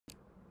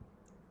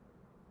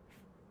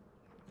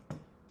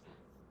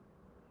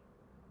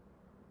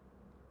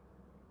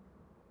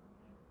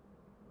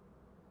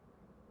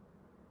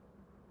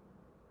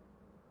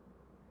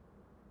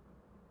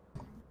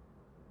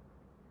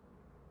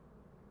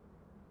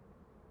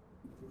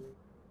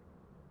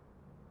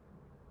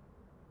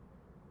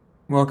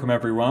Welcome,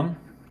 everyone.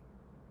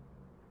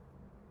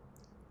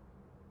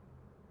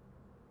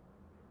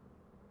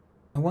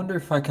 I wonder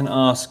if I can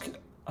ask,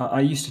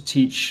 I used to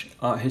teach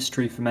art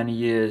history for many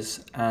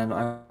years, and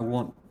I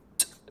want,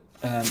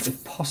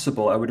 if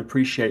possible, I would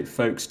appreciate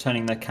folks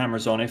turning their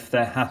cameras on if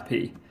they're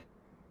happy.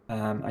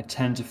 I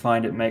tend to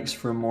find it makes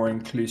for a more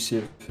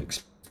inclusive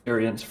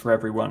experience for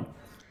everyone.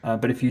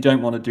 But if you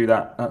don't want to do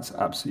that, that's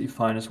absolutely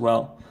fine as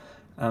well.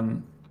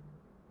 I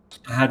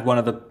had one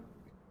of the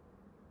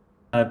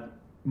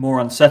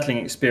more unsettling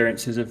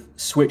experiences of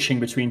switching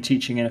between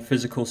teaching in a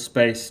physical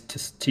space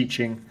to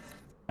teaching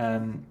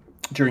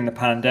during the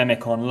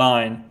pandemic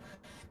online.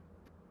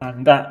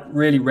 And that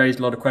really raised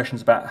a lot of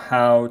questions about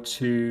how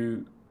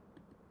to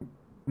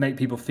make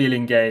people feel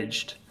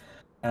engaged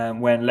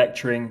when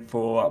lecturing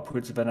for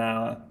upwards of an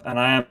hour. And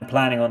I am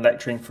planning on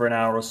lecturing for an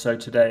hour or so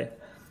today.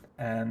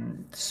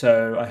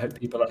 So I hope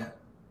people are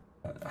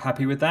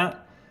happy with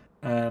that.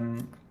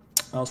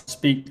 I'll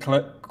speak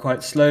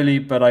quite slowly,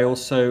 but I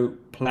also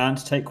plan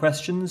to take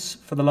questions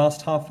for the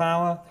last half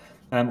hour,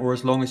 or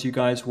as long as you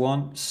guys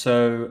want.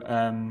 So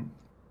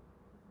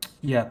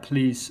yeah,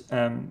 please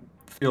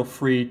feel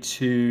free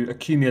to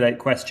accumulate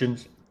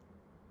questions,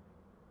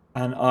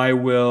 and I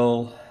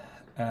will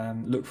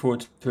look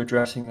forward to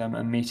addressing them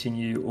and meeting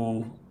you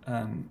all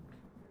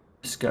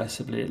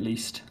discursively, at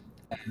least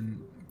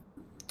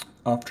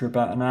after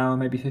about an hour,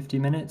 maybe 50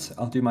 minutes.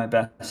 I'll do my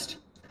best.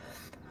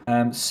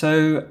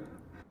 So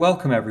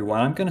welcome, everyone.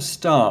 I'm going to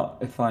start,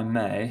 if I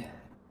may.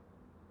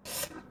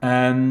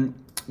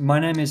 My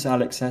name is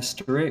Alex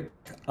Estorick.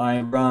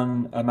 I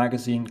run a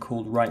magazine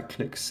called Right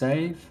Click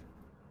Save.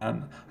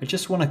 I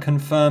just want to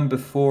confirm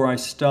before I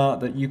start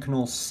that you can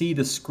all see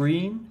the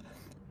screen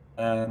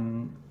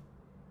and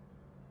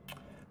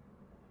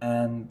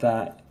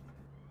that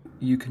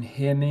you can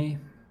hear me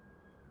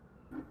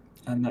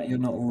and that you're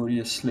not already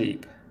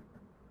asleep.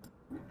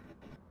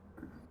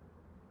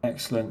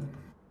 Excellent.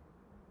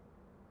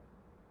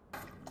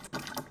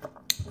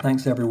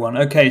 Thanks, everyone.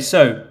 Okay,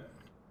 so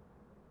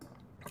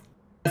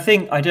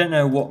I don't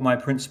know what my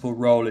principal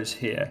role is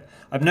here.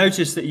 I've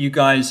noticed that you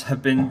guys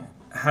have been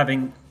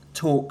having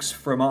talks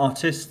from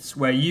artists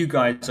where you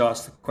guys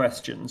ask the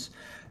questions.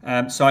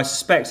 So I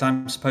suspect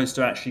I'm supposed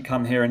to actually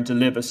come here and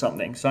deliver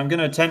something. So I'm going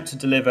to attempt to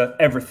deliver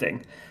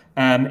everything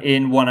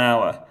in 1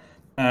 hour.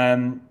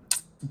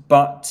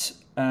 But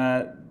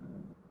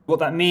what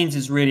that means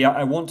is really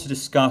I want to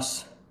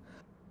discuss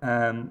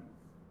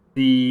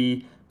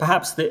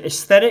perhaps the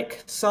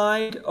aesthetic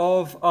side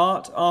of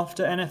art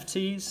after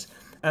NFTs,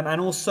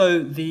 and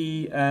also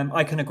the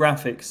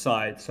iconographic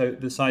side, so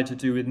the side to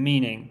do with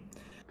meaning,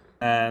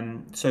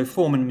 so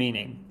form and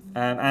meaning.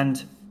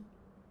 And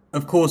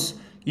of course,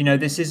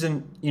 this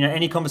isn't,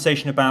 any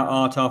conversation about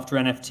art after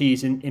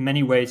NFTs in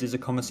many ways is a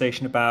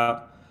conversation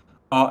about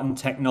art and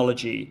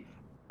technology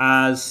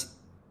as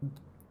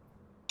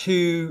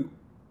two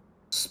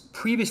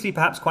previously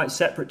perhaps quite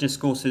separate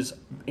discourses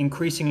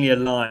increasingly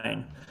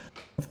align.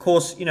 Of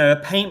course, a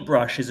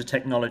paintbrush is a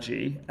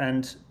technology,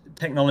 and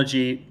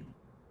technology,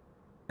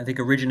 I think,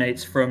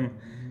 originates from,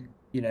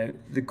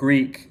 the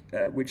Greek,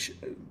 which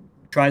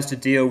tries to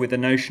deal with the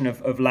notion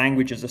of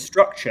language as a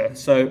structure.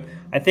 So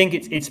I think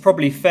it's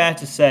probably fair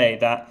to say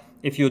that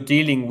if you're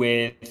dealing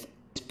with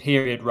this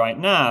period right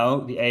now,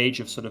 the age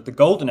of sort of the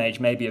golden age,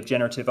 maybe, of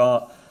generative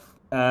art,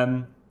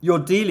 you're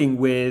dealing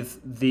with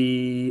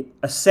the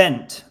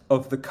ascent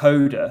of the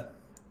coder,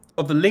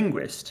 of the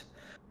linguist,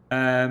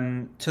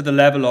 to the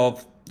level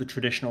of the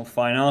traditional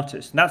fine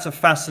artist. And that's a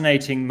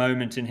fascinating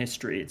moment in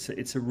history.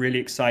 It's a really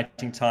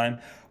exciting time.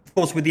 Of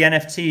course, with the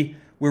NFT,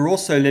 we're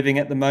also living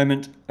at the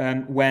moment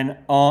when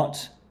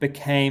art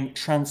became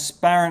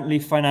transparently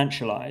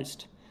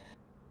financialized.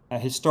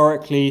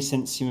 Historically,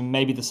 since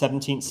maybe the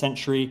 17th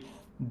century,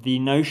 the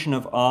notion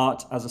of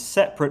art as a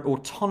separate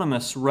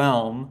autonomous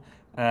realm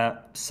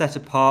set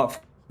apart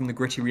from the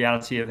gritty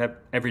reality of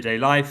everyday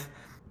life,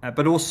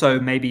 but also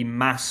maybe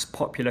mass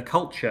popular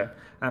culture,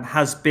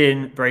 has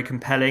been very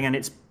compelling, and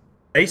it's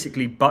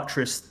basically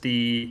buttressed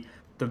the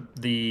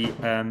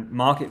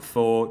market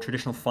for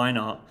traditional fine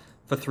art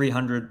for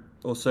 300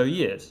 or so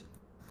years.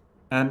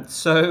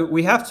 So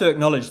we have to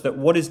acknowledge that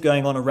what is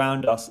going on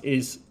around us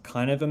is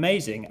kind of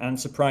amazing and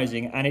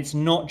surprising, and it's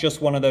not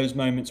just one of those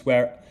moments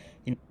where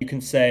you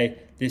can say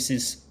this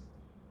is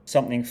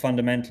something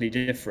fundamentally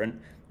different.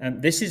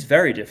 This is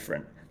very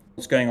different,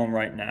 what's going on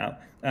right now.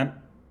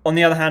 On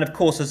the other hand, of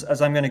course,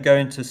 as I'm going to go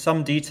into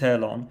some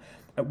detail on,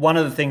 one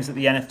of the things that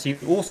the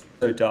NFT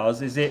also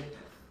does is it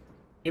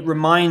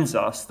reminds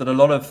us that a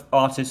lot of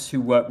artists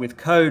who work with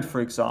code,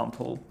 for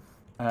example,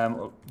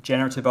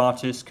 generative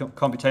artists,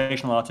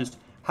 computational artists,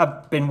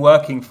 have been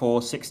working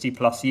for 60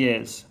 plus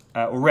years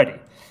already.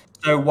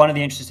 So one of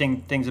the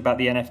interesting things about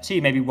the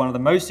NFT, maybe one of the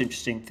most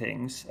interesting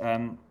things,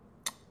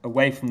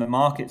 away from the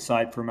market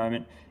side for a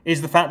moment,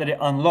 is the fact that it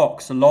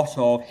unlocks a lot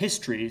of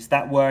histories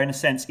that were, in a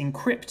sense,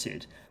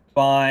 encrypted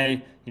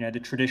by the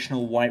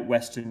traditional white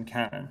Western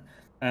canon.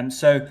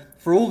 So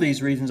for all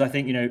these reasons, I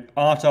think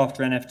art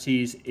after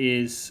NFTs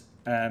is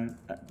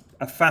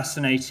a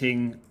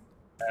fascinating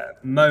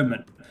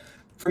moment.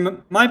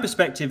 From my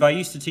perspective, I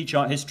used to teach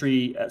art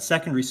history at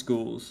secondary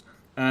schools,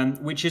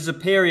 which is a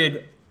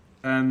period,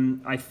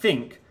 I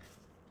think,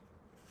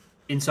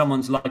 in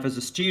someone's life as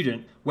a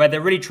student where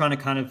they're really trying to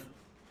kind of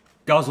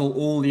guzzle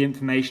all the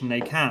information they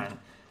can.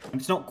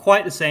 It's not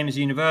quite the same as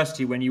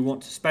university when you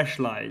want to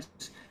specialize.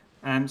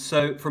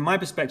 So from my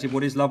perspective,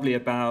 what is lovely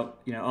about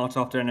art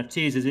after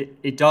NFTs is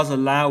it does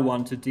allow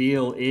one to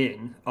deal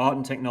in art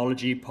and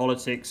technology,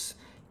 politics,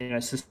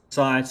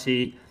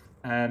 society,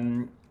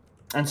 and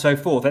so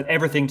forth, and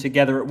everything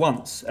together at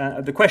once.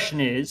 The question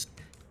is,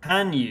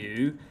 can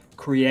you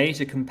create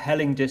a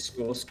compelling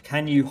discourse?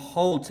 Can you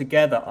hold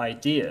together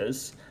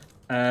ideas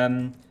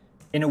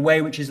in a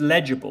way which is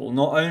legible,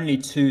 not only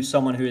to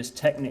someone who is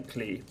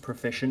technically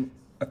proficient,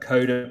 a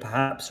coder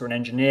perhaps, or an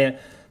engineer,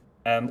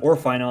 or a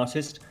fine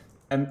artist,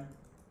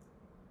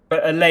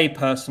 but a lay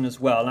person as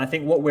well? And I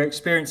think what we're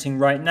experiencing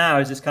right now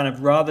is this kind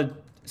of rather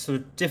sort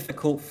of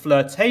difficult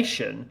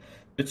flirtation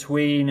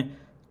between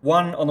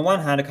on the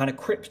one hand, a kind of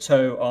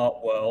crypto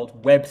art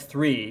world,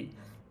 Web3,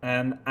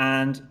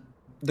 and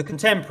the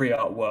contemporary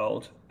art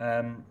world,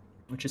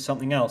 which is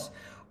something else.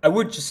 I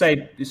would just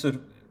say, sort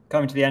of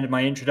coming to the end of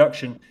my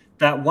introduction,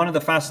 that one of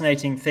the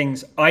fascinating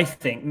things, I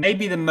think,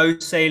 maybe the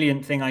most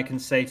salient thing I can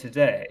say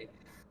today,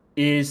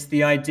 is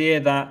the idea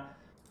that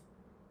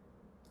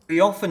we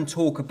often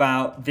talk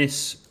about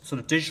this sort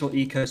of digital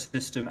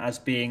ecosystem as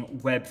being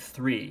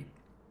Web3,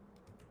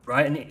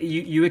 right? And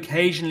you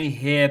occasionally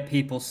hear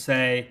people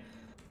say,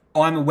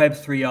 oh, I'm a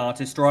Web3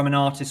 artist, or I'm an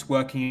artist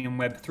working in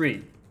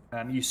Web3.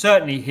 You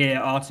certainly hear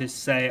artists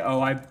say,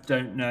 oh, I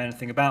don't know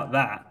anything about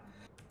that,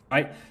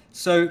 right?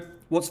 So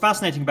what's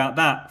fascinating about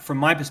that, from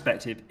my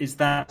perspective, is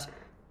that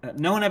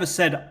no one ever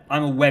said,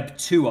 I'm a Web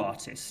 2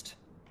 artist.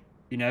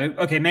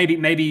 Okay,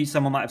 maybe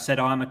someone might have said,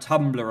 oh, I'm a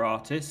Tumblr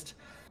artist.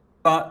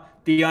 But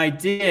the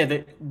idea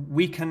that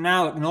we can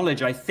now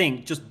acknowledge, I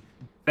think, just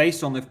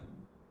based on the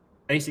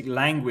basic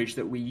language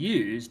that we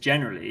use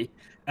generally,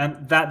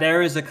 that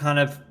there is a kind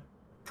of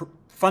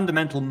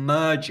fundamental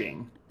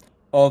merging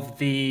of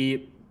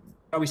the,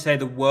 shall we say,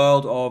 the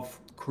world of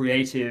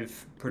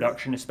creative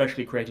production,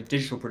 especially creative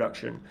digital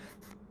production,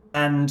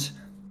 and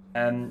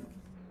I wouldn't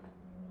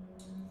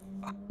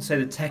say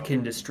the tech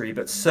industry,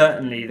 but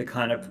certainly the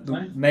kind of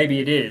maybe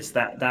it is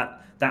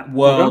that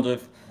world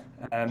of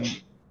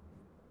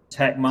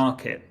tech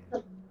market.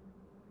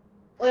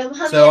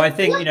 So I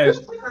think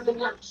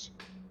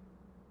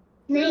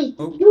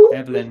oh,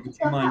 Evelyn, would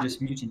you mind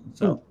just muting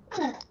yourself?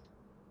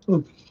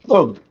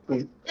 Oh,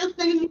 great. How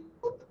do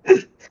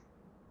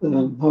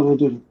I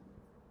do it?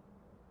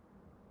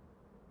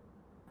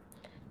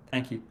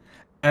 Thank you.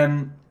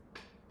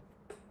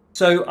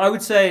 So I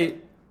would say,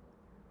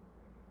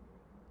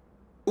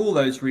 all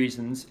those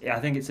reasons, I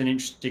think it's an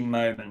interesting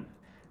moment,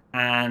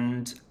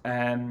 and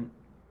I'm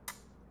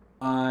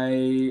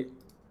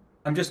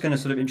just going to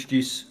sort of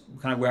introduce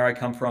kind of where I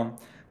come from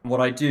and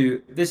what I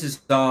do. This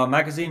is our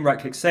magazine, Right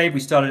Click Save. We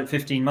started it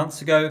 15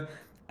 months ago.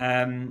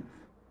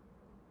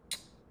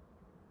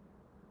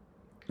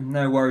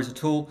 No worries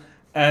at all.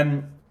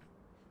 And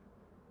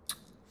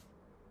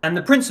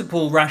the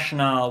principal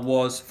rationale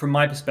was, from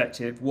my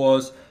perspective,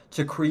 was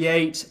to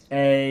create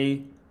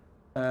a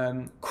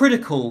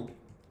critical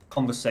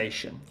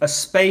conversation, a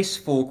space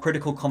for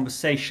critical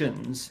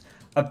conversations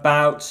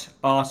about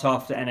art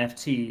after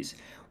NFTs,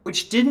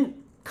 which didn't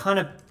kind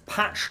of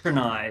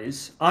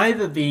patronize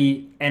either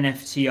the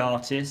NFT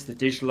artist, the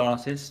digital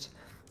artist,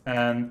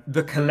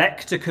 the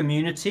collector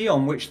community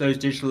on which those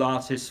digital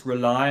artists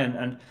rely,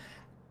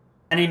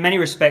 and in many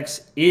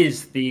respects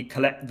is the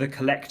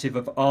collective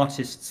of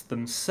artists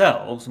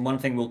themselves. And one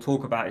thing we'll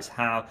talk about is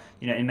how,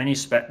 in many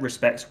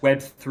respects,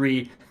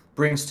 Web3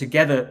 brings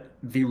together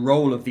the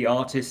role of the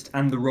artist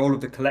and the role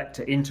of the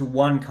collector into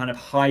one kind of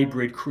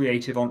hybrid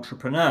creative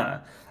entrepreneur.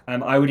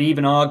 I would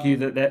even argue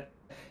that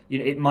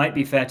it might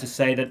be fair to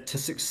say that to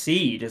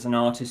succeed as an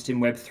artist in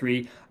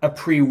Web3, a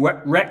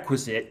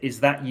prerequisite is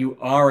that you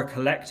are a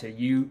collector.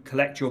 You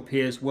collect your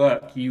peers'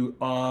 work. You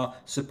are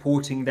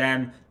supporting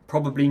them,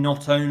 probably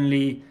not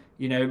only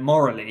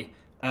morally,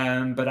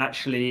 but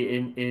actually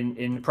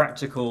in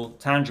practical,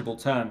 tangible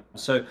terms.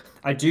 So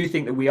I do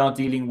think that we are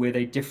dealing with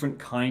a different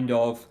kind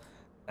of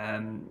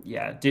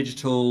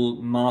digital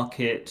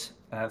market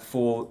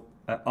for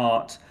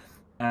art.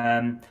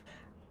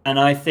 And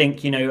I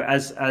think,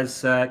 as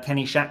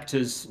Kenny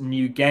Schachter's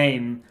new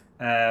game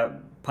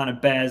kind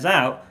of bears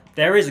out,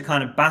 there is a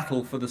kind of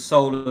battle for the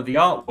soul of the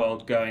art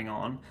world going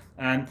on.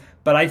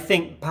 But I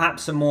think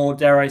perhaps a more,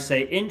 dare I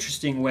say,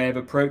 interesting way of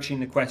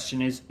approaching the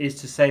question is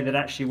to say that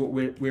actually what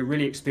we're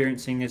really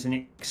experiencing is an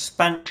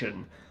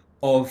expansion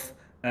of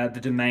the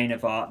domain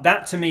of art.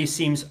 That to me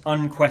seems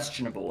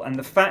unquestionable. And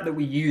the fact that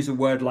we use a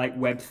word like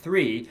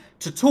Web3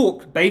 to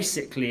talk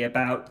basically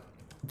about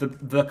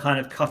the kind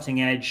of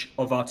cutting edge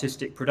of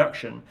artistic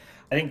production,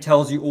 I think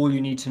tells you all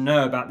you need to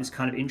know about this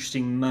kind of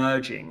interesting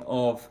merging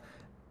of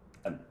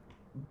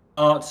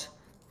art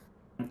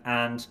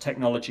and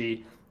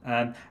technology.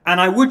 And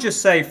I would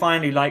just say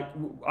finally,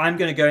 I'm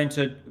going to go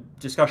into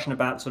discussion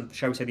about sort of,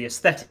 shall we say, the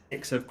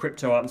aesthetics of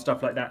crypto art and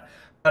stuff like that.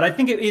 But I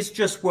think it is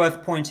just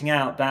worth pointing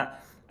out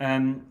that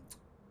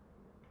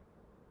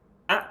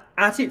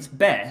at its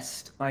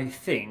best, I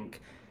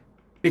think,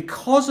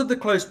 because of the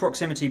close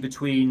proximity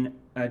between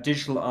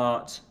digital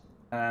art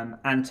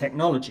and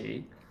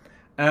technology,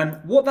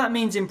 what that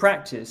means in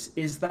practice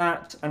is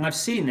that, and I've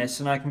seen this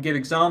and I can give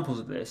examples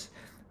of this,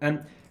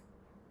 dare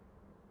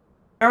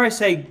I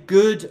say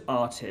good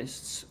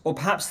artists, or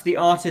perhaps the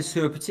artists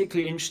who are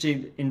particularly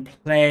interested in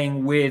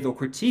playing with or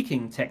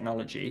critiquing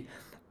technology,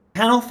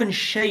 can often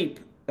shape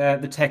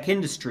the tech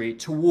industry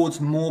towards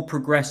more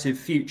progressive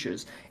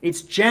futures.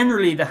 It's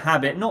generally the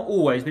habit, not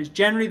always, but it's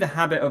generally the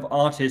habit of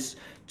artists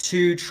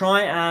to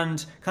try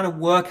and kind of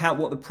work out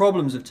what the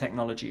problems of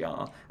technology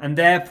are, and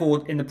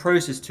therefore in the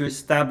process to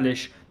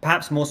establish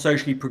perhaps more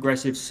socially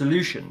progressive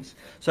solutions.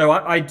 So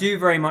I do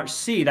very much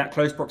see that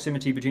close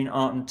proximity between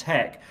art and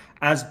tech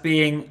as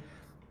being,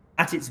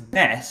 at its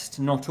best,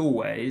 not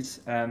always,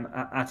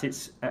 at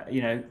its,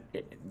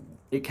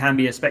 it can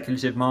be a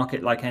speculative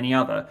market like any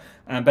other,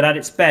 but at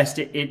its best,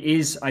 it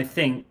is, I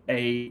think,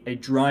 a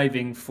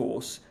driving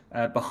force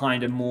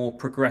behind a more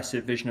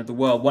progressive vision of the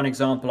world. One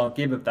example I'll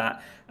give of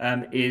that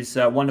is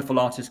a wonderful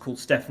artist called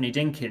Stephanie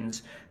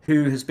Dinkins,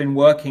 who has been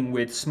working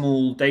with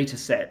small data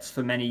sets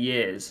for many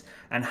years,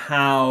 and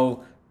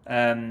how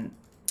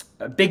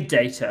big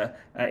data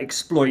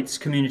exploits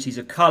communities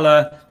of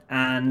color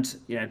and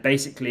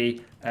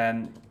basically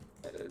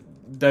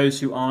those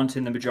who aren't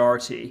in the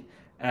majority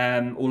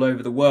all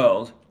over the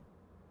world,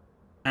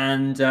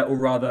 and or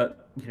rather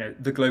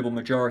the global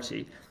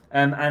majority.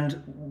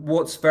 And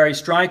what's very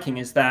striking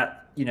is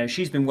that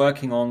she's been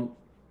working on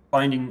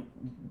finding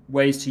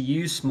ways to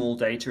use small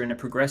data in a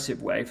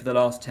progressive way for the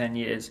last 10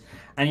 years.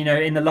 And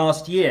in the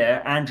last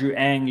year, Andrew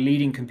Ng,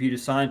 leading computer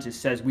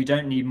scientist, says we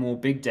don't need more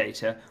big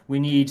data, we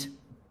need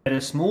better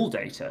small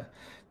data.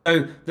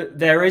 So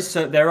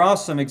there are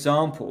some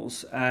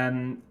examples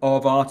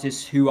of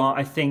artists who are,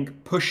 I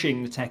think,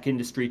 pushing the tech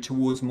industry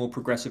towards more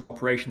progressive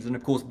operations. And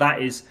of course,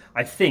 that is,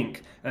 I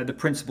think, the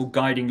principal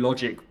guiding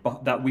logic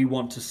that we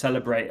want to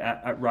celebrate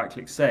at Right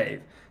Click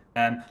Save.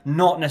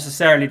 Not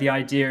necessarily the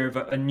idea of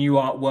a new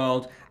art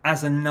world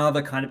as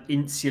another kind of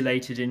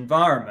insulated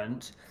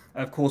environment.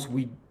 Of course,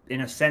 we,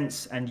 in a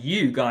sense, and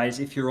you guys,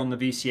 if you're on the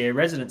VCA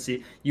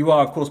residency, you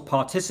are, of course,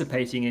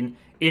 participating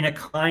in a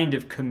kind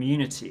of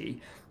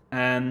community.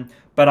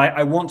 But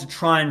I want to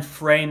try and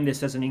frame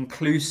this as an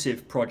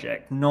inclusive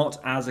project, not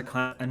as a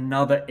kind of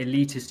another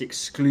elitist,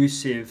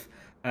 exclusive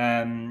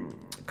kind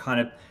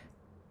of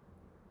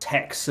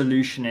tech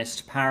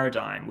solutionist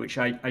paradigm, which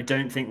I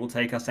don't think will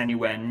take us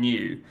anywhere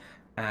new.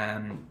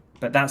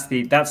 But that's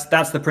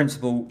the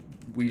principle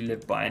we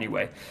live by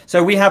anyway.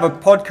 So we have a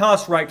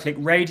podcast, Right Click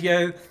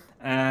Radio.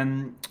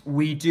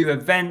 We do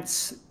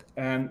events.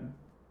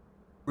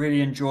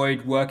 Really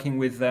enjoyed working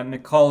with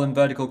Nicole and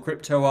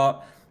VerticalCrypto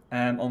Art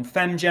on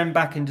FemGen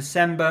back in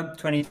December.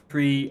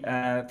 23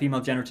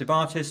 female generative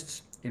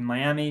artists in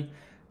Miami.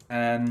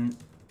 It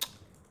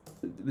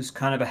was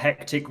kind of a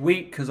hectic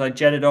week because I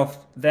jetted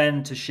off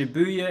then to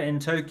Shibuya in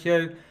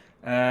Tokyo,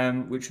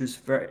 which was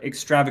very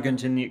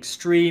extravagant in the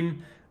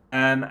extreme.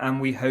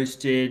 And we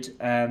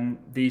hosted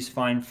these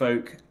fine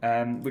folk,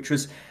 which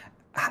was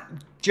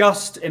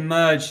just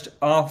emerged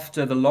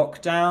after the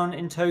lockdown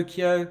in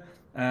Tokyo.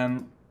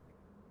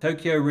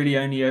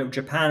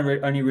 Japan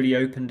only really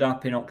opened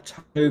up in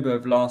October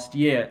of last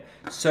year.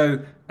 So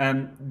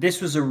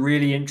this was a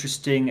really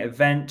interesting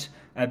event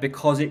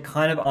because it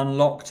kind of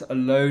unlocked a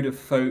load of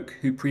folk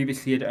who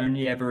previously had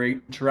only ever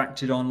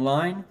interacted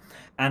online.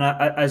 And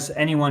as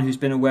anyone who's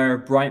been aware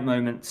of Bright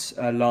Moments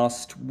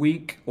last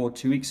week or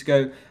 2 weeks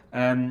ago,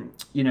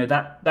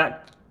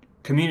 that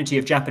community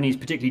of Japanese,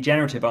 particularly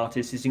generative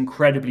artists, is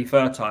incredibly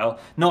fertile,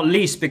 not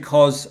least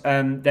because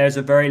there's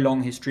a very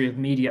long history of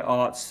media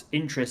arts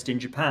interest in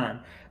Japan.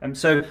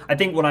 So I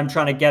think what I'm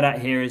trying to get at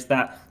here is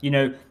that,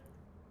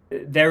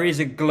 there is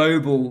a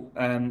global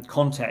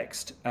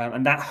context,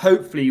 and that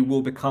hopefully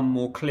will become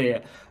more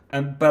clear.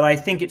 But I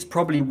think it's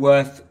probably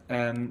worth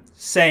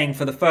saying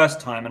for the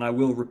first time, and I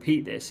will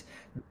repeat this,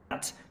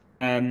 that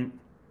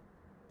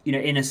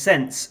in a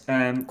sense,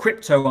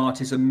 crypto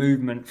art is a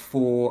movement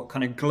for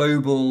kind of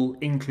global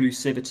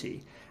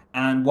inclusivity.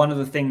 And one of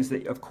the things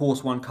that, of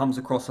course, one comes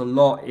across a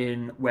lot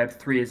in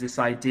Web3 is this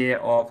idea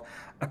of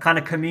a kind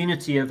of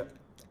community of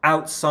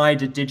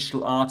outsider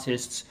digital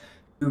artists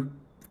who,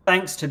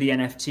 thanks to the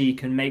NFT,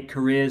 can make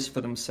careers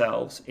for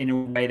themselves in a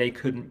way they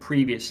couldn't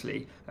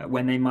previously,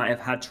 when they might have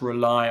had to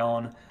rely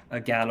on a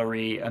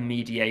gallery, a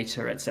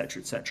mediator,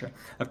 etc., etc.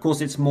 Of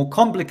course, it's more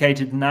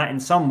complicated than that in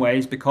some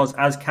ways because,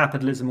 as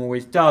capitalism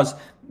always does,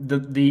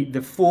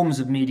 the forms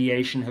of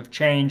mediation have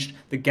changed,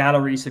 the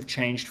galleries have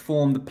changed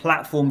form, the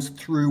platforms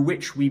through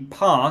which we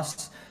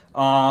pass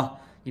are,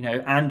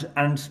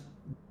 and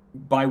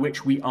by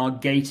which we are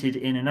gated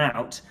in and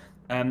out,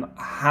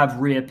 have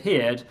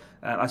reappeared.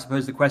 I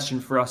suppose the question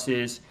for us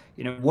is,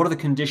 what are the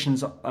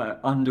conditions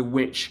under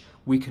which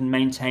we can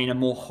maintain a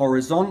more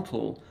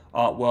horizontal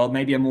art world,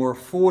 maybe a more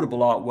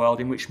affordable art world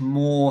in which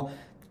more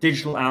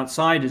digital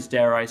outsiders,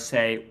 dare I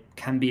say,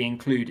 can be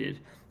included.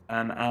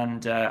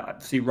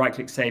 And see, Right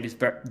Click Save is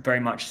very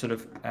much sort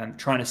of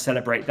trying to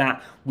celebrate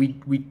that. We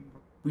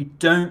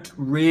don't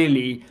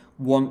really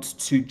want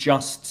to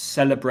just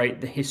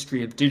celebrate the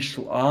history of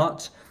digital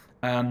art,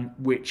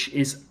 which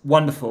is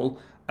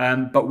wonderful,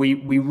 but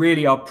we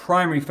really, our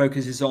primary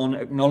focus is on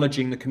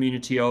acknowledging the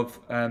community of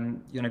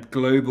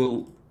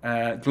globally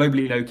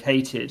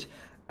located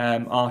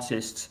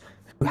artists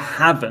who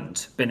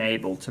haven't been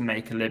able to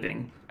make a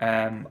living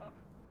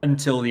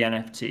until the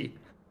NFT.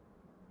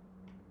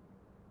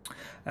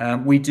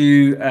 We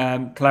do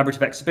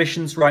collaborative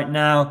exhibitions right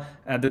now.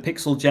 The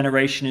Pixel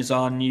Generation is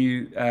our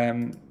new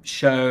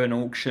show and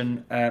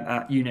auction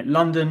at Unit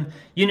London.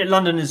 Unit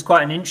London is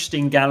quite an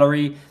interesting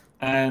gallery,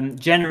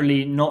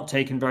 generally not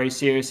taken very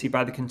seriously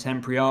by the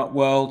contemporary art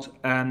world,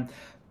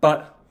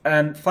 but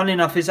funnily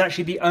enough is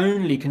actually the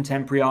only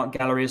contemporary art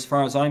gallery, as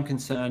far as I'm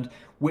concerned,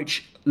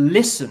 which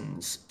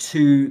listens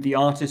to the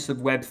artists of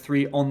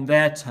Web3 on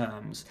their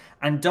terms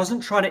and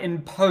doesn't try to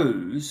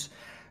impose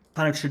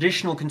kind of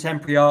traditional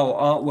contemporary art or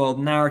art world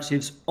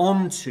narratives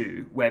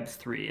onto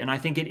Web3. And I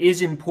think it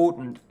is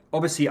important.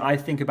 Obviously, I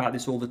think about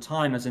this all the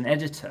time as an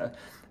editor,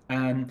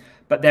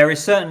 but there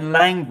is certain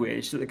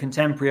language that the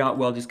contemporary art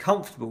world is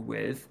comfortable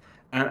with,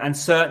 and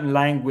certain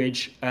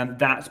language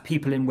that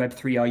people in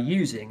Web3 are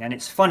using. And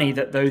it's funny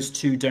that those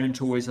two don't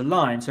always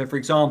align. So for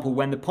example,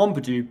 when the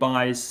Pompidou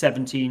buys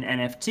 17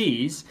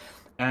 NFTs,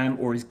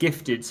 or is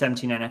gifted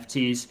 17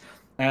 NFTs,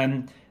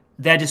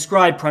 they're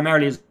described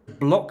primarily as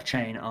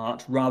blockchain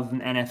art rather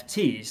than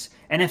NFTs.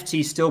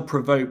 NFT still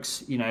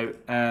provokes,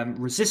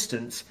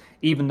 resistance,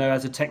 even though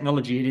as a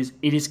technology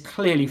it is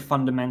clearly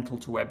fundamental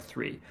to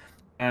Web3.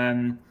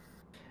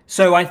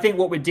 So I think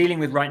what we're dealing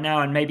with right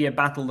now, and maybe a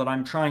battle that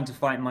I'm trying to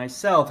fight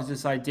myself, is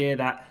this idea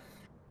that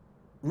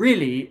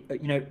really,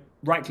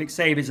 Right Click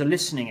Save is a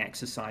listening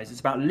exercise.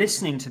 It's about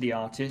listening to the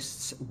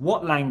artists.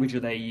 What language are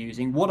they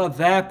using? What are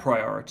their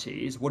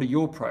priorities? What are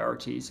your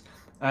priorities?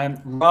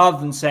 Rather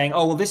than saying,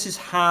 oh, well, this is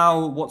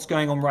how what's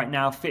going on right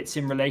now fits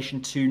in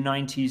relation to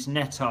 90s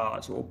net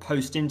art or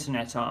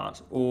post-internet art,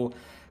 or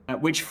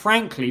which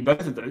frankly,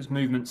 both of those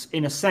movements,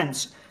 in a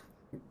sense,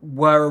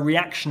 were a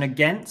reaction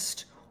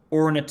against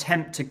or an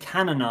attempt to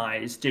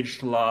canonize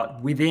digital art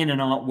within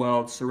an art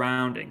world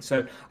surrounding.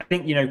 So I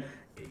think,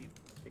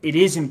 it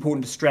is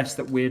important to stress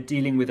that we're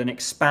dealing with an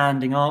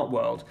expanding art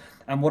world.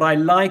 And what I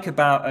like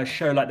about a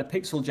show like the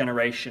Pixel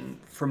Generation,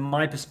 from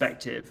my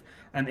perspective,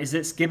 is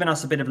it's given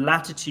us a bit of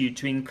latitude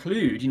to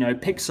include,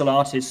 pixel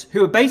artists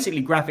who are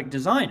basically graphic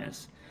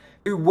designers,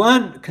 who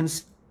weren't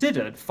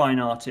considered fine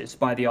artists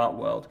by the art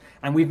world.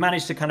 And we've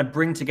managed to kind of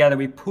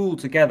we've pooled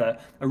together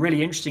a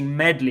really interesting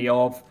medley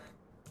of,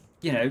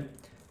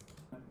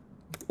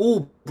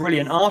 all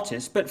brilliant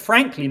artists, but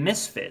frankly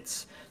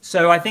misfits.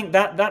 So I think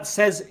that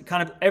says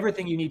kind of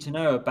everything you need to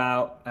know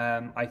about,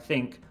 I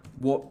think,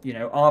 what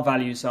our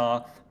values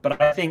are.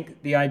 But I think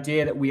the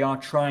idea that we are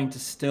trying to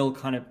still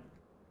kind of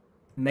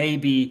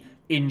maybe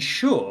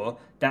ensure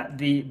that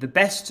the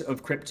best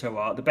of crypto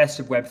art, the best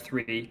of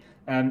Web3,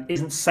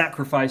 isn't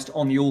sacrificed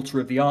on the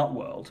altar of the art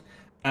world.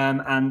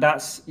 And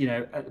that's,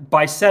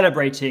 by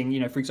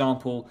celebrating, for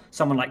example,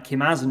 someone like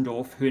Kim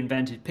Asendorf, who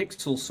invented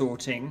pixel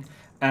sorting,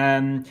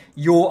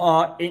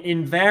 you're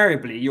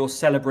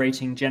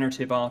celebrating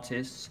generative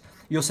artists,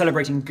 you're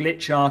celebrating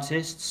glitch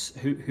artists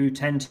who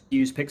tend to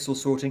use pixel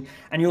sorting,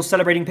 and you're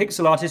celebrating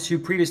pixel artists who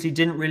previously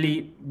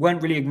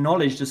weren't really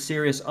acknowledged as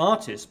serious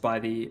artists by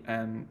the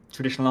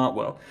traditional art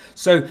world.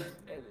 So,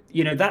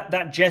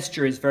 that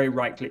gesture is very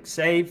Right Click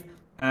Save.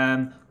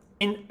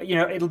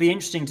 It'll be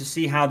interesting to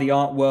see how the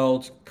art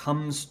world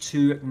comes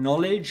to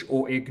acknowledge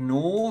or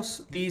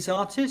ignores these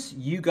artists,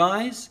 you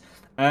guys.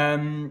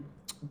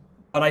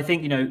 But I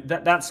think,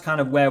 that's kind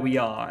of where we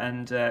are,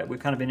 and we're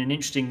kind of in an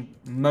interesting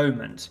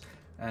moment,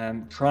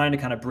 trying to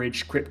kind of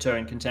bridge crypto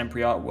and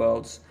contemporary art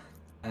worlds.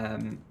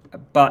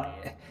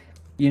 But,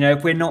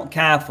 if we're not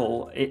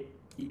careful,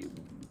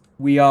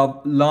 we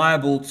are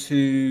liable to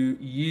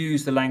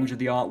use the language of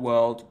the art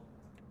world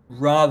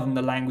rather than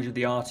the language of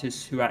the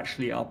artists who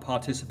actually are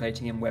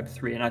participating in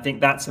Web3. And I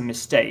think that's a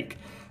mistake,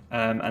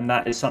 and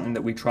that is something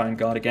that we try and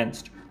guard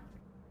against.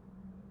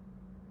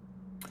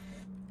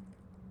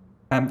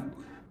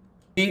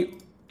 We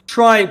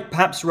try,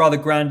 perhaps rather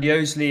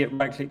grandiosely at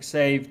Right Click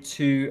Save,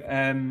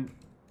 to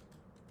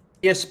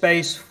be a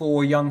space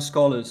for young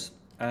scholars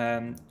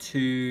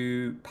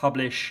to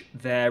publish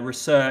their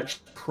research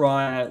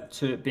prior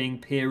to it being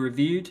peer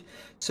reviewed.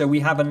 So we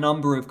have a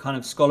number of kind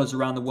of scholars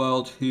around the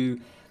world who,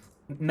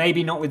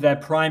 maybe not with their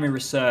primary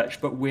research,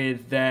 but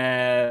with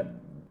their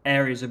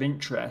areas of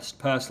interest,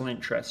 personal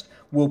interest,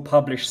 will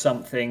publish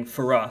something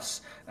for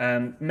us,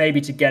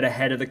 maybe to get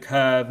ahead of the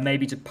curve,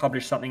 maybe to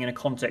publish something in a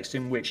context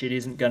in which it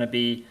isn't going to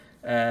be,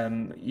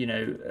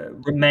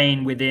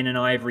 remain within an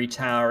ivory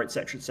tower,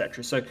 etc.,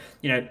 etc. So,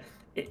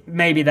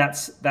 maybe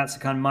that's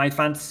kind of my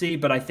fantasy,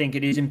 but I think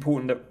it is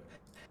important that,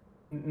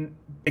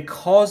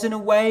 because in a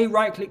way,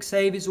 Right Click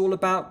Save is all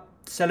about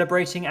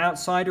celebrating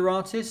outsider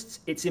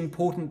artists, it's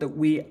important that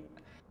we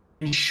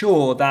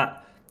ensure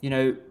that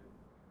the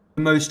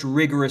most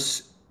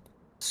rigorous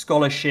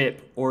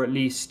scholarship, or at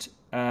least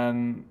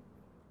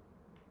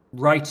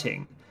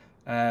writing,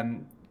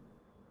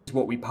 is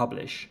what we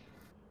publish.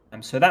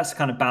 So that's the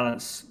kind of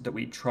balance that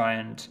we try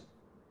and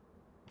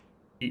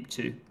keep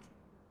to.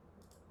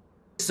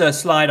 This is a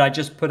slide I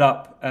just put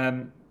up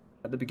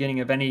at the beginning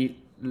of any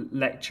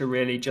lecture,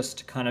 really, just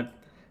to kind of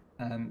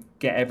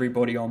get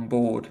everybody on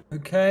board.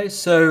 Okay,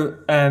 so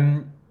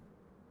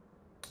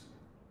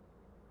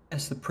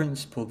yes, the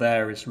principle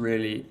there is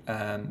really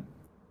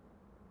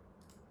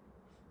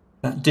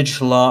that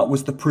digital art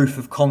was the proof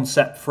of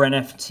concept for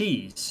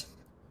NFTs.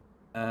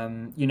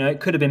 It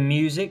could have been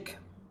music,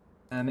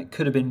 it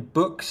could have been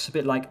books, a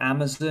bit like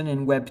Amazon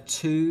in Web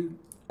 2,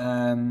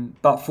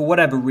 but for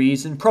whatever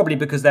reason, probably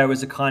because there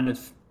was a kind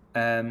of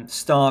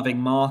starving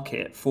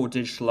market for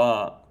digital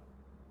art,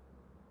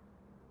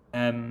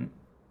 the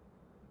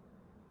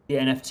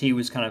NFT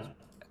was kind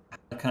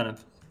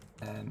of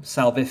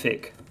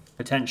salvific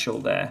potential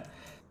there.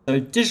 So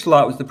digital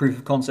art was the proof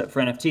of concept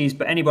for NFTs,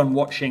 but anyone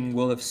watching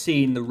will have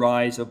seen the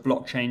rise of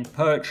blockchain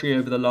poetry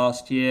over the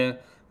last year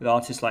with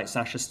artists like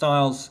Sasha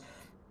Styles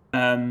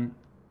and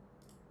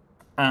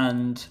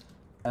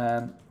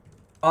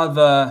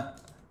other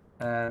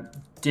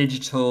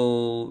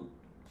digital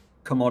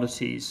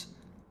commodities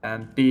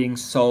being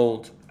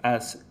sold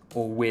as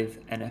or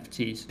with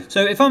NFTs.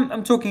 So if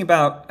I'm talking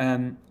about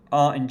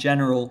art in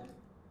general,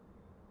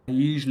 I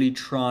usually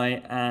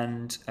try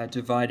and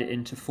divide it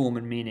into form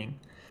and meaning.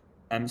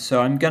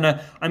 So I'm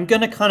gonna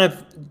kind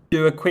of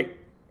do a quick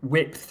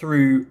whip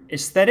through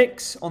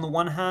aesthetics on the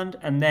one hand,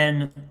 and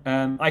then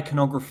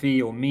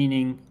iconography or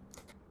meaning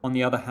on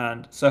the other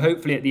hand. So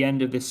hopefully at the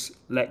end of this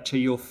lecture,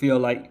 you'll feel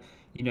like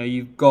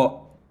you've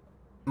got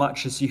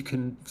much as you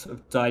can sort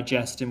of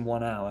digest in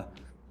 1 hour.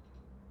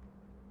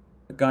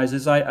 But guys,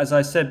 as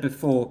I said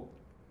before,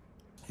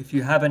 if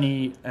you have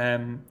any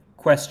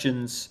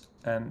questions,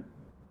 we'll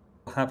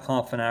have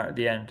half an hour at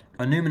the end.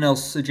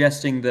 Numinel's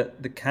suggesting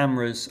that the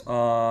cameras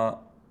are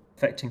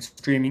affecting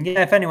streaming.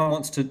 Yeah, if anyone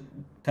wants to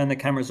turn the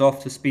cameras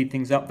off to speed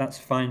things up, that's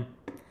fine.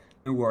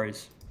 No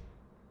worries.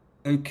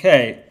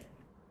 Okay.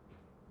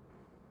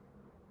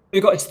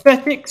 We've got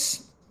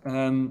aesthetics,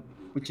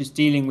 which is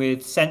dealing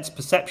with sense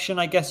perception,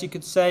 I guess you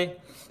could say.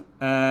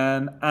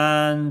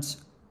 And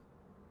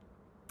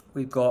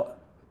we've got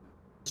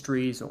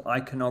histories or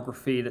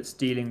iconography that's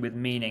dealing with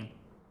meaning.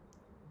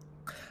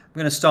 I'm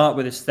going to start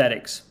with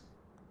aesthetics.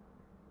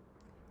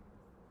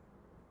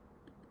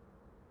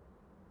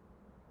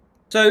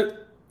 So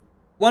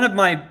one of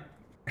my,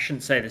 I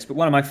shouldn't say this, but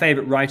one of my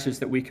favorite writers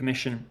that we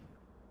commission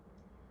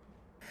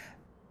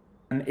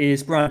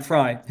is Brian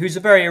Fry, who's a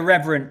very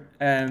irreverent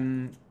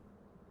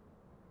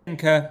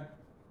thinker,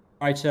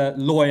 writer,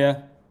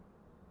 lawyer,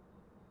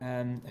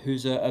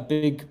 who's a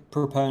big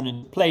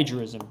proponent of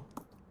plagiarism.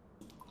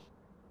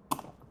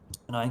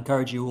 And I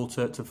encourage you all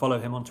to follow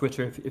him on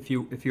Twitter if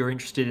you're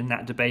interested in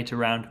that debate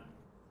around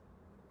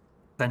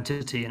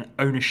authenticity and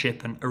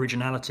ownership and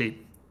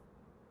originality.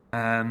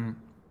 And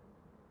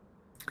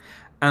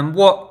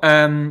what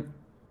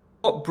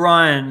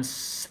Brian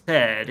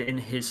said in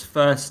his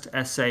first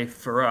essay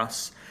for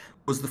us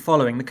was the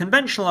following: the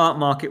conventional art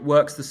market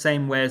works the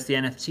same way as the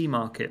NFT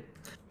market.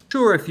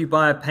 Sure, if you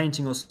buy a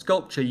painting or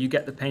sculpture, you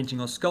get the painting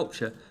or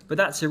sculpture, but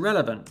that's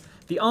irrelevant.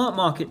 The art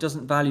market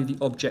doesn't value the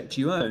object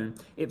you own.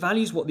 It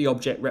values what the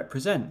object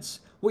represents.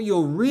 What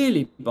you're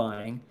really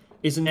buying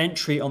is an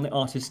entry on the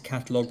artist's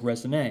catalogue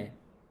raisonné.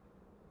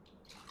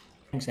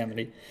 Thanks,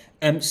 Emily.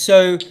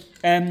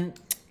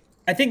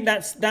 I think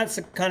that's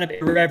a kind of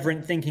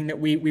irreverent thinking that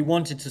we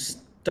wanted to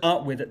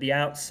start with at the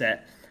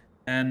outset.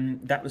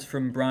 That was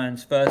from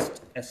Brian's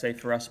first essay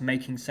for us,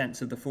 Making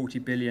Sense of the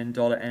 $40 billion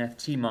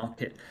NFT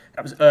Market.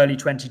 That was early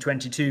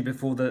 2022,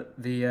 before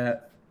the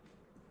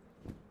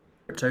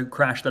crypto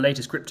crash, the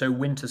latest crypto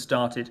winter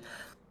started.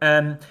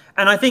 And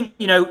I think,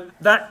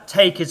 that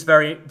take is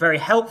very, very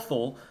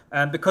helpful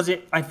because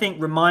it, I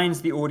think,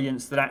 reminds the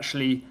audience that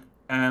actually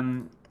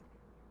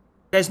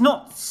there's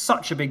not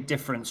such a big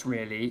difference,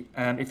 really,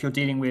 if you're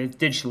dealing with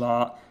digital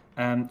art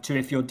to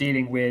if you're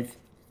dealing with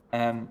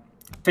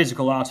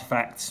physical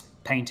artifacts,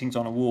 paintings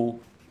on a wall.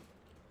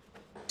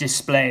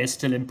 Display is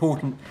still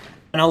important.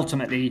 And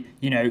ultimately,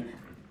 the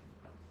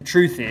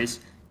truth is,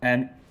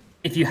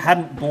 if you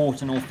hadn't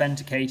bought an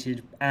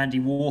authenticated Andy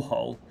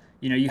Warhol,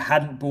 you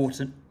hadn't bought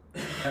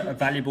a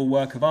valuable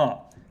work of art.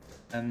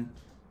 Of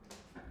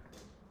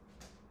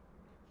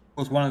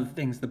course, one of the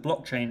things the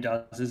blockchain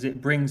does is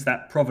it brings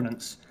that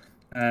provenance.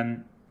 It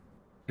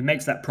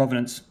makes that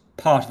provenance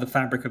part of the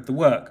fabric of the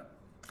work.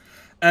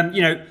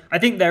 I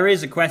think there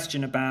is a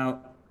question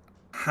about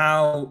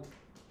how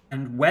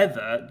and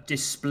whether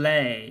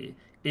display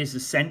is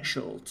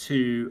essential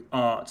to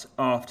art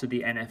after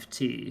the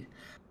NFT.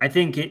 I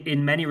think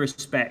in many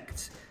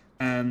respects,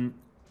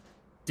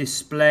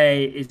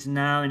 display is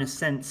now, in a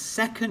sense,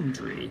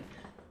 secondary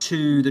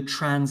to the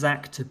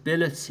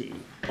transactability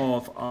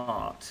of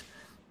art.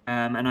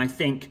 And I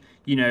think,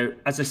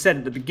 as I said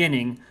at the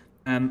beginning,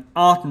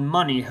 art and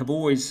money have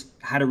always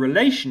had a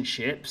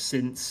relationship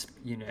since,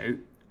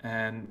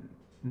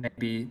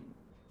 maybe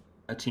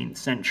 13th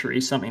century,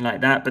 something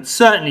like that. But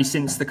certainly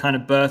since the kind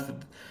of birth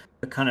of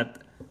the kind of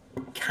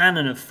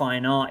canon of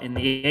fine art in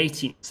the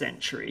 18th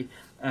century,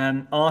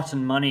 art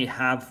and money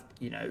have,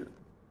 been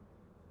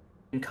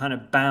kind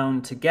of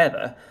bound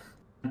together.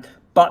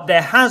 But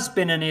there has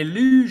been an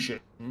illusion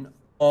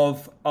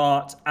of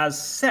art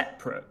as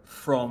separate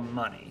from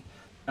money.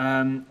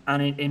 And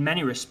in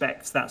many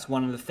respects, that's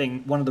one of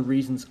the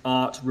reasons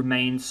art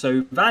remains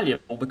so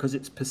valuable, because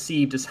it's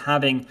perceived as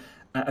having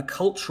a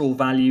cultural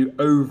value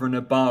over and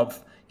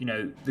above,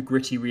 the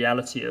gritty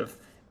reality of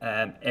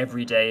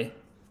everyday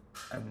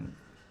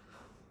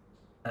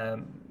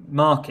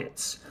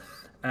markets.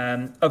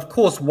 Of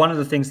course, one of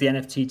the things the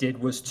NFT did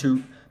was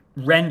to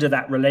render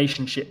that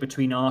relationship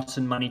between art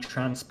and money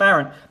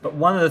transparent. But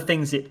one of the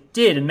things it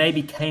did, and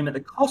maybe came at the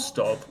cost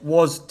of,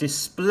 was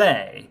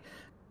display.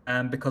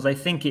 Because I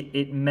think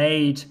it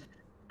made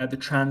the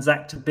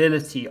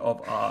transactability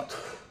of art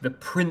the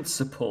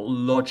principal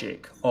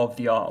logic of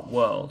the art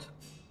world.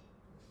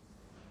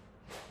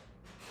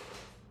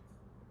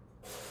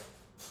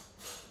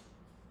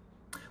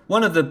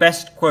 One of the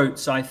best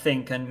quotes, I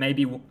think, and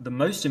maybe the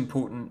most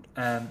important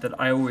that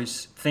I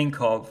always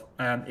think of,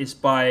 is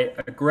by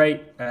a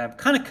great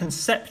kind of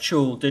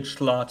conceptual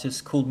digital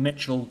artist called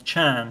Mitchell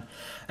Chan.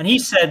 And he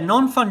said,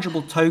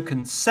 non-fungible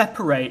tokens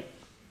separate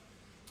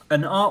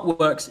an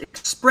artwork's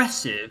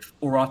expressive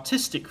or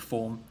artistic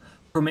form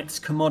from its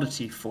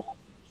commodity form.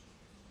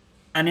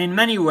 And in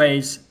many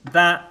ways,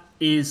 that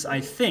is,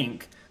 I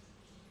think,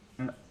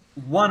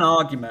 one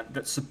argument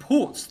that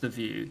supports the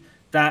view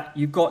that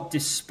you've got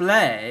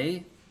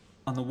display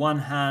on the one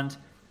hand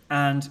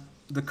and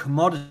the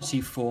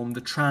commodity form,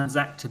 the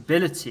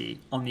transactability,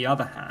 on the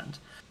other hand.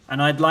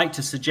 And I'd like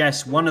to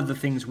suggest one of the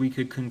things we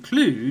could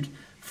conclude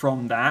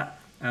from that,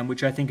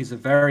 which I think is a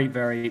very,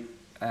 very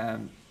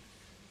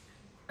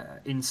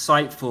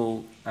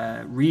insightful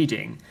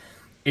reading,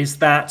 is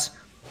that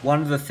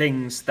one of the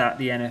things that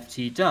the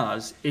NFT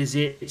does is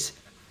it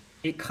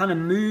kind of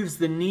moves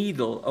the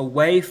needle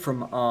away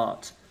from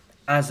art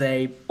as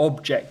a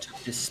object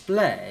of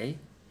display,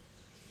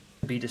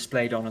 to be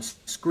displayed on a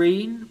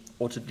screen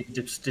or to be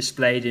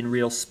displayed in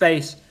real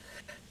space,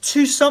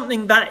 to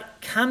something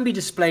that can be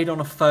displayed on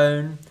a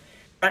phone,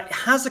 that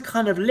has a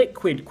kind of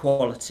liquid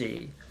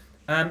quality.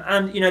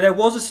 And there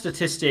was a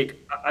statistic,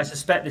 I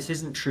suspect this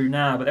isn't true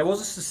now, but there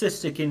was a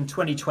statistic in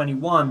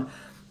 2021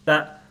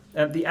 that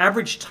the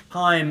average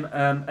time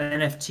an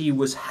NFT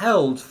was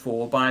held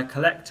for by a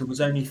collector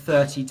was only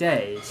 30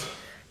 days.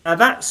 Now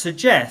that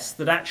suggests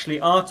that actually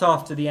art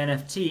after the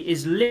NFT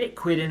is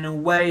liquid in a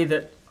way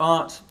that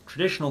art,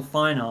 traditional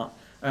fine art,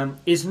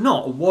 is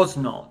not, or was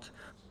not.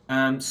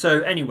 So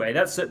anyway,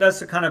 that's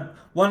a kind of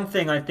one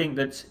thing I think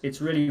that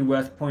it's really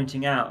worth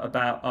pointing out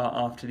about art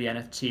after the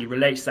NFT,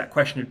 relates to that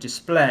question of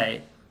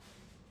display.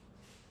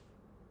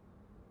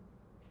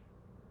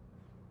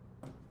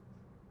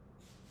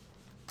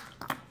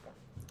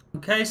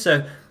 Okay,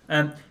 so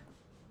art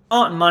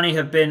and money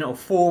have been, or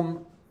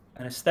form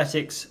and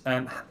aesthetics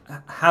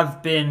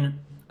have been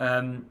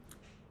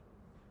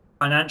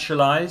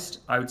financialized,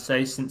 I would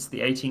say, since the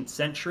 18th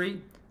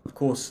century. Of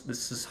course,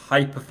 this is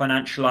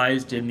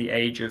hyper-financialized in the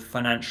age of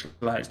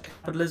financialized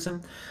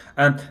capitalism.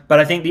 But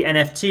I think the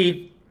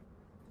NFT,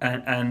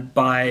 and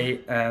by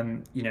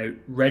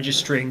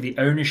registering the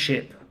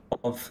ownership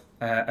of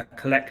a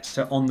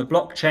collector on the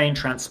blockchain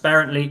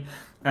transparently,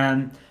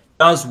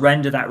 does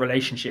render that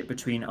relationship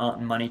between art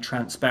and money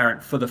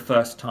transparent for the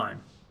first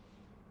time.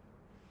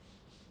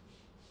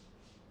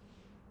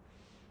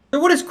 So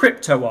what is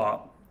crypto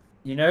art?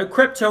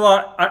 Crypto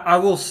art, I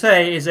will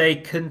say, is a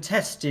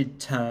contested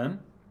term.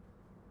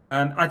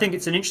 I think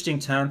it's an interesting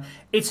term.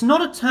 It's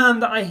not a term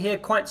that I hear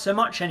quite so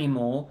much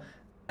anymore.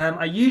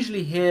 I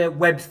usually hear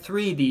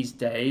Web3 these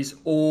days,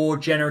 or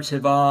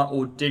generative art,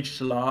 or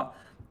digital art.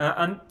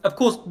 And of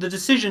course, the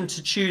decision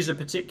to choose a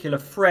particular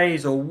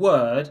phrase or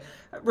word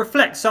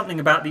reflects something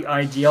about the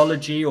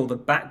ideology or the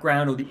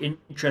background or the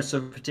interests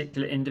of a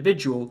particular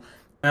individual.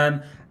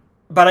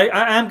 But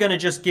I am going to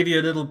just give you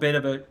a little bit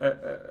of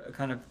a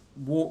kind of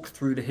walk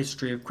through the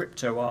history of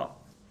crypto art,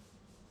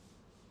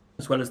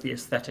 as well as the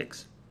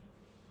aesthetics.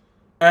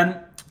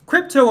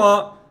 Crypto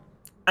art,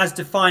 as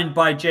defined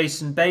by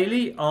Jason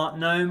Bailey, Art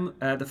Gnome,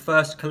 the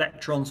first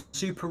collector on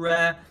Super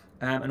Rare,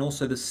 and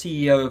also the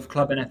CEO of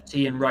Club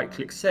NFT and Right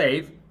Click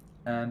Save,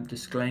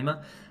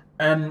 disclaimer,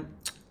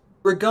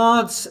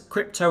 regards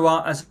crypto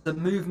art as a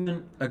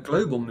movement, a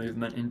global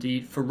movement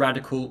indeed, for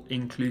radical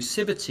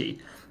inclusivity.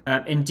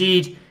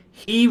 Indeed,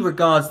 he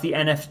regards the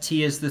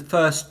NFT as the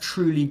first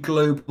truly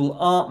global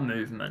art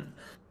movement,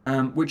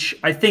 which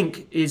I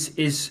think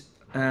is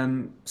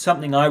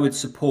something I would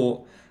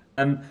support.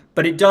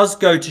 But it does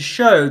go to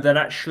show that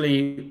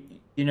actually,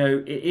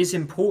 it is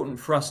important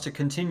for us to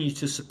continue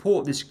to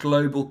support this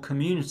global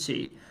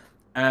community,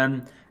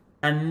 and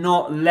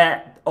not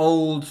let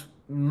old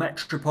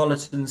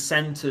metropolitan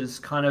centers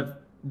kind of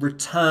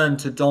return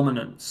to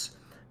dominance.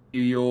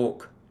 New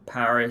York,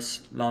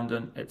 Paris,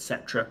 London,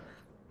 etc.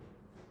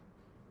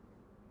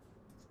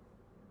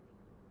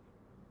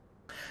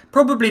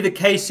 Probably the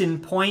case in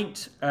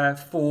point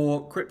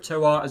for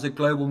crypto art as a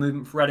global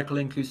movement for radical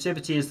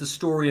inclusivity is the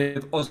story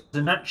of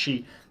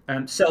Ozanachi,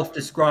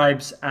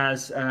 self-describes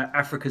as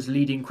Africa's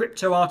leading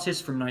crypto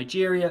artist from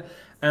Nigeria.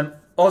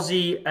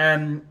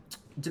 Ozzy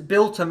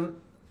built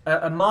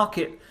a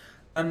market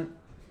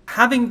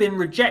having been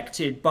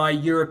rejected by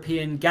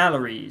European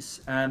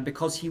galleries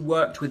because he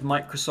worked with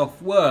Microsoft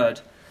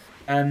Word.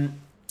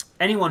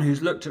 Anyone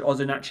who's looked at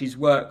Ozanachi's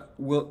work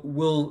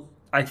will,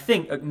 I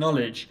think,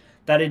 acknowledge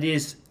that it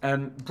is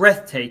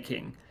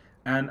breathtaking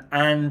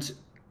and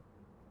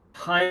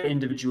high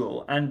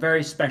individual and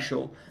very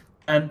special.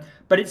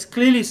 But it's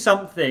clearly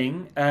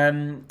something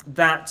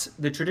that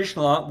the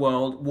traditional art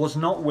world was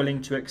not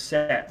willing to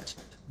accept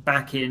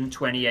back in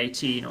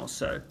 2018 or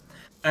so.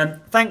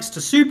 Thanks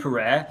to Super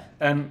Rare,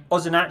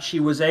 Ozanachi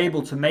was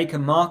able to make a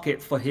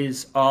market for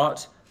his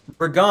art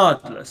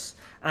regardless.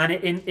 And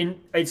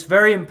it's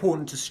very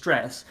important to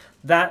stress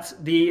that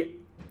the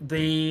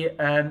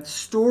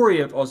story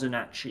of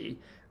Ozanachi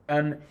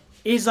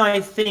is, I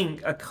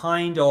think, a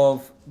kind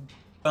of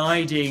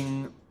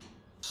guiding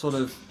sort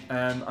of,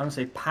 I don't want to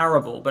say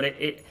parable, but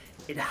it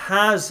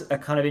has a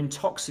kind of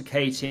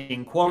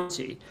intoxicating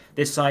quality.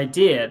 This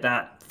idea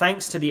that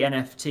thanks to the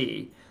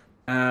NFT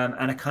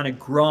and a kind of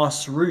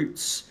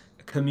grassroots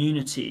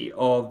community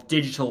of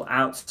digital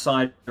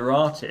outsider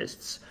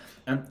artists,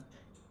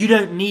 you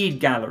don't need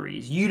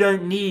galleries, you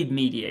don't need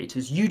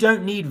mediators, you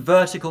don't need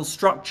vertical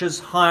structures,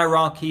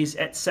 hierarchies,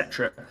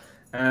 etc.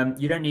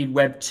 You don't need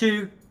Web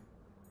 2,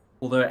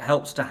 although it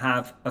helps to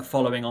have a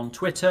following on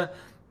Twitter.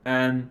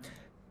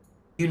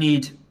 You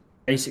need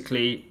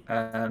basically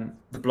the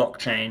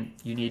blockchain,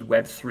 you need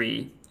Web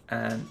 3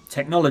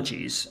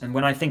 technologies. And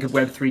when I think of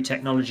Web 3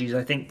 technologies,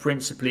 I think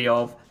principally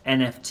of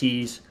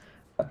NFTs,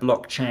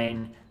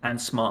 blockchain,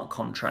 and smart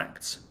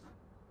contracts.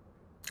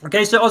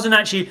 Okay, so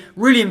Ozanachi,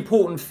 really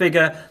important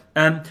figure.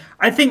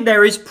 I think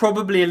there is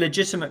probably a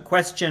legitimate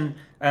question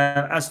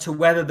as to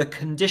whether the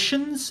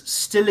conditions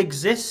still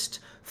exist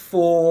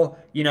for,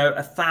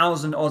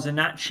 1,000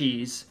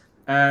 Ozanachis.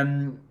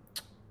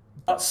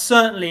 But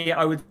certainly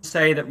I would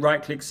say that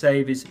Right Click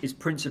Save is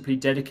principally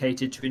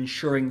dedicated to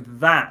ensuring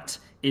that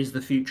is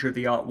the future of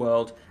the art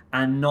world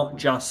and not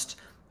just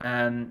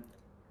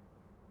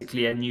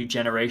basically a new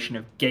generation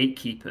of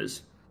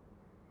gatekeepers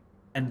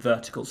and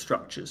vertical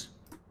structures.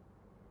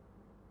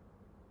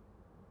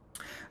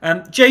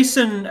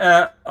 Jason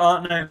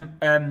Arno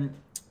kind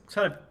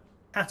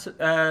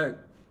of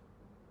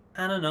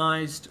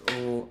canonized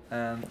or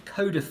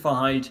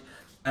codified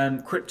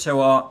crypto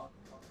art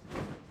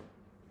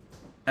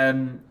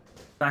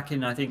back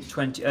in, I think,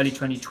 early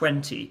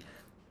 2020,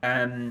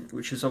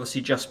 which was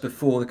obviously just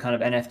before the kind of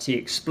NFT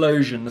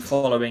explosion the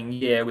following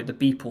year with the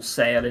Beeple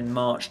sale in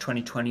March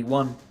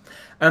 2021.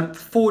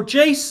 For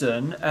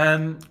Jason,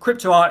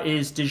 crypto art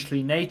is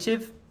digitally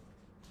native,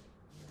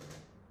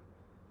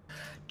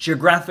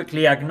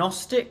 geographically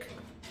agnostic,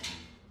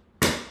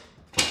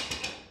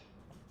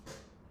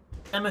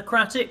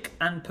 democratic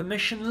and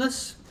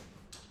permissionless,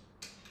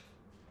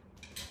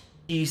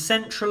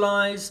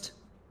 decentralized,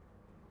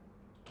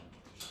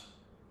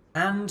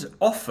 and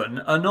often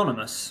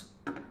anonymous.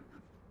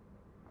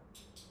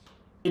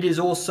 It is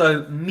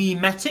also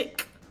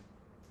memetic,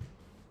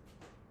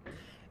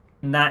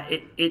 in that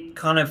it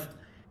kind of,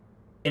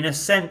 in a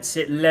sense,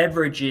 it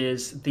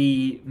leverages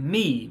the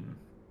meme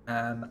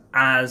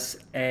as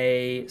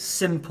a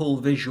simple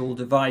visual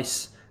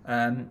device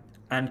and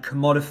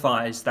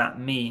commodifies that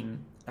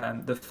meme.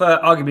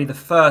 Arguably the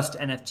first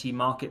NFT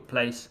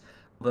marketplace,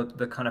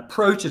 the kind of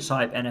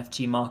prototype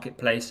NFT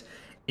marketplace,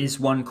 is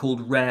one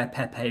called Rare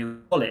Pepe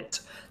Wallet,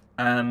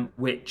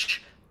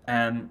 which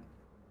I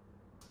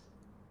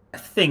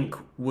think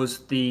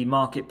was the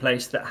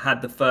marketplace that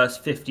had the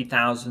first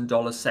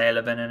 $50,000 sale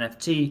of an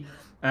NFT.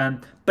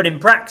 But in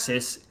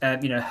praxis,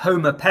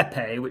 Homer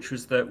Pepe, which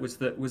was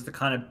the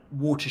kind of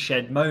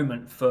watershed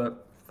moment for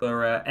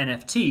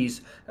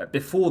NFTs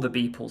before the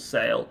Beeple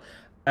sale,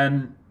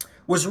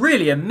 was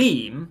really a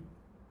meme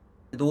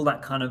with all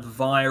that kind of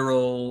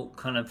viral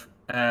kind of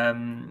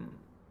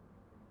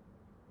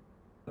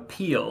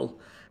appeal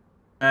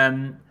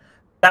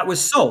that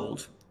was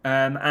sold.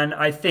 And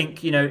I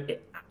think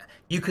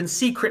you can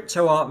see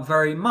crypto art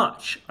very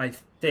much, I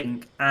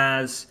think,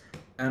 as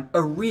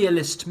a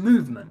realist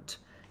movement.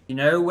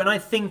 When I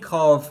think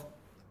of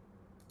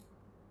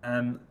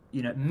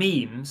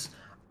memes,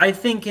 I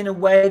think in a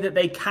way that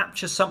they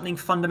capture something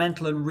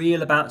fundamental and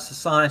real about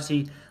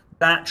society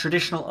that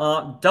traditional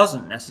art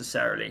doesn't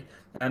necessarily.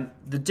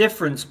 The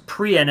difference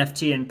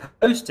pre-NFT and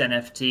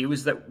post-NFT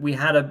was that we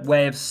had a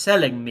way of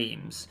selling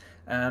memes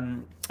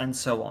and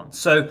so on.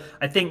 So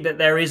I think that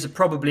there is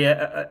probably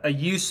a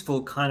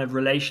useful kind of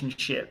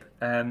relationship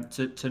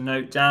to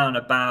note down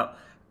about,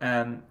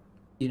 in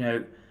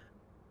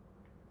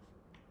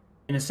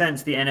a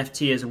sense, the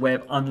NFT as a way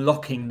of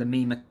unlocking the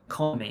meme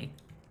economy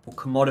or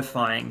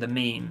commodifying the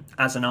meme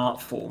as an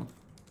art form.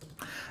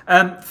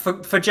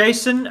 For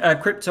Jason,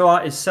 crypto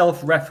art is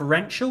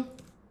self-referential,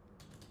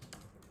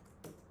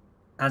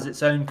 has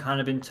its own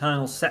kind of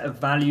internal set of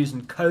values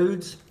and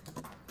codes.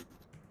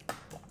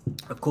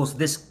 Of course,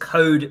 this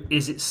code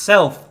is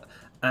itself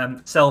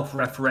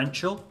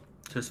self-referential,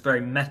 so it's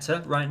very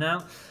meta right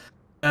now.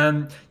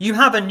 You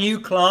have a new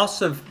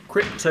class of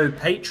crypto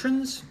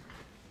patrons.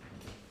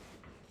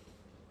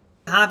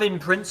 Have in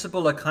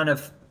principle a kind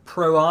of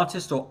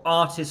pro-artist or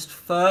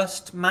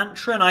artist-first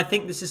mantra, and I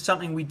think this is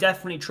something we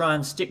definitely try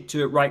and stick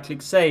to at Right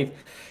Click Save.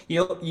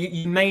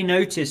 You may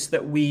notice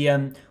that we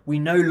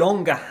no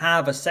longer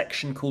have a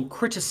section called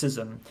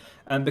criticism,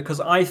 because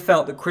I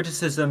felt that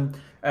criticism,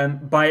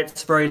 by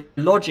its very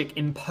logic,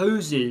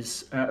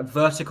 imposes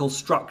vertical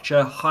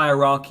structure,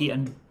 hierarchy,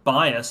 and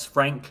bias,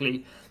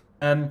 frankly,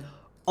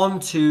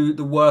 onto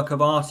the work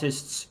of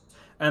artists.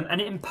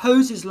 And it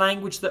imposes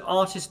language that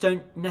artists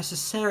don't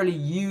necessarily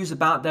use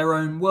about their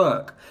own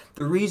work.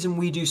 The reason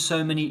we do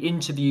so many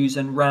interviews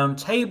and round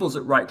tables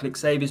at Right Click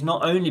Save is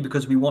not only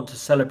because we want to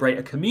celebrate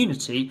a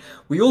community,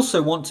 we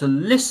also want to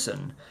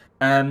listen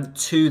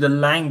to the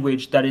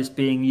language that is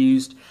being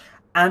used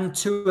and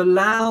to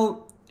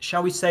allow,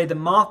 shall we say, the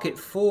market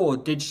for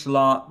digital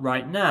art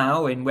right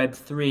now in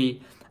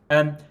Web3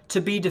 to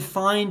be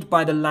defined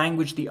by the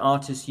language the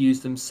artists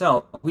use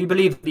themselves. We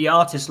believe the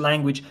artist's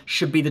language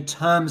should be the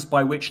terms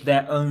by which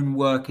their own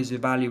work is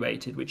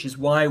evaluated, which is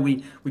why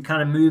we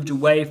kind of moved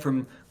away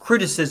from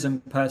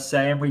criticism per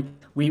se, and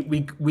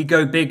we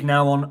go big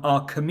now on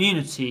our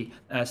community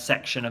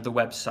section of the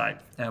website,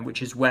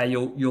 which is where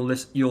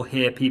you'll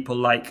hear people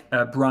like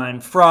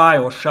Brian Fry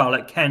or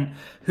Charlotte Kent,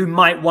 who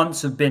might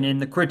once have been in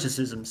the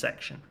criticism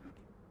section.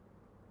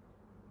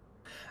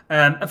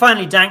 And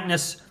finally,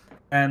 dankness.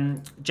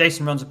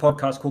 Jason runs a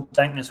podcast called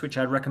Dankness, which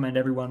I'd recommend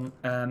everyone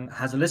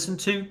has a listen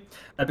to.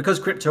 Because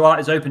crypto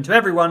art is open to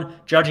everyone,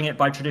 judging it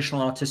by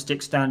traditional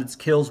artistic standards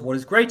kills what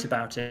is great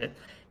about it.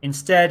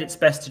 Instead, it's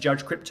best to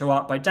judge crypto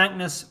art by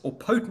dankness, or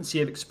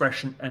potency of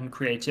expression and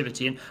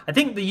creativity. And I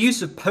think the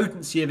use of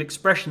potency of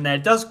expression there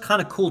does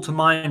kind of call to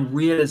mind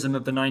realism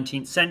of the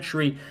 19th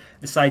century,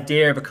 this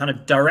idea of a kind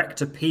of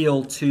direct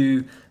appeal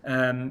to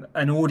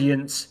an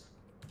audience,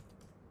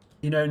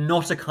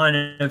 not a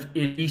kind of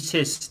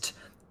elitist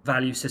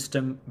value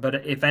system, but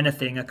if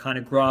anything, a kind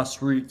of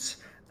grassroots,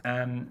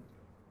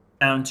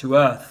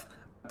 down-to-earth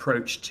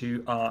approach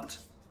to art.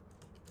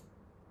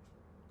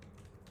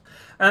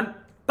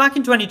 Back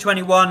in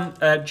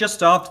 2021,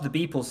 just after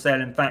the Beeple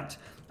sale, in fact,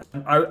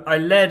 I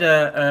led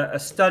a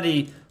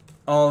study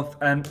of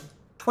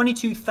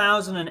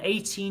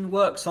 22,018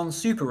 works on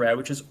Super Rare,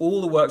 which is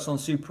all the works on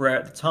Super Rare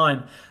at the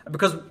time,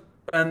 because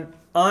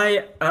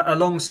I,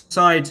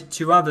 alongside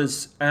two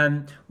others,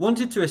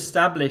 wanted to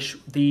establish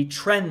the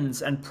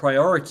trends and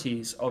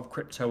priorities of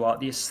crypto art,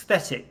 the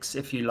aesthetics,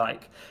 if you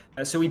like.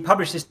 So we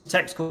published this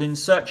text called In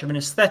Search of an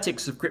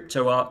Aesthetics of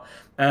Crypto Art,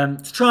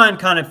 to try and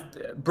kind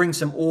of bring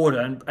some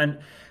order. And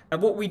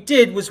what we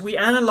did was we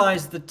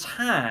analyzed the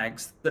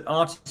tags that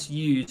artists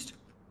used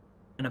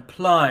and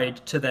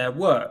applied to their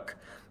work.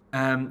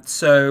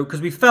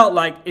 Because we felt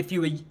like if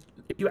you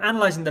were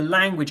analyzing the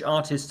language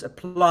artists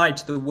applied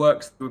to the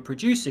works they were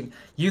producing,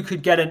 you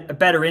could get a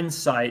better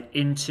insight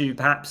into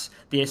perhaps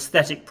the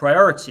aesthetic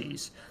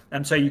priorities.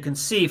 And so you can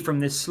see from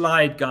this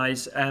slide,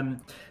 guys,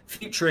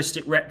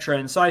 futuristic, retro,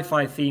 and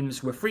sci-fi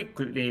themes were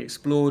frequently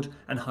explored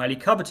and highly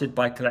coveted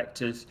by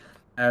collectors.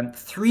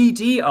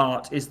 3D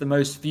art is the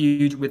most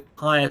viewed, with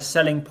higher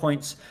selling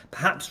points,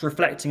 perhaps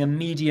reflecting a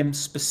medium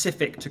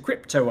specific to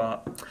crypto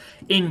art.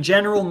 In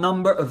general,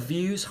 number of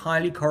views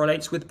highly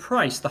correlates with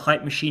price. The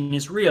hype machine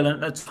is real,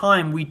 and at the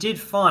time we did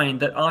find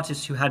that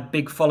artists who had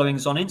big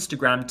followings on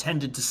Instagram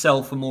tended to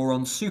sell for more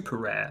on Super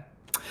Rare.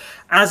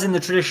 As in the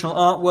traditional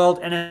art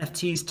world,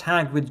 NFTs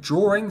tagged with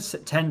drawings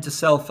tend to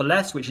sell for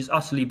less, which is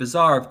utterly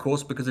bizarre, of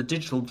course, because a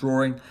digital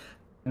drawing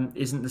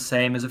isn't the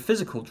same as a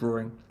physical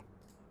drawing.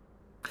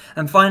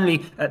 And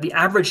finally, the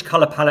average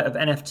color palette of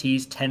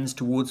NFTs tends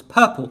towards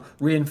purple,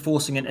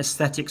 reinforcing an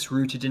aesthetics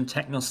rooted in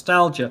tech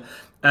nostalgia.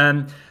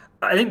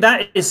 I think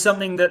that is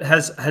something that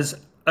has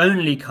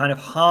only kind of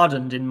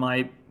hardened in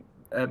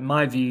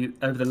my view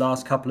over the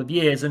last couple of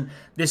years. And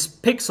this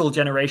pixel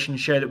generation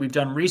show that we've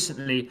done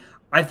recently,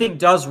 I think,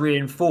 does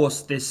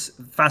reinforce this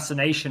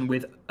fascination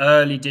with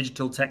early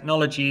digital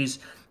technologies.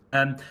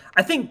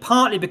 I think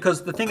partly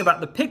because the thing about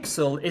the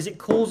pixel is it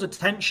calls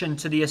attention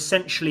to the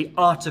essentially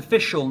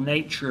artificial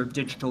nature of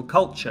digital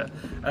culture.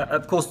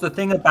 Of course, the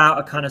thing about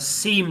a kind of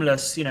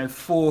seamless,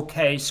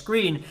 4K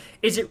screen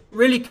is it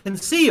really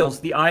conceals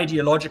the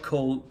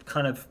ideological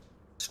kind of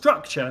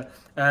structure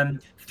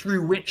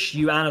through which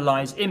you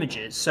analyze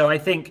images. So I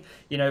think,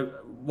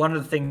 one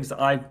of the things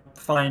that I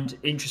find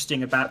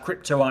interesting about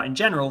crypto art in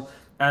general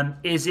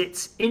is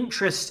its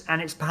interest and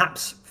its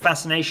perhaps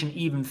fascination,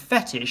 even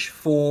fetish,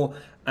 for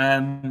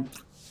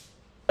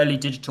early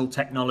digital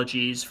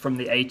technologies from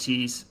the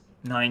 80s,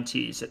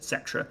 90s,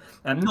 etc.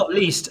 Not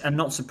least and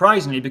not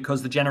surprisingly,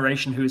 because the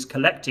generation who is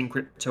collecting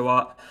crypto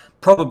art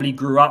probably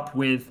grew up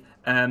with,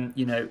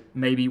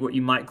 maybe what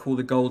you might call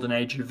the golden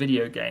age of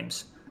video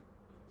games.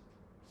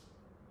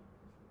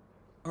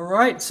 All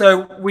right,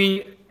 so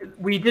we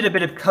did a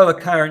bit of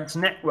co-occurrence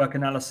network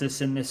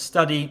analysis in this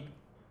study,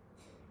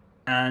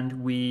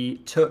 and we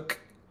took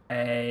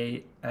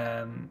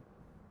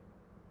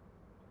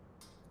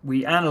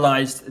we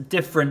analyzed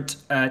different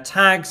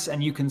tags,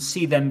 and you can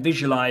see them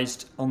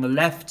visualized on the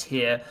left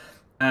here.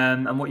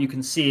 And what you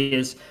can see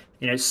is,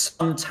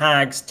 some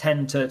tags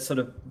tend to sort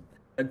of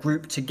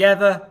group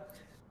together,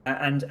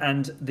 and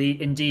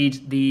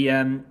indeed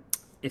the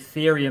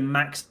Ethereum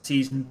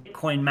maxis and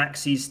Bitcoin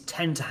maxis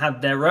tend to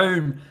have their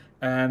own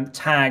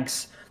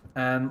tags,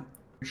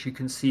 which you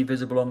can see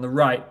visible on the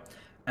right.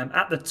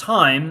 At the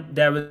time,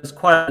 there was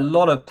quite a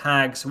lot of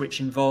tags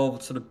which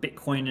involved sort of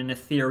Bitcoin and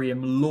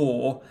Ethereum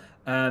lore.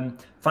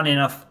 Funny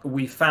enough,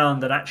 we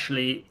found that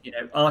actually,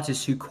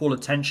 artists who call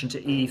attention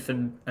to ETH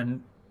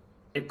and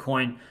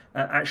Bitcoin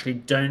actually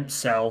don't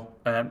sell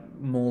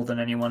more than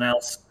anyone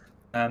else.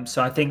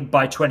 So I think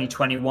by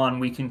 2021,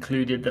 we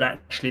concluded that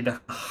actually the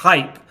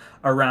hype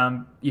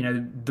around,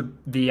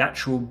 the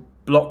actual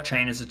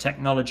blockchain as a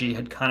technology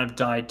had kind of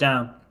died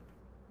down.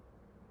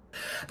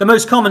 The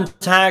most common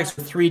tags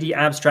were 3D,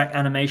 abstract,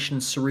 animation,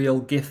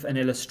 surreal, GIF, and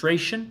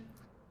illustration.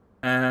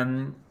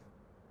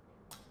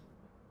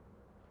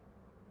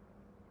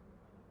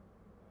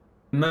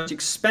 Most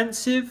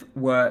expensive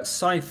were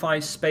sci-fi,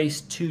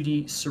 space,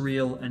 2D,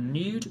 surreal, and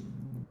nude.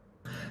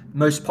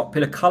 Most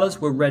popular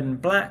colors were red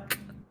and black.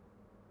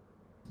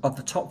 Of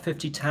the top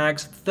 50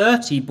 tags,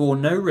 30 bore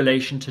no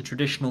relation to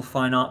traditional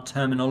fine art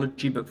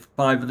terminology, but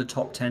 5 of the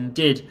top 10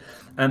 did.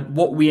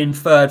 What we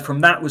inferred from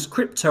that was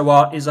crypto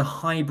art is a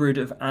hybrid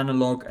of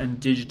analog and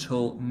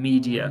digital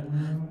media.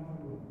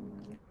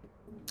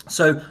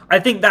 So I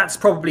think that's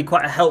probably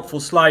quite a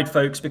helpful slide,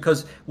 folks,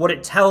 because what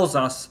it tells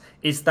us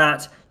is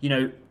that,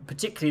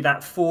 particularly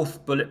that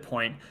fourth bullet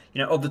point,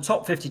 of the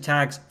top 50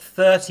 tags,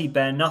 30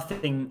 bear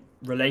nothing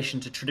relation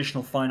to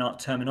traditional fine art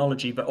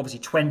terminology, but obviously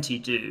 20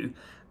 do.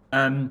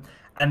 And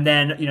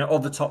then,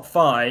 of the top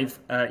 5,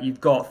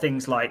 you've got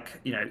things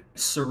like,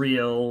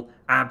 surreal,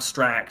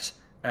 abstract,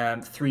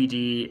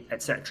 3D,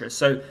 etc.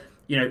 So,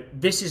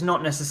 this is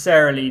not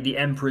necessarily the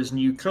emperor's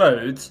new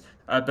clothes,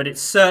 but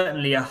it's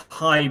certainly a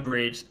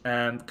hybrid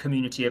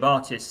community of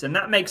artists. And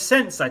that makes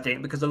sense, I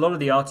think, because a lot of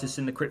the artists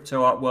in the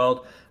crypto art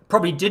world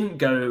probably didn't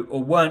go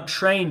or weren't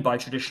trained by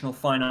traditional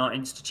fine art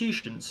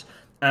institutions.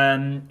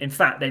 In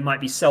fact, they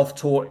might be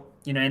self-taught,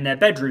 in their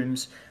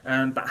bedrooms,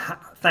 but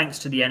thanks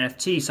to the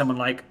NFT, someone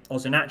like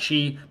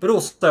Ozinachi, but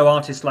also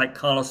artists like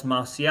Carlos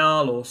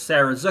Marcial or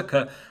Sarah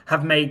Zucker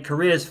have made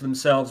careers for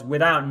themselves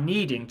without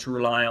needing to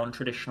rely on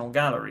traditional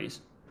galleries.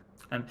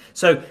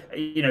 So,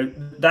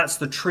 that's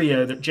the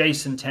trio that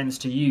Jason tends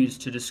to use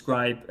to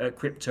describe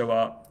crypto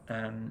art,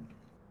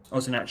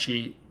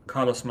 Ozinachi,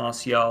 Carlos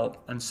Marcial,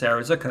 and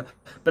Sarah Zucker,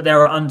 but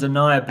there are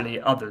undeniably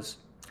others.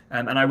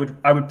 And I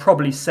would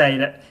probably say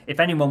that if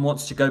anyone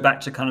wants to go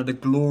back to kind of the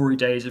glory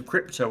days of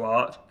crypto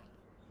art,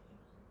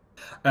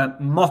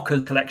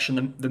 Mocker's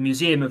collection, the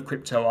Museum of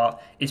Crypto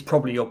Art, is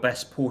probably your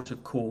best port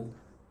of call.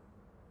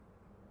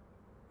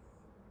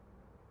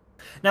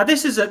 Now,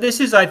 this is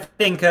I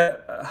think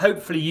a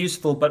hopefully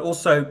useful but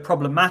also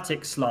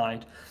problematic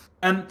slide.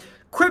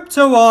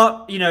 Crypto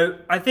art,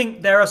 I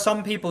think there are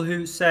some people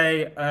who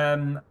say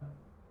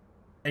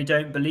they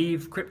don't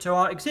believe crypto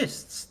art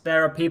exists.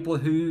 There are people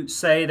who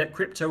say that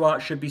crypto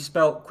art should be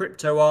spelt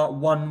crypto art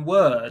one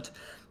word,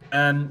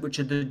 which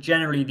are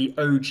generally the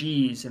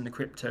OGs in the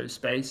crypto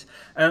space.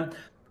 I'm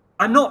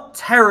not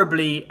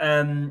terribly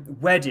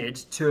wedded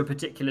to a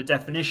particular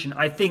definition.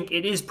 I think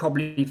it is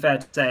probably fair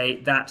to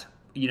say that,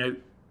 the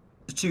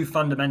two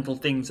fundamental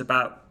things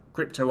about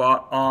crypto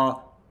art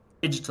are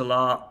digital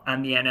art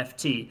and the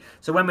NFT.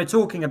 So when we're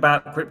talking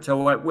about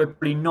crypto art, we're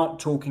probably not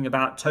talking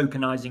about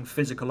tokenizing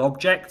physical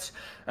objects,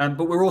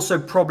 but we're also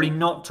probably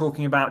not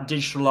talking about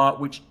digital art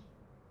which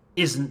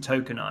isn't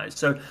tokenized.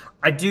 So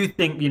I do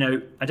think,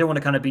 I don't want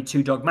to kind of be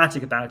too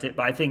dogmatic about it,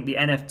 but I think the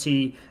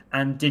NFT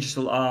and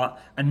digital art,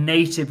 a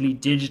natively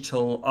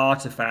digital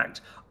artifact,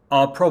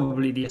 are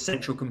probably the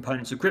essential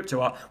components of crypto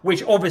art,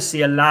 which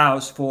obviously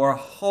allows for a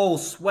whole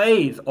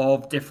swathe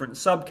of different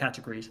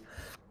subcategories.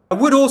 I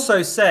would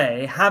also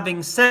say,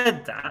 having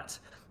said that,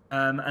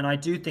 and I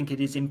do think it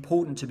is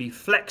important to be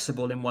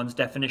flexible in one's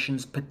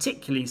definitions,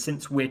 particularly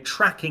since we're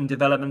tracking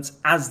developments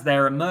as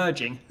they're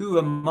emerging. Who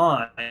am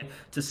I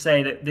to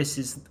say that this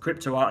is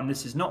crypto art and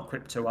this is not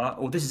crypto art,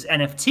 or this is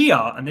NFT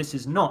art and this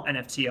is not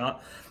NFT art?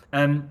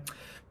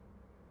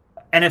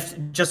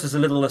 Just as a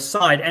little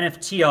aside,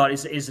 NFT art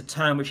is a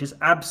term which is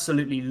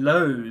absolutely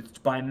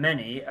loathed by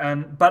many.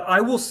 But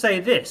I will say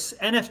this,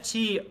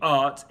 NFT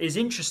art is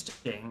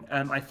interesting,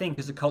 I think,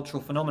 as a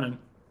cultural phenomenon,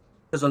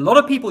 because a lot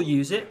of people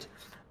use it.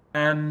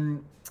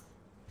 When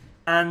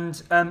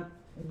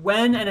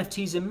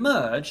NFTs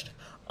emerged,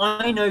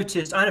 I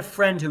noticed, I had a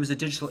friend who was a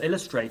digital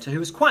illustrator, who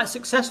was quite a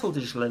successful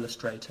digital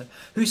illustrator,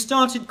 who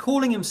started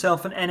calling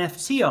himself an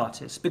NFT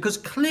artist, because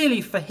clearly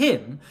for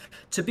him,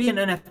 to be an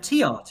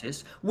NFT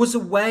artist was a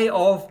way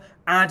of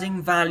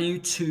adding value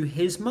to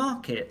his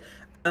market.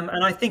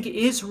 And I think it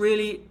is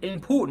really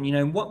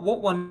important, what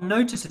one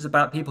notices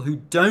about people who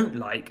don't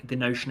like the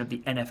notion of the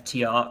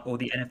NFT art or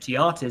the NFT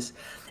artist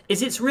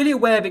is it's really a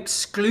way of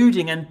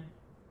excluding and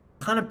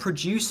kind of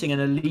producing an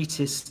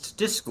elitist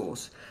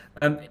discourse.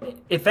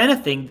 If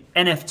anything,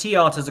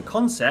 NFT art as a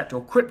concept,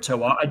 or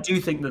crypto art, I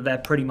do think that they're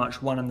pretty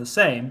much one and the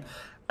same,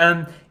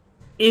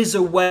 is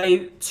a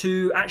way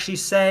to actually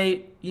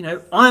say,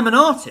 I'm an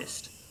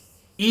artist,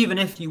 even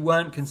if you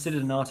weren't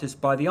considered an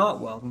artist by the art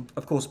world. And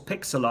of course,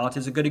 pixel art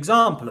is a good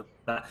example of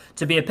that.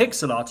 To be a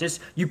pixel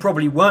artist, you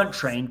probably weren't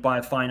trained by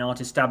a fine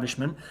art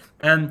establishment,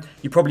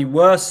 you probably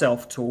were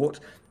self-taught,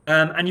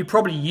 and you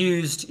probably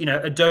used,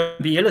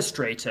 Adobe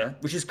Illustrator,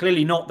 which is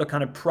clearly not the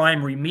kind of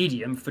primary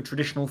medium for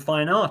traditional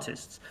fine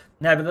artists.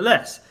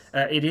 Nevertheless,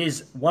 it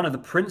is one of the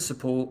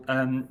principal,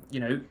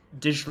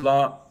 digital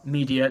art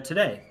media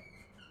today.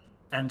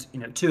 And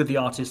two of the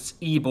artists,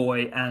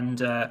 eBoy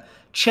and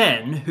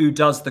Chen, who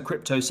does the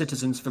Crypto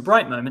Citizens for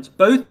Bright Moments,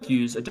 both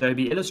use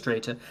Adobe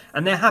Illustrator,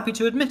 and they're happy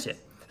to admit it.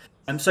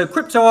 So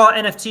crypto art,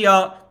 NFT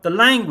art, the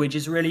language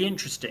is really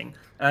interesting.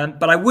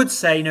 But I would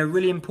say,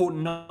 really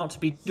important not to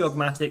be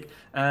dogmatic,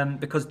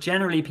 because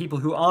generally people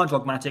who are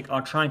dogmatic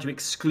are trying to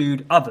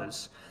exclude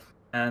others.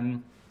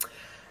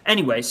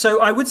 Anyway,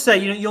 so I would say,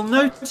 you'll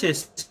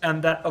notice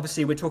that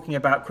obviously we're talking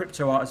about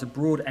crypto art as a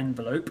broad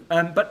envelope,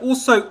 but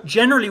also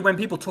generally when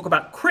people talk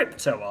about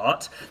crypto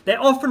art,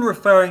 they're often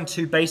referring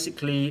to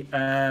basically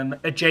a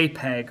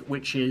JPEG,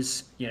 which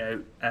is,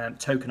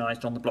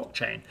 tokenized on the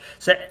blockchain.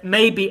 So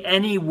maybe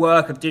any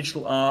work of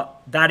digital art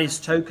that is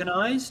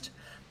tokenized,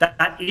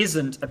 that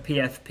isn't a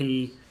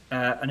PFP,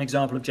 an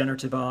example of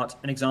generative art,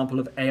 an example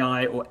of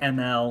AI or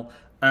ML,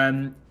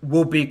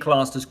 will be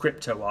classed as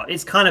crypto art.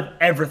 It's kind of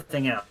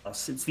everything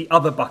else. It's the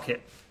other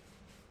bucket.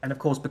 And of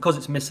course, because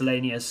it's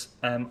miscellaneous,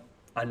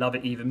 I love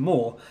it even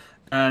more.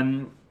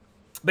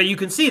 But you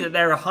can see that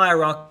there are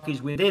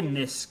hierarchies within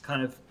this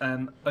kind of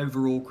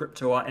overall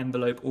crypto art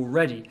envelope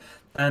already.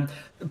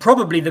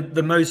 Probably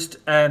the most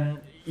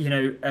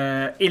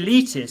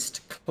elitist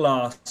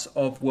class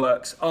of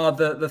works are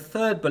the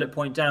third bullet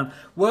point down,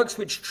 works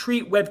which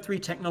treat Web3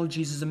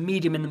 technologies as a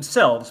medium in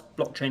themselves,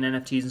 blockchain,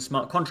 NFTs, and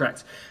smart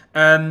contracts.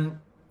 And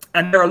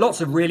there are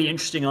lots of really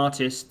interesting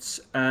artists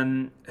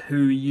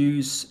who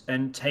use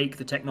and take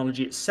the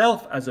technology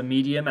itself as a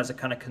medium, as a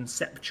kind of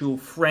conceptual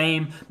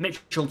frame.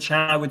 Mitchell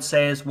Chan, I would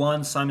say, is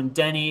one, Simon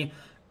Denny,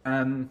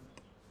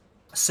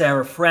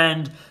 Sarah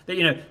Friend.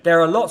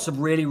 There are lots of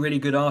really, really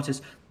good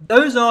artists.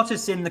 Those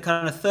artists in the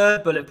kind of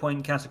third bullet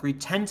point category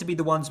tend to be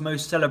the ones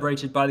most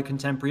celebrated by the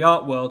contemporary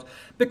art world,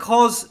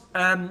 because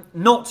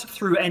not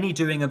through any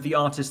doing of the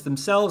artists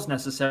themselves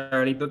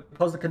necessarily, but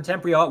because the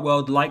contemporary art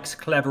world likes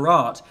clever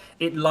art.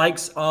 It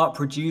likes art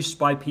produced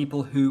by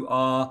people who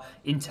are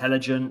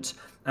intelligent,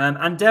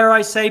 and dare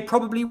I say,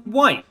 probably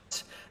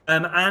white.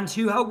 And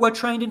who were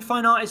trained in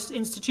fine art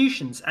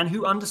institutions and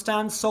who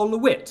understand solar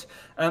wit.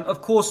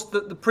 Of course,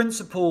 the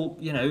principal,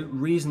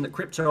 reason that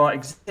crypto art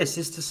exists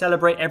is to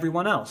celebrate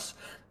everyone else.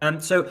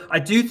 So I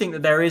do think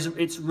that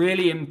it's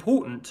really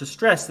important to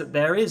stress that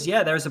there is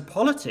a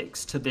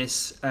politics to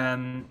this,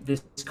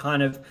 this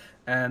kind of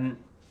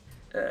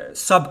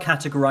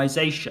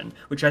subcategorization,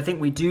 which I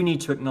think we do need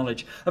to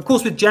acknowledge. Of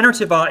course, with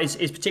generative art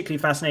is particularly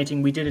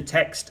fascinating. We did a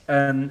text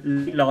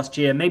last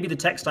year, maybe the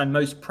text I'm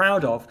most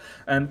proud of,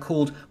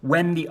 called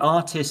When the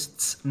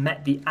Artists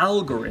Met the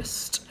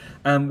Algorist,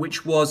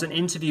 which was an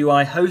interview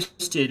I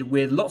hosted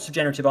with lots of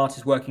generative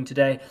artists working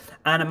today,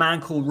 and a man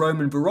called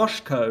Roman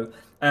Voroshko,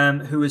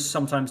 who is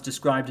sometimes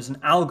described as an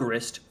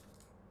algorist.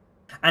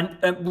 And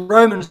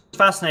Roman's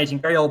fascinating,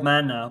 very old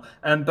man now,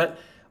 but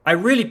I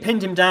really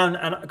pinned him down,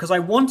 and because I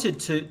wanted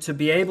to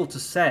be able to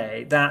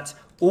say that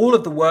all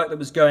of the work that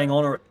was going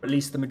on, or at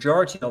least the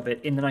majority of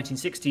it, in the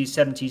 1960s,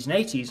 70s, and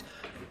 80s,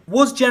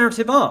 was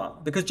generative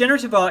art. Because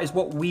generative art is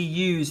what we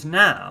use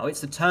now.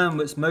 It's the term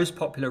that's most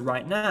popular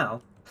right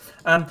now.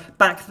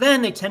 Back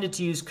then, they tended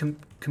to use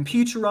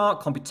computer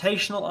art,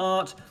 computational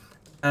art,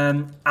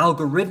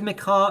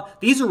 algorithmic art.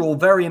 These are all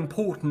very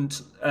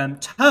important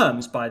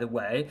terms, by the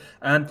way,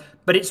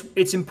 but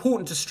it's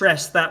important to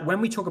stress that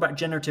when we talk about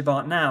generative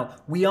art now,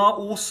 we are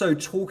also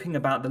talking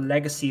about the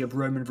legacy of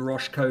Roman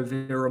Voroshko,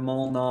 Vera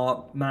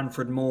Molnar,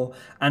 Manfred Moore,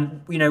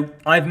 and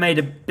I've made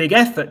a big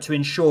effort to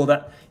ensure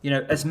that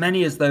as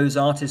many as those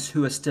artists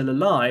who are still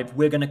alive,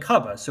 we're going to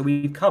cover. So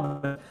we've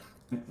covered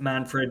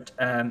Manfred,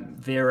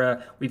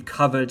 Vera, we've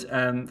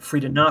covered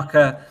Frida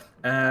Naka,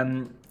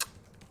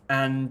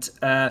 and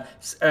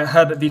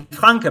Herbert V.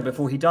 Franke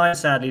before he died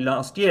sadly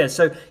last year.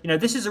 So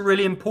this is a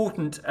really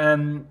important,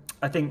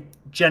 I think,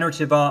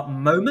 generative art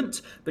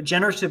moment. But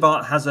generative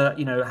art has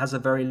a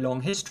very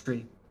long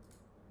history.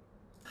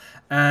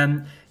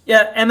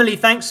 Yeah, Emily,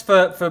 thanks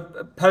for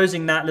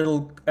posing that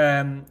little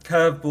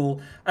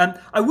curveball.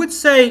 I would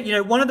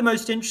say one of the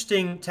most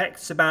interesting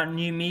texts about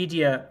new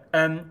media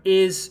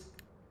is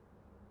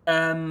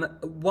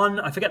one,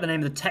 I forget the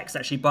name of the text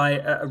actually, by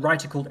a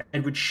writer called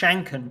Edward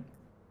Shanken.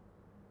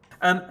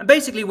 And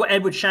basically what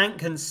Edward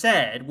Shanken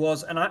said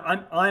was, and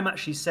I'm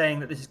actually saying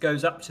that this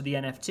goes up to the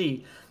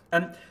NFT,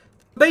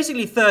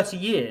 basically 30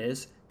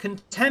 years,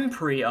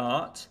 contemporary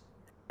art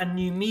and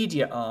new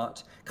media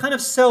art kind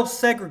of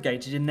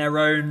self-segregated in their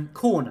own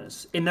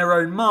corners, in their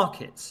own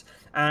markets.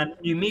 And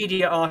new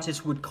media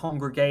artists would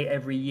congregate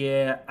every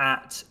year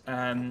at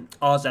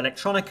Ars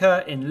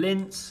Electronica in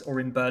Linz or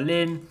in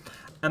Berlin.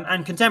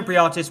 And contemporary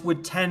artists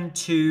would tend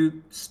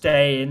to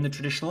stay in the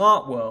traditional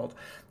art world.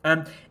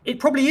 It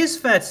probably is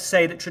fair to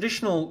say that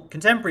traditional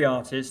contemporary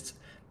artists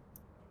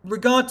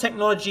regard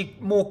technology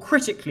more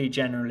critically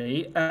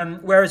generally,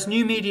 whereas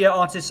new media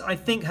artists, I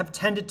think, have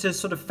tended to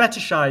sort of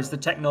fetishize the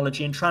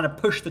technology and trying to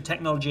push the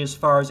technology as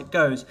far as it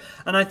goes.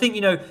 And I think,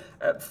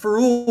 for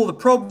all the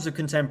problems of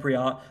contemporary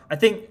art, I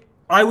think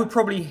I would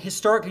probably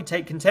historically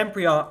take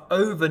contemporary art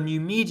over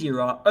new media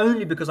art,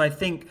 only because I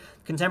think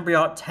contemporary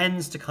art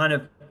tends to kind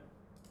of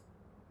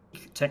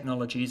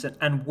technologies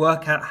and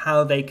work out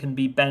how they can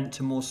be bent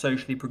to more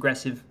socially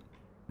progressive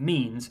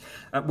means,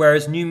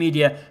 whereas new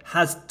media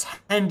has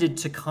tended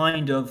to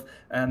kind of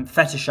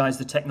fetishize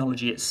the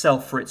technology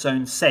itself for its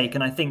own sake,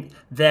 and I think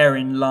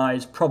therein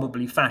lies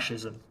probably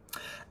fascism,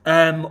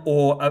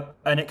 or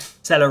an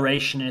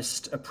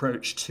accelerationist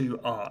approach to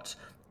art,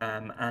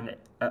 and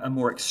a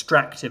more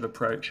extractive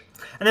approach.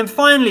 And then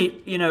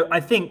finally, I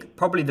think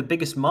probably the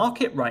biggest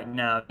market right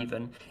now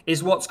even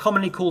is what's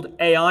commonly called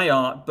AI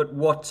art, but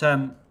what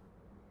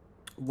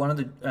one of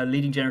the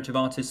leading generative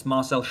artists,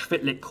 Marcel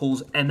Schwittlik,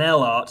 calls ML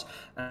art,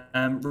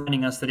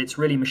 reminding us that it's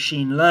really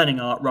machine learning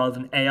art rather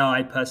than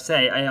AI per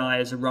se.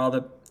 AI is a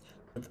rather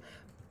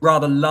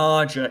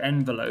larger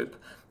envelope.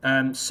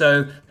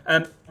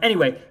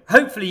 Anyway,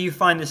 hopefully you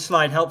find this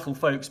slide helpful,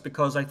 folks,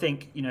 because I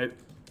think,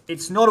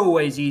 it's not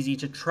always easy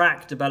to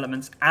track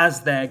developments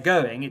as they're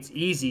going. It's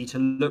easy to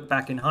look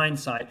back in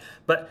hindsight,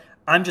 but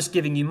I'm just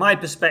giving you my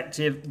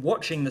perspective,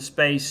 watching the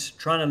space,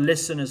 trying to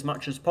listen as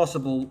much as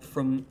possible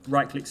from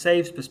Right-Click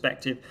Save's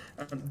perspective.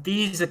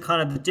 These are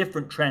kind of the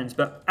different trends.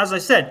 But as I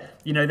said,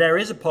 there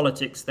is a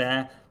politics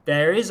there.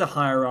 There is a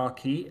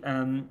hierarchy.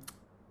 But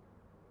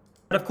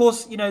of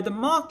course, the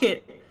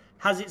market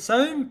has its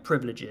own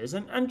privileges.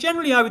 And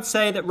generally, I would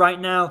say that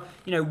right now,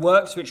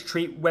 works which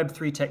treat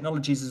Web3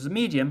 technologies as a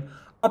medium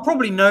are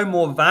probably no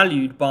more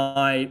valued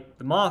by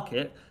the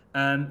market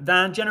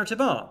than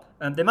generative art.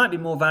 They might be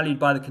more valued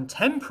by the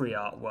contemporary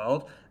art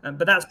world,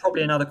 but that's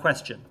probably another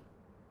question.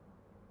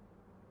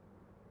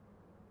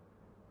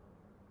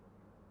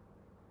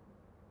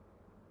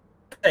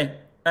 Okay,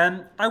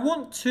 I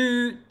want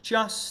to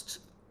just,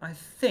 I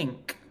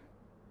think,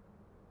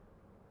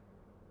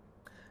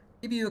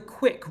 give you a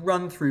quick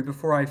run through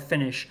before I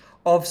finish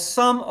of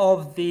some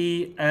of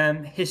the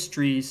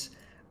histories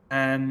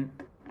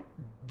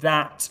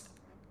that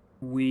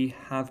we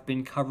have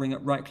been covering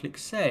at Right-Click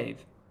Save.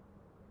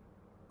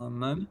 One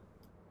moment.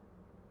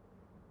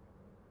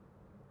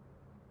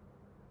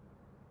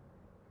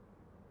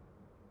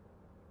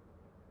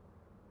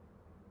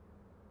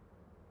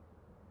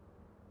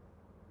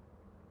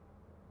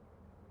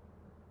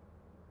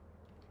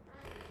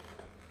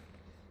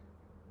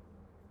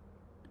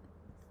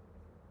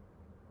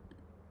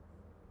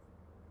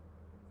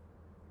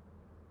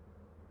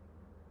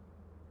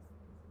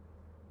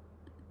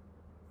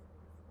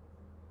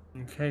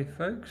 Okay,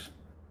 folks.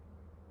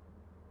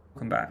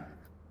 Welcome back.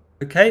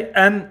 Okay,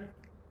 I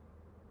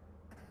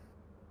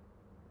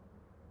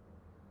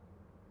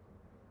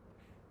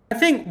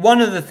think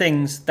one of the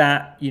things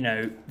that,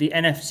 the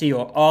NFT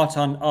or art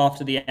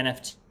after the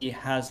NFT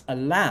has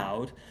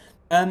allowed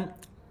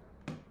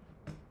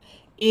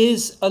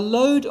is a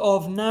load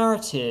of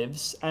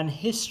narratives and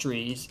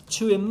histories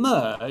to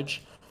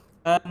emerge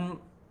that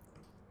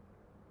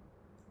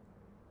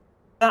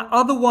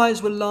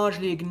otherwise were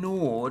largely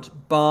ignored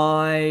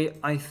by,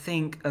 I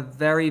think, a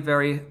very,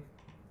 very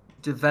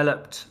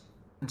developed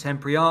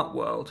contemporary art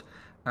world,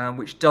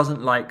 which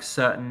doesn't like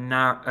certain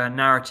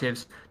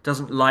narratives,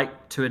 doesn't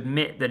like to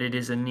admit that it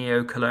is a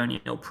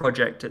neo-colonial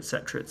project,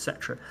 etc.,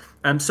 etc.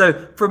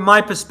 So from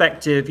my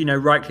perspective,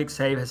 Right-Click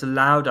Save has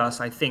allowed us,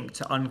 I think,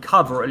 to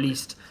uncover, or at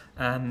least,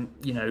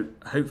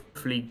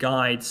 hopefully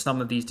guide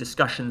some of these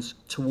discussions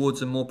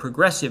towards a more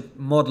progressive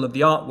model of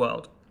the art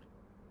world.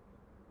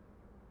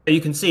 You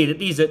can see that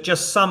these are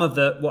just some of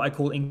the what I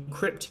call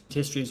encrypted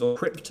histories or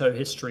crypto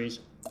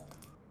histories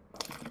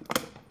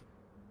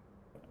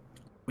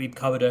we've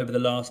covered over the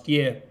last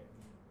year.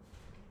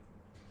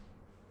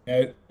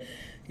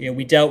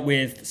 We dealt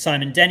with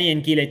Simon Denny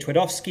and Gile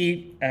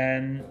Twardowski,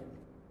 a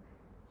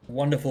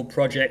wonderful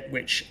project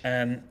which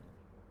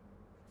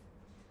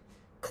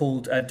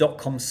called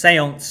 .com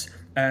Seance,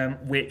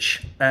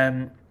 which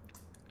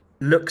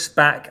looks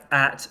back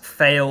at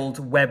failed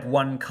Web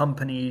 1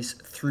 companies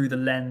through the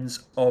lens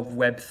of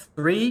Web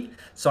 3.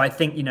 So I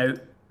think,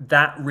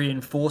 that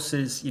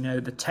reinforces,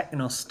 the tech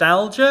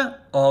nostalgia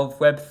of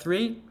Web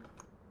 3.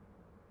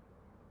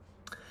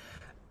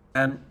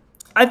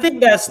 I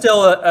think there's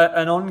still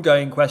an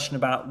ongoing question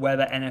about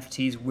whether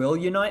NFTs will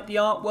unite the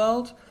art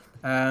world.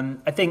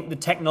 I think the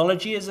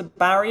technology is a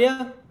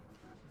barrier.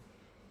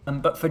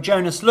 But for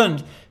Jonas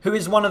Lund, who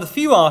is one of the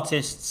few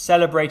artists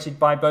celebrated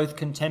by both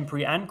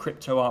contemporary and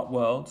crypto art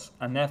worlds,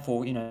 and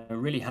therefore,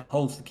 really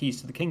holds the keys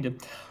to the kingdom,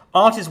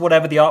 art is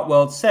whatever the art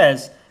world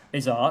says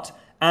is art,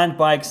 and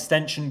by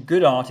extension,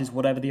 good art is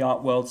whatever the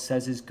art world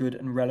says is good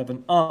and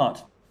relevant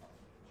art.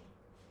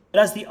 But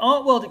as the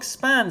art world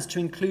expands to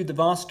include the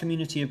vast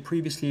community of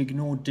previously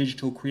ignored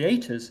digital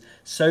creators,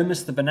 so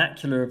must the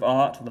vernacular of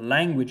art, or the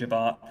language of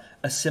art,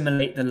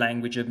 assimilate the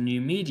language of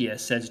new media,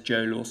 says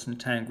Joe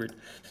Lawson-Tangrid.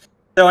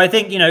 So I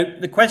think,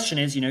 the question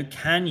is,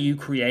 can you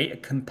create a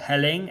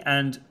compelling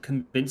and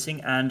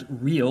convincing and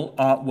real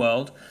art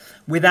world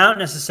without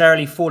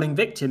necessarily falling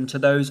victim to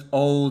those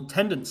old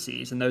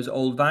tendencies and those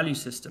old value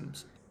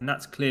systems? And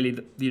that's clearly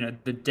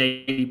the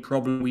daily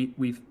problem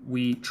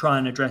we try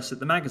and address at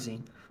the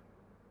magazine.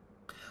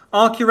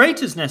 Are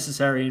curators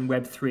necessary in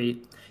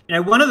Web3?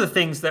 One of the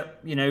things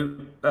that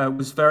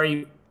was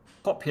very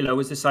popular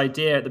was this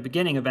idea at the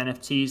beginning of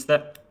NFTs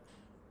that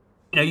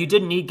you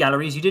didn't need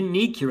galleries, you didn't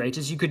need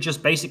curators, you could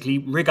just basically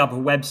rig up a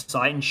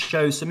website and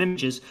show some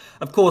images.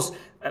 Of course,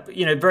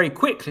 very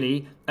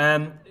quickly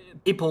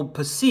people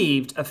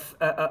perceived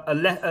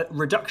a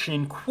reduction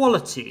in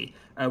quality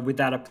with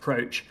that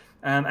approach.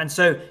 And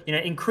so,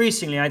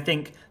 increasingly, I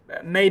think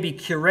maybe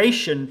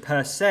curation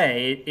per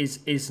se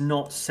is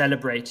not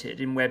celebrated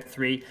in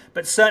Web3,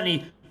 but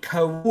certainly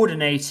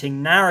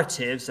coordinating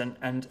narratives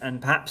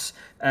and perhaps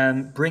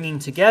bringing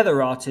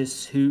together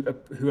artists who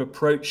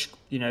approach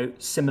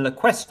similar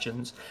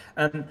questions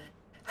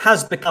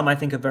has become, I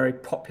think, a very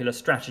popular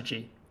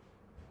strategy.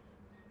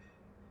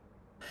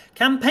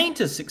 Can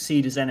painters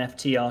succeed as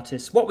NFT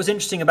artists? What was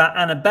interesting about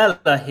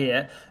Annabella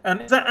here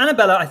is that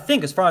Annabella, I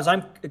think, as far as I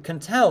can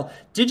tell,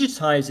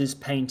 digitizes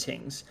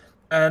paintings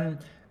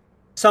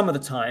some of the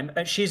time.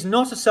 She's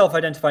not a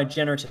self-identified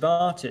generative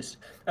artist.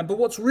 But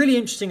what's really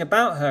interesting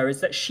about her is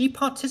that she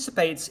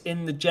participates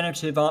in the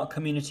generative art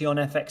community on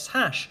FX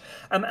Hash.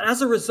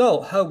 As a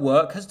result, her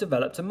work has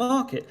developed a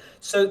market.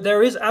 So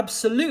there is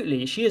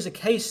absolutely, she is a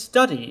case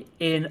study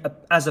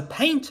as a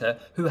painter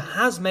who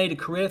has made a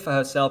career for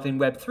herself in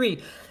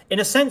Web3, in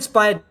a sense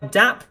by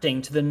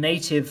adapting to the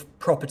native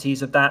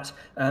properties of that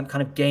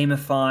kind of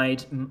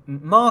gamified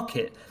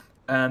market.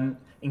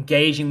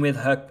 Engaging with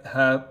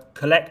her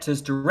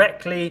collectors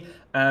directly,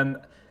 probably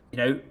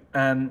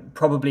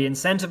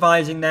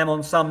incentivizing them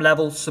on some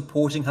level,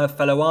 supporting her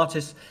fellow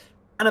artists.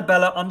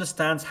 Annabella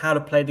understands how to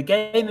play the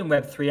game in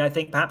Web3, I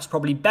think perhaps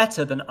probably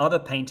better than other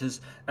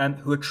painters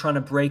who are trying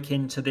to break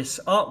into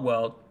this art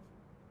world.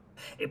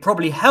 It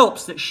probably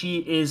helps that she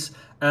is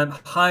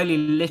highly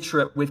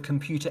literate with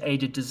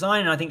computer-aided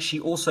design, and I think she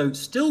also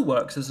still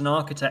works as an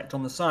architect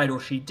on the side, or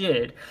she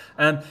did.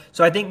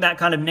 So I think that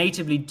kind of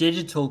natively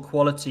digital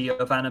quality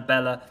of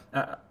Annabella,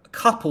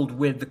 coupled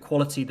with the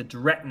quality, the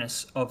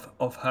directness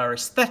of her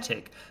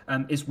aesthetic,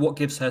 is what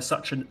gives her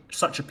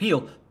such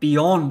appeal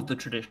beyond the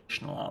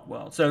traditional art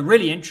world. So a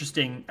really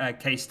interesting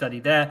case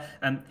study there.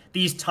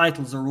 These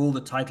titles are all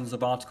the titles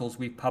of articles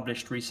we've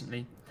published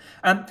recently.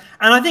 And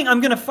I think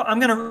I'm going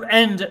to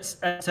end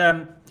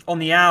on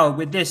the hour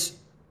with this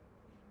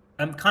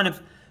kind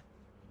of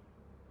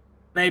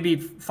maybe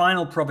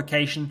final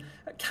provocation.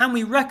 Can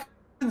we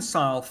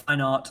reconcile fine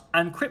art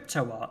and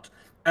crypto art?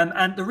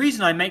 And the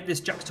reason I make this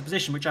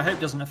juxtaposition, which I hope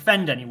doesn't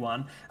offend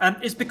anyone,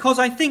 is because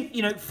I think,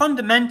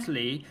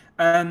 fundamentally,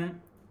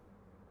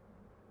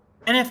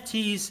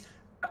 NFTs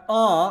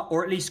are,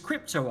 or at least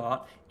crypto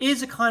art,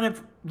 is a kind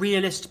of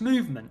realist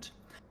movement.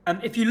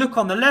 If you look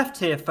on the left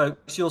here,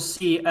 folks, you'll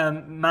see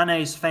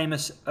Manet's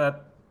famous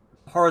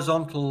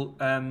horizontal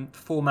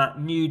format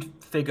nude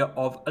figure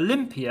of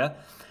Olympia,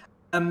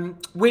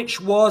 which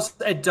was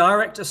a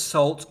direct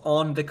assault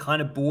on the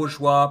kind of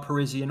bourgeois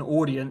Parisian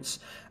audience,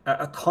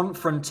 a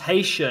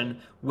confrontation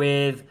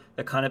with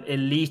the kind of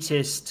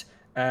elitist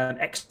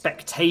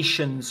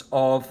expectations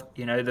of,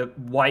 the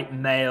white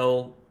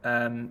male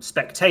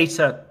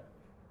spectator.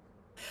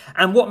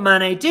 And what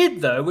Manet did,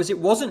 though, was it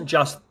wasn't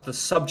just the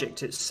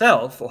subject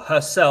itself or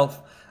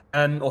herself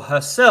or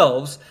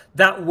herselves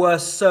that were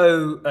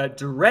so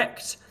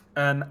direct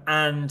and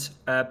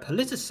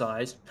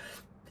politicized.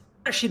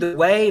 Actually, the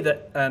way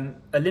that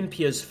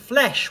Olympia's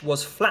flesh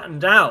was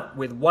flattened out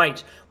with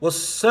white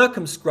was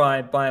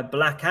circumscribed by a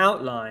black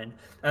outline.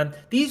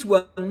 These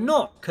were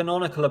not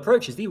canonical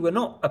approaches. These were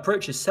not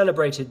approaches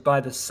celebrated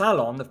by the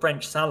Salon, the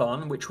French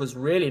Salon, which was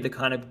really the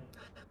kind of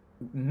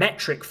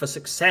metric for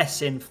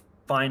success in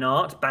fine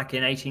art back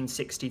in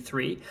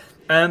 1863.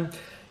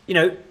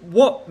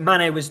 What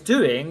Manet was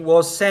doing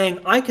was saying,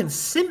 I can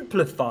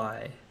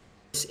simplify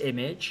this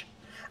image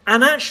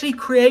and actually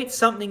create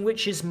something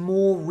which is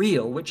more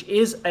real, which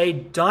is a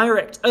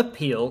direct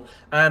appeal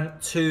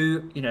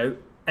to,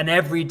 an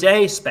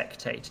everyday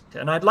spectator.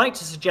 And I'd like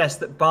to suggest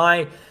that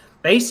by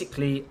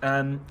basically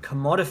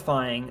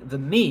commodifying the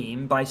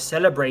meme, by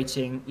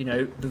celebrating,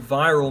 the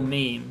viral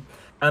meme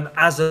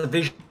as a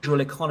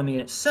visual economy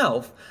in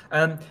itself,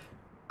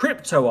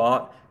 crypto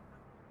art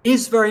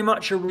is very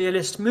much a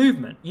realist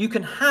movement. You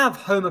can have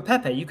Homo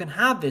Pepe, you can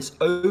have this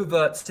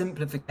overt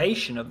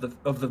simplification of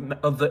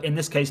the in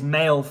this case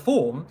male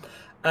form,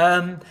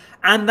 and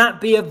that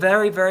be a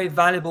very, very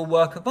valuable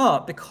work of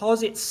art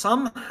because it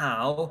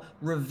somehow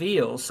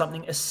reveals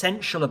something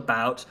essential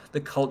about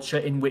the culture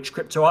in which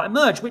crypto art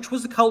emerged, which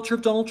was the culture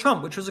of Donald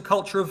Trump, which was a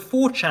culture of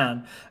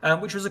 4chan,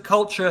 which was a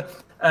culture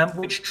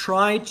which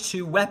tried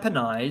to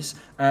weaponize,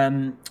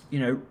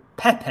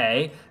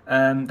 Pepe,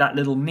 that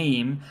little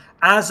meme,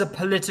 as a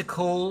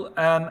political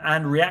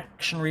and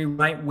reactionary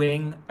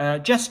right-wing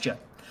gesture.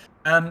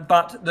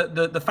 But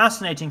the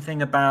fascinating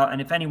thing about,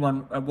 and if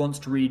anyone wants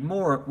to read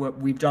more,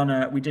 we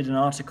did an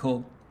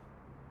article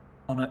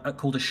on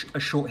called a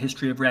short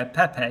history of Rare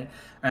Pepe,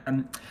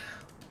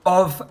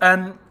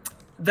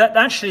 that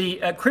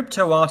actually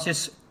crypto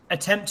artists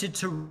attempted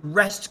to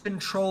wrest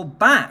control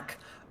back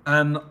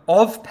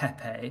of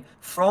Pepe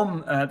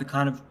from the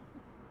kind of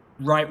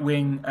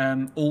right-wing,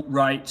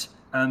 alt-right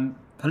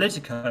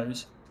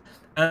politicos.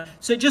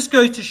 So it just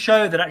goes to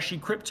show that actually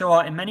crypto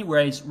art in many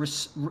ways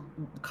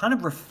kind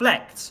of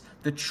reflects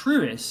the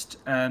truest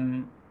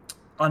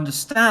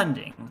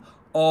understanding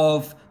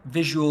of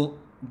digital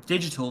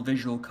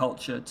visual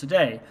culture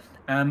today.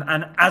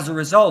 And as a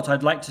result,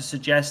 I'd like to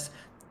suggest,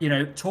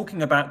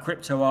 talking about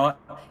crypto art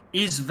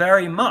is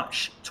very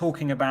much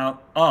talking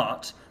about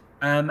art,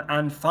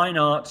 and fine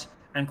art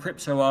and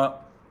crypto art,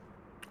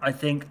 I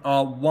think,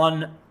 are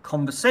one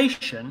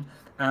conversation,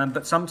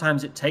 but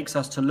sometimes it takes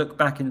us to look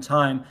back in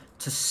time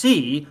to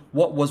see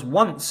what was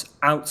once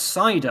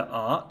outsider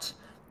art,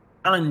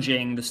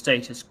 challenging the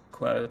status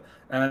quo,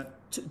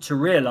 to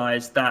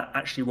realize that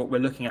actually what we're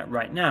looking at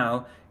right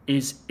now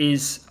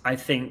is I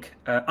think,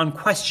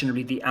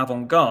 unquestionably the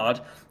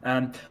avant-garde.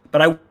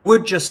 But I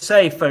would just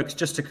say, folks,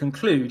 just to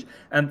conclude,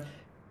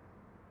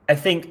 I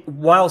think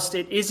whilst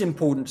it is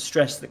important to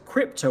stress that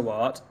crypto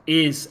art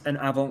is an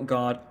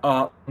avant-garde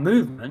art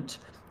movement,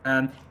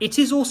 it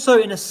is also,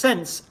 in a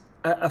sense,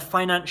 a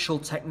financial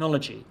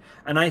technology.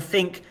 And I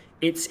think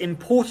it's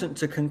important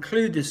to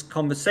conclude this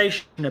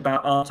conversation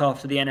about art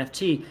after the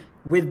NFT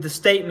with the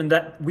statement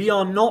that we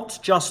are not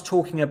just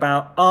talking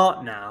about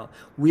art now,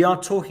 we are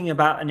talking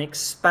about an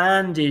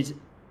expanding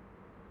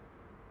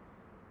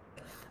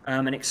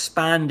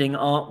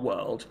art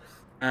world.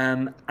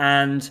 And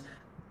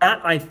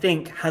that, I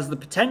think, has the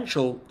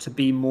potential to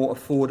be more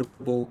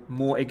affordable,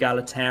 more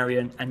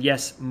egalitarian, and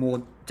yes,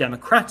 more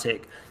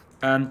democratic.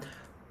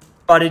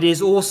 But it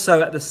is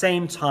also at the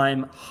same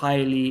time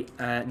highly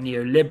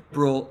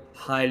neoliberal,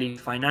 highly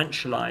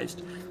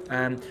financialized.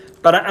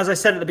 But as I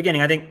said at the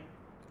beginning, I think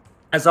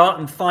as art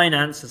and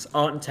finance, as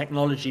art and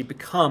technology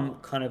become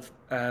kind of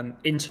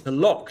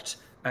interlocked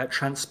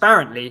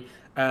transparently,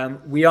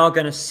 we are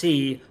going to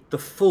see the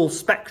full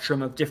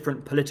spectrum of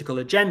different political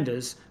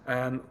agendas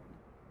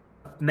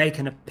make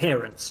an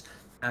appearance.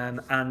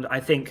 And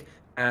I think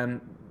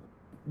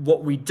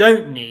what we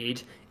don't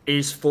need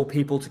is for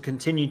people to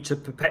continue to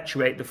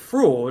perpetuate the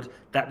fraud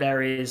that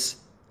there is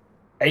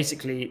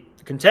basically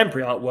the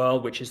contemporary art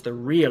world, which is the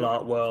real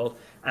art world,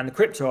 and the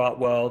crypto art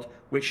world,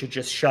 which should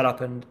just shut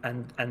up and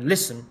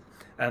listen.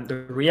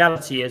 The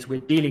reality is we're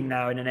dealing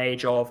now in an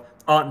age of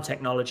art and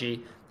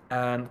technology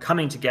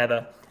coming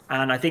together.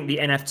 And I think the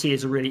NFT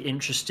is a really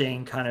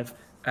interesting kind of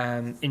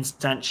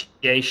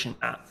instantiation of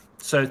that.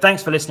 So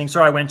thanks for listening.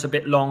 Sorry I went a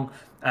bit long,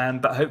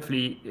 but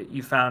hopefully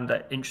you found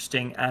that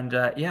interesting. And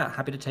yeah,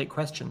 happy to take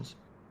questions.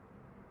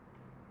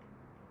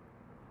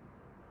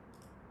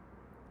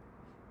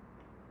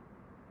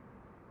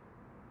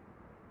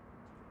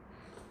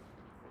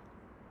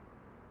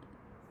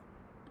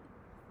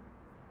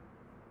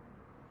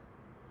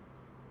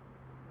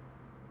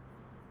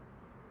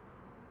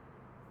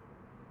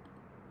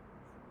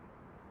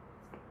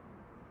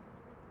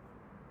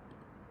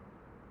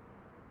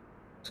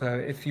 So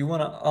if you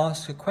want to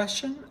ask a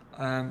question,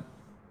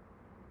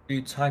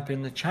 you type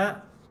in the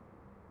chat.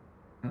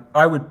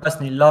 I would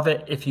personally love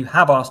it if you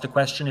have asked a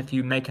question, if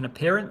you make an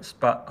appearance,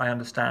 but I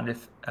understand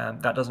if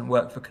that doesn't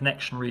work for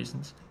connection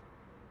reasons.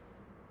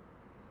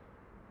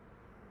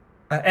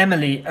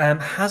 Emily,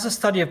 has a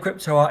study of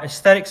crypto art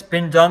aesthetics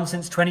been done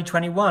since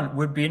 2021?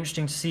 Would be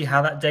interesting to see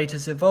how that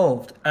data's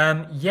evolved.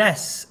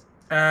 Yes.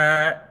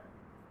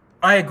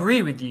 I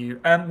agree with you.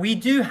 We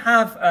do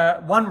have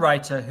one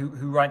writer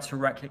who writes for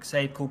Right Click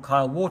Save called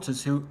Kyle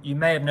Waters, who you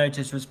may have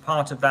noticed was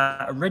part of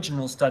that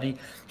original study.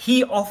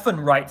 He often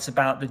writes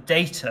about the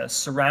data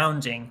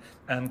surrounding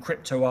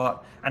crypto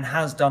art and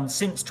has done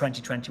since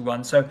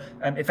 2021. So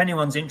if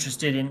anyone's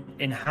interested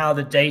in how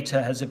the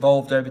data has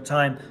evolved over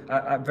time,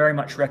 I very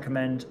much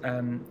recommend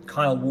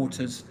Kyle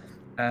Waters,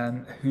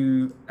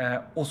 who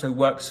also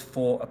works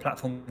for a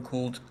platform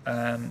called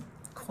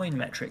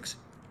Coinmetrics.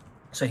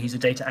 So he's a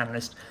data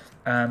analyst.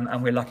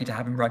 And we're lucky to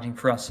have him writing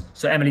for us.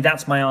 So Emily,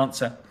 that's my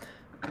answer.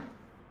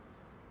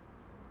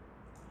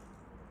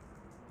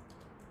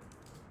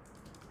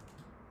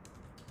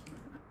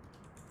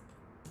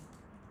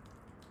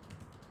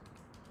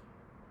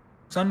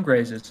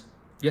 Sungrazers,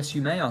 yes,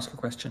 you may ask a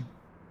question.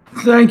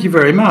 Thank you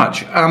very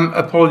much.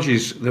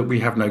 Apologies that we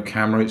have no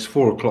camera. It's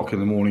 4 o'clock in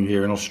the morning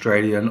here in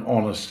Australia, and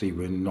honestly,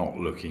 we're not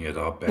looking at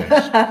our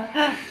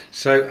best.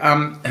 So,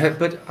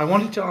 but I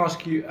wanted to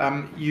ask you,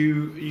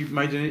 you've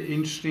made an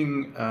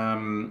interesting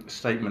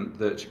statement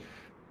that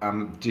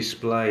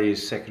display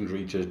is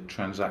secondary to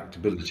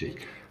transactability,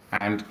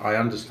 and I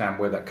understand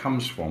where that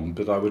comes from,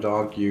 but I would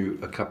argue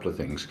a couple of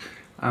things.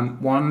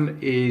 One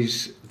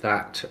is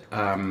that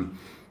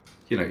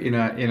you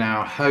know, in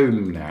our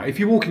home now, if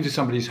you walk into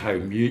somebody's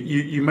home,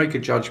 you make a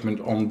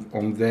judgment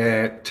on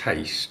their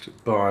taste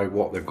by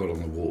what they've got on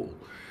the wall.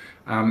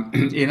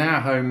 In our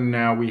home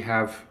now, we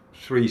have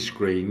 3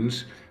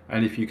 screens,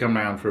 and if you come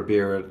round for a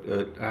beer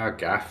at our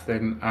gaff,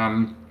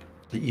 then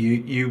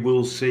you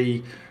will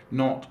see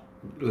not,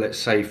 let's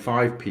say,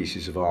 5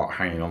 pieces of art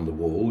hanging on the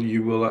wall.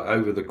 You will,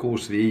 over the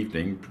course of the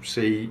evening,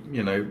 see,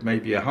 you know,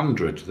 maybe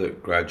 100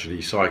 that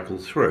gradually cycle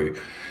through.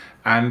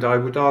 And I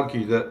would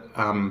argue that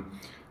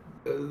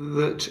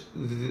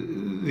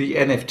the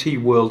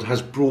NFT world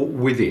has brought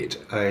with it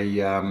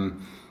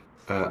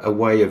a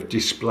way of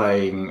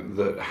displaying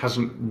that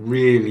hasn't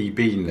really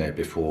been there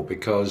before,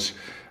 because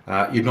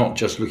you're not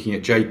just looking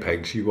at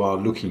JPEGs, you are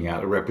looking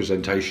at a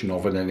representation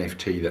of an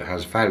NFT that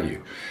has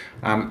value.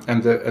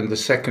 And the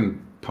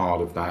second part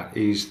of that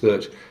is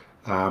that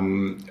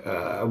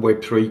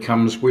Web3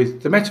 comes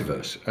with the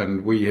metaverse,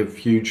 and we have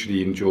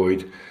hugely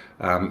enjoyed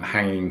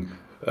hanging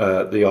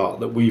the art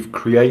that we've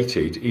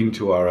created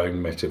into our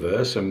own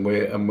metaverse, and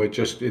we're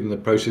just in the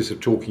process of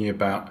talking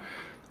about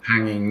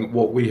hanging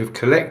what we have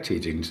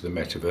collected into the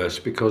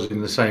metaverse, because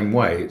in the same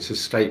way it's a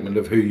statement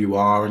of who you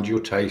are and your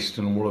taste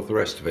and all of the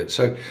rest of it.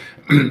 So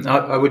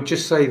I would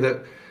just say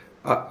that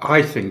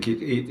I think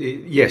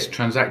yes,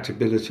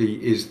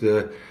 transactability is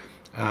the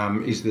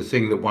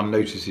thing that one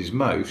notices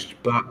most,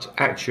 but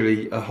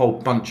actually a whole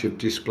bunch of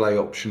display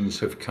options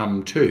have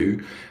come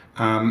too.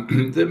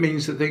 That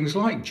means that things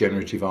like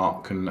generative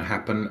art can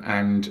happen,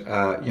 and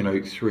you know,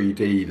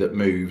 3D that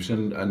moves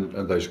and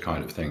those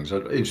kind of things.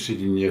 I'm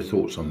interested in your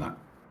thoughts on that.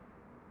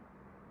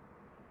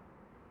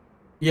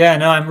 Yeah,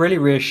 no, I'm really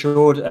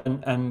reassured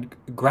and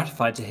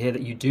gratified to hear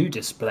that you do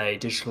display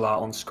digital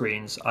art on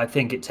screens. I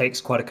think it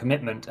takes quite a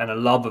commitment and a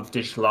love of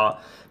digital art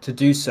to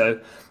do so.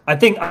 I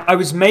think I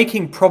was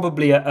making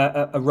probably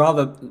a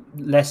rather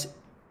less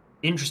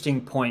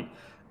interesting point,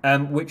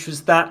 which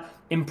was that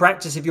in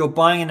practice, if you're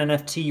buying an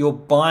NFT, you're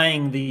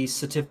buying the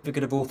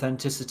certificate of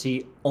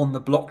authenticity on the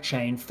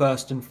blockchain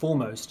first and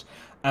foremost.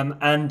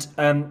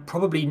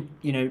 Probably,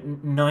 you know,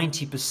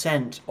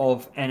 90%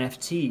 of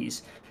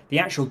NFTs, the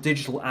actual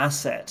digital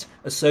asset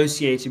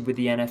associated with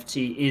the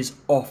NFT is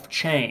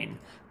off-chain,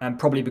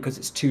 probably because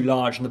it's too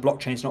large and the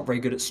blockchain is not very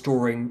good at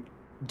storing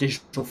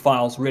digital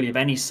files really of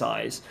any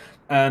size,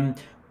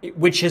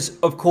 which is,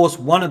 of course,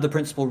 one of the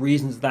principal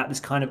reasons that this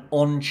kind of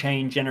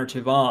on-chain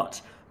generative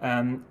art,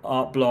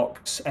 art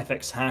blocks,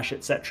 FX hash,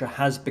 etc.,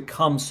 has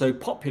become so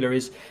popular,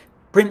 is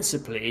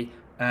principally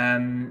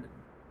the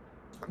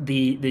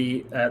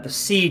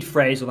seed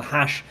phrase or the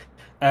hash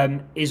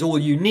is all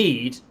you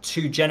need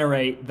to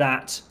generate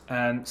that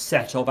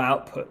set of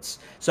outputs.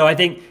 So I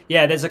think,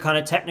 yeah, there's a kind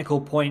of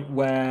technical point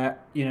where,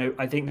 you know,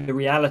 I think the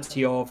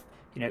reality of,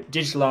 you know,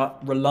 digital art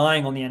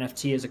relying on the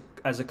NFT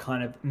as a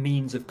kind of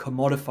means of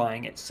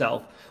commodifying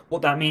itself.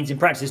 What that means in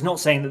practice is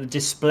not saying that the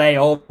display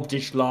of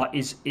digital art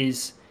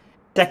is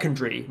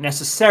secondary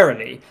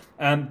necessarily,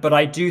 but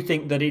I do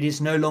think that it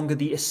is no longer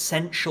the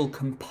essential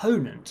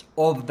component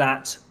of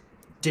that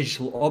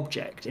digital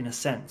object in a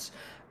sense.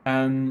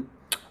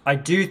 I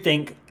do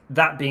think,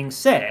 that being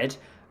said,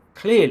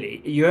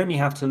 clearly you only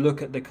have to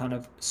look at the kind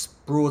of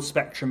broad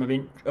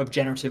spectrum of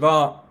generative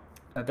art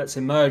that's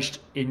emerged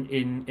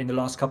in the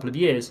last couple of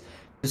years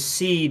to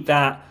see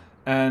that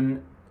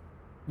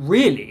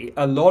really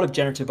a lot of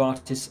generative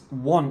artists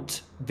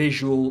want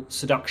visual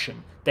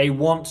seduction. They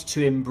want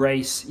to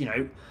embrace, you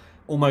know,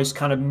 almost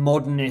kind of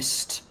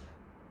modernist,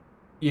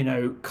 you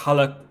know,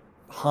 color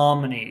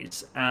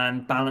harmonies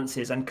and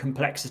balances and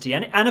complexity,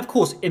 and of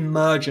course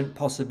emergent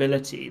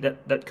possibility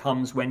that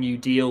comes when you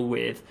deal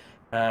with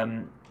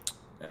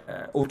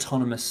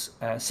autonomous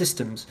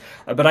systems.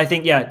 But I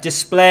think, yeah,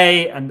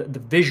 display and the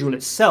visual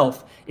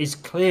itself is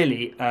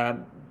clearly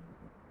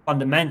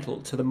fundamental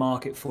to the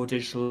market for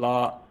digital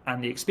art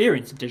and the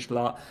experience of digital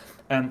art.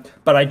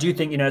 But I do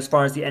think, you know, as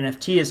far as the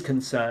NFT is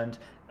concerned,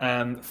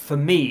 for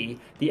me,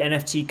 the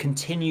NFT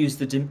continues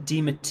the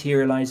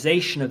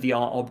dematerialization of the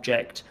art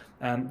object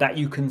that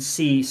you can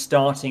see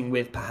starting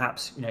with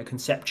perhaps, you know,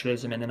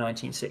 conceptualism in the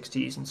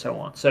 1960s and so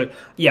on. So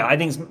yeah, I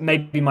think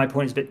maybe my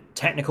point is a bit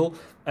technical.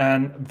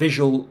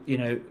 Visual, you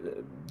know,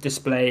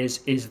 display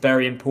is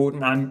very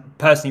important. I'm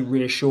personally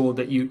reassured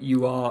that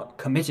you are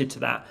committed to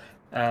that.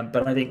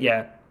 But I think,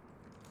 yeah,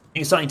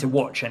 it's something to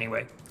watch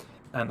anyway.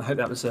 I hope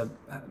that was a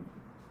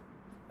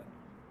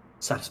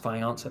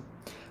satisfying answer.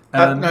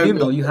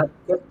 Numenal, you have.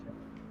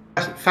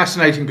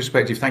 Fascinating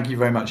perspective. Thank you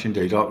very much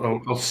indeed.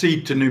 I'll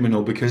cede to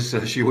Numenal because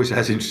she always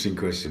has interesting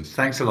questions.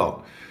 Thanks a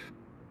lot.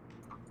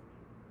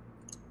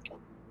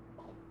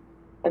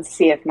 Let's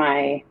see if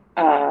my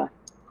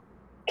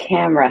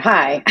camera.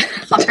 Hi,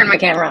 I'll turn my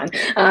camera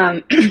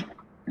on.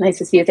 Nice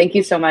to see you. Thank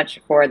you so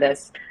much for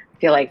this. I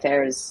feel like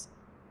there's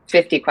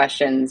 50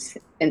 questions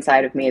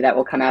inside of me that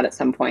will come out at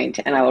some point,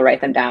 and I will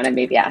write them down and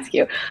maybe ask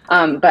you.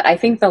 But I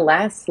think the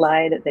last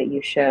slide that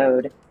you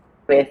showed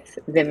with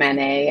the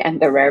Manet and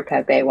the Rare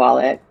Pepe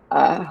wallet,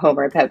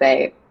 Homer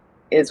Pepe,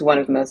 is one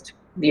of the most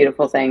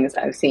beautiful things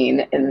I've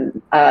seen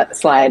in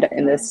slide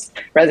in this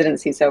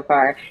residency so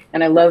far.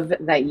 And I love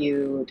that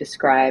you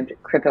described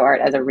crypto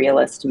art as a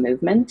realist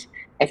movement.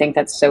 I think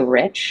that's so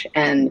rich.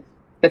 And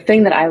the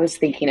thing that I was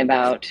thinking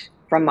about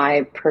from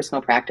my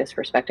personal practice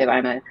perspective,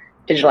 I'm a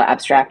digital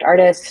abstract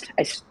artist.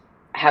 I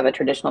have a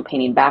traditional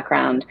painting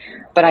background,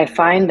 but I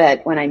find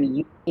that when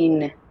I'm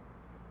using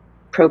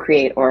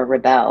Procreate or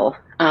Rebel,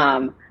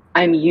 I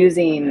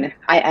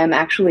am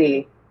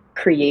actually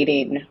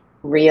creating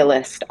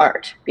realist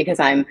art because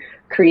I'm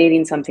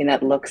creating something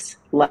that looks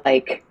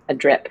like a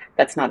drip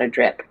that's not a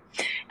drip.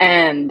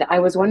 And I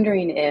was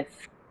wondering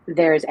if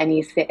there's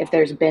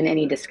been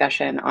any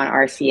discussion on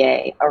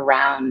RCA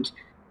around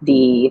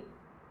the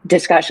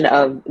discussion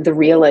of the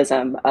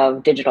realism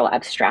of digital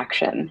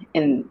abstraction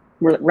in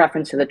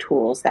reference to the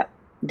tools that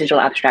digital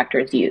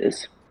abstractors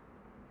use.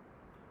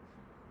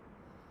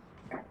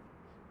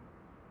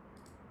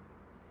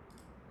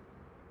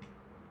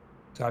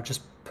 So I've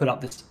just put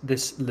up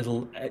this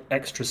little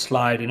extra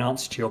slide in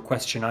answer to your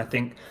question. I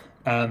think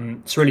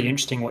it's really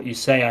interesting what you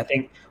say. I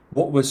think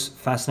what was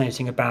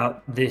fascinating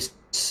about this,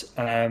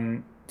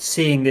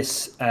 seeing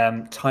this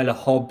Tyler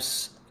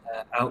Hobbs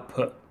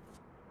output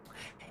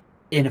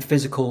in a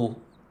physical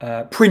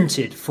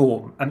printed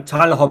form. I mean,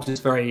 Tyler Hobbs is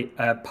very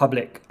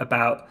public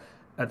about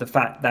the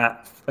fact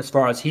that, as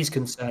far as he's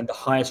concerned, the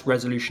highest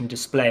resolution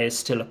display is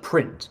still a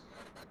print.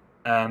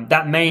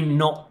 That may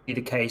not be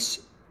the case,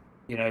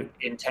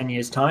 in 10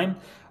 years' time,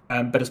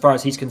 but as far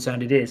as he's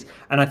concerned, it is.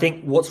 And I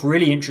think what's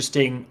really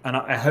interesting, and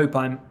I hope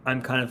I'm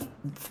kind of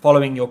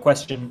following your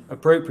question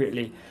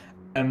appropriately,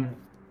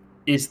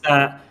 is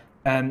that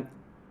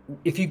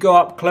if you go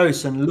up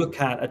close and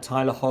look at a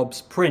Tyler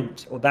Hobbs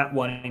print, or that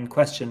one in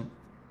question,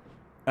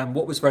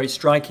 what was very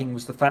striking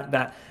was the fact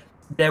that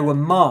there were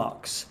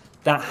marks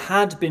that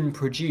had been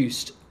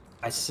produced,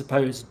 I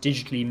suppose,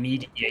 digitally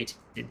mediated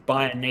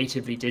by a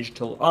natively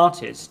digital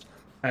artist,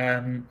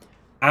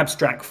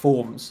 abstract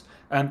forms,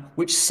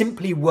 which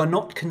simply were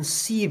not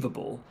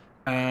conceivable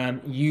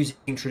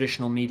using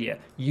traditional media,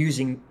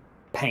 using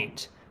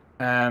paint.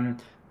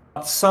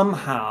 But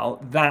somehow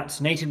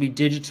that natively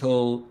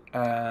digital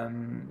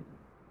and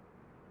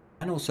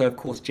also, of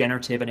course,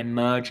 generative and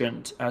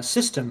emergent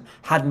system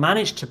had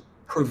managed to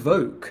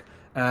provoke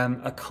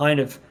a kind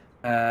of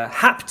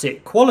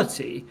haptic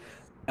quality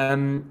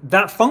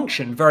that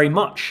functioned very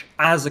much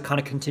as a kind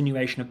of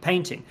continuation of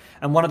painting.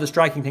 And one of the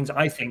striking things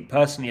I think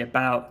personally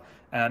about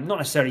not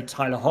necessarily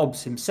Tyler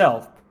Hobbs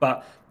himself,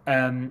 but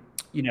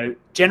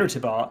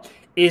generative art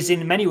is,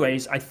 in many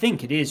ways, I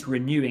think it is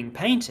renewing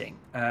painting.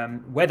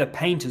 Whether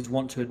painters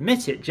want to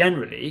admit it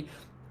generally,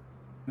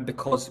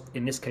 because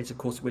in this case, of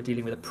course, we're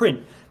dealing with a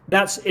print,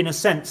 that's in a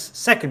sense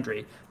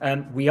secondary.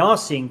 We are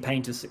seeing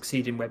painters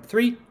succeed in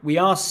Web3. We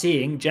are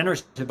seeing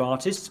generative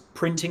artists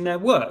printing their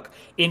work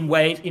in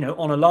ways,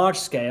 on a large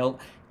scale,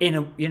 in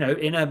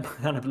a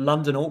kind of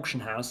London auction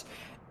house,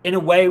 in a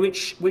way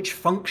which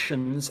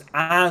functions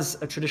as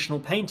a traditional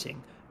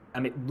painting.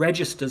 It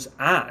registers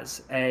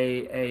as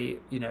a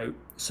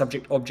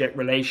subject-object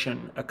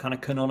relation, a kind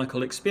of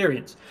canonical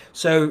experience.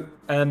 So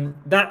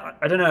that,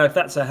 I don't know if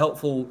that's a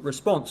helpful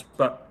response,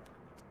 but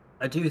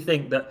I do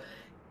think that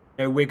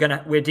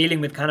we're dealing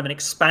with kind of an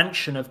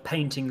expansion of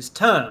painting's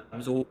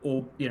terms,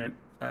 or the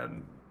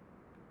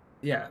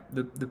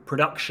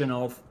production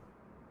of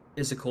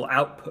physical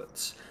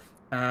outputs,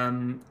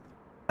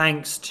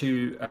 thanks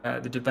to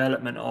the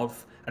development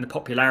of and the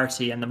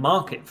popularity and the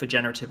market for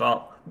generative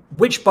art,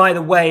 which, by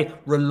the way,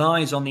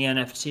 relies on the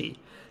NFT.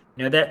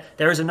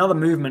 There is another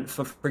movement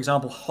for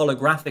example,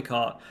 holographic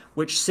art,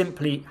 which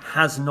simply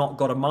has not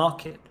got a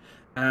market.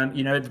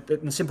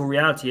 The simple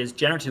reality is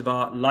generative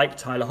art, like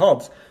Tyler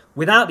Hobbs,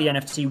 without the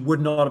NFT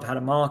would not have had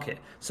a market.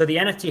 So the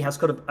NFT has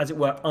got, as it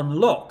were,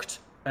 unlocked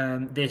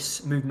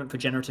this movement for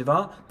generative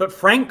art. But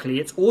frankly,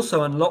 it's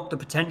also unlocked the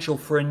potential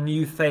for a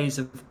new phase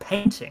of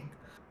painting,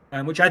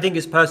 which I think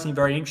is personally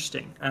very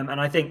interesting. And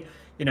I think,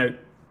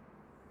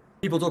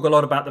 people talk a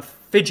lot about the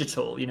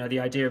phygital, the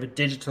idea of a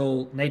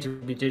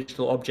natively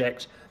digital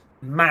object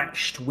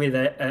matched with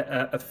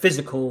a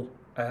physical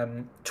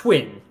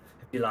twin,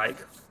 if you like.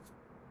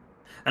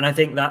 And I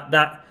think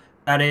that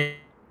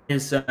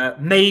is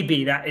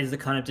maybe that is the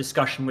kind of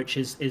discussion which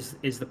is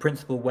the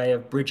principal way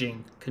of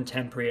bridging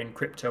contemporary and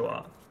crypto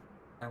art.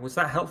 Was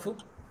that helpful?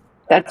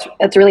 That's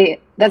really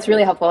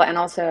helpful. And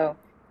also,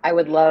 I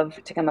would love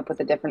to come up with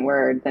a different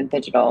word than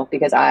phygital,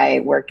 because I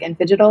work in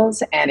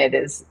phygitals and it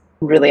is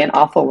really an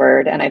awful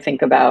word. And I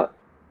think about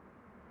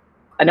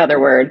another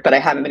word, but I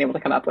haven't been able to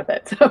come up with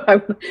it. So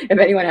if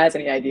anyone has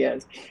any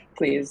ideas,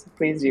 please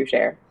do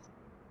share.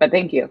 But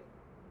thank you.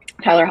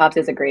 Tyler Hobbs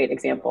is a great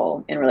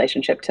example in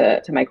relationship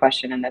to my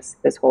question in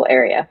this whole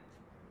area.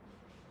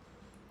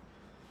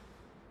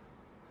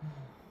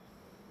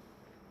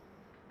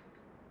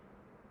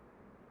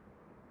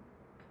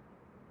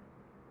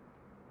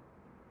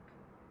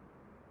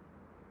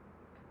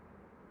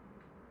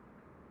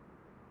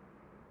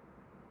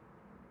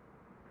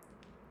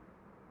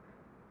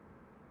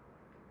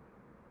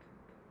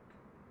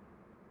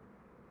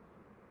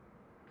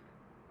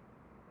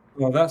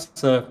 Well,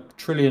 that's a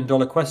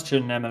trillion-dollar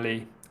question,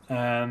 Emily.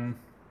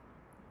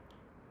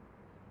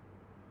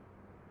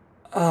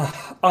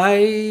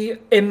 I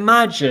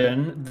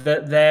imagine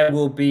that there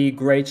will be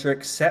greater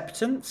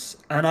acceptance,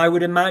 and I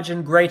would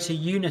imagine greater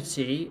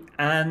unity,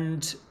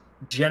 and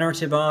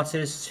generative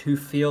artists who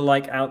feel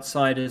like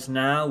outsiders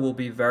now will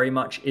be very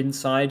much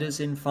insiders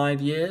in 5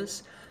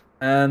 years.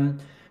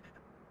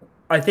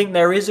 I think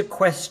there is a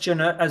question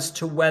as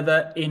to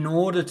whether, in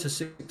order to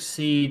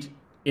succeed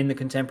in the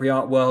contemporary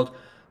art world,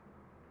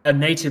 a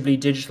natively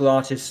digital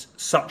artist,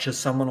 such as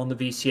someone on the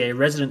VCA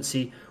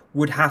residency,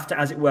 would have to,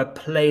 as it were,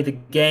 play the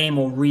game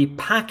or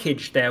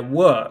repackage their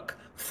work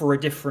for a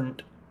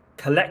different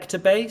collector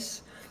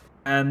base.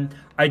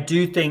 I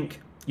do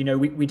think,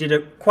 we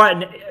did quite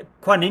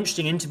an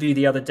interesting interview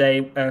the other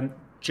day,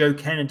 Joe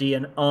Kennedy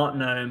and Art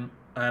Gnome,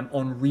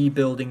 on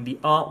rebuilding the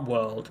art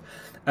world.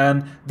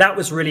 That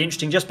was really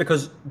interesting, just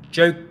because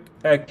Joe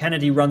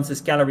Kennedy runs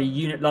this gallery,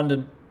 Unit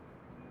London,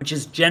 which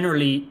is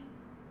generally,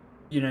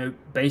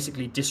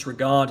 basically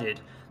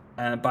disregarded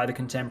by the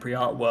contemporary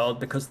art world,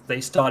 because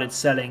they started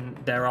selling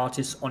their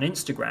artists on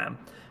Instagram.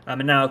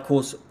 And now, of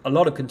course, a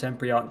lot of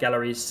contemporary art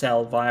galleries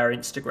sell via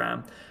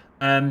Instagram.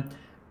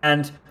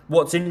 And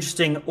what's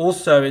interesting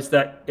also is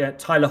that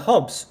Tyler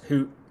Hobbs,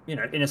 who,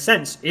 in a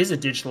sense is a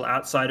digital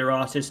outsider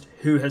artist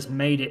who has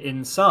made it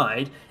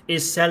inside,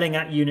 is selling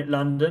at Unit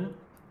London,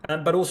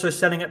 but also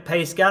selling at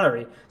Pace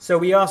Gallery. So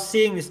we are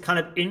seeing this kind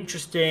of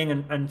interesting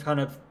and kind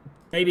of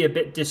maybe a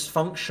bit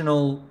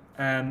dysfunctional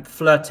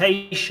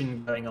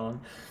flirtation going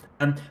on.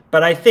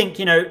 But I think,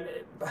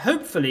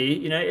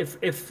 hopefully,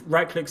 if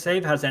Right Click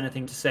Save has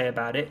anything to say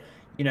about it,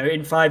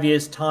 in 5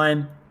 years'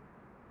 time,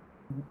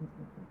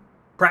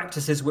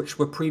 practices which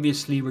were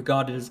previously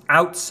regarded as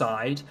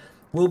outside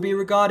will be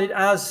regarded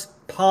as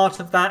part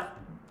of that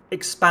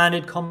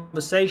expanded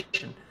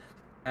conversation.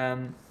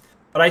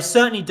 But I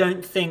certainly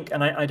don't think,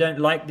 and I don't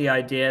like the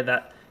idea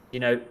that,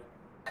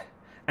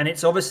 and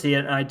it's obviously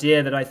an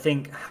idea that I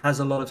think has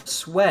a lot of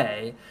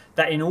sway,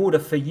 that in order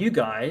for you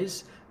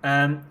guys,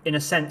 in a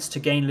sense, to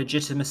gain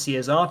legitimacy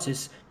as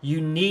artists,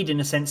 you need, in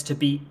a sense, to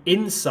be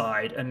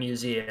inside a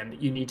museum.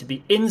 You need to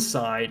be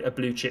inside a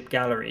blue chip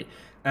gallery.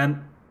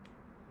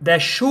 There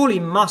surely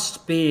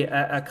must be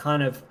a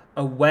kind of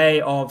a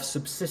way of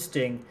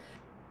subsisting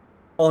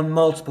on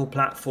multiple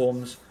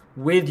platforms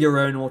with your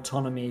own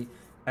autonomy.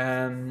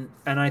 And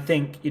I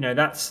think,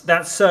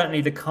 that's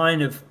certainly the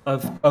kind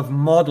of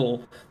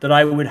model that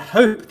I would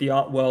hope the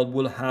art world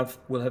will have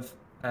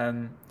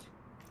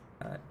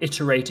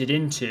iterated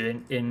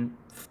into in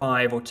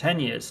 5 or 10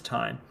 years'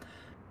 time.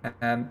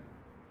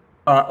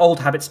 Old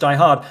habits die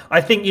hard.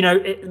 I think,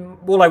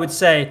 all I would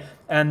say,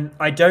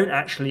 I don't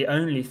actually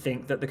only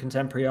think that the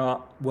contemporary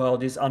art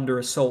world is under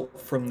assault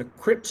from the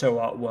crypto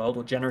art world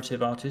or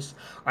generative artists.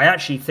 I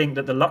actually think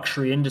that the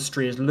luxury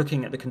industry is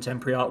looking at the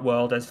contemporary art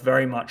world as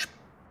very much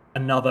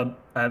another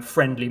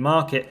friendly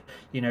market.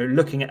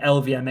 Looking at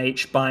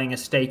LVMH buying a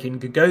stake in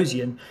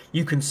Gagosian,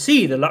 you can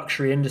see the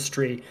luxury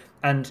industry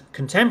and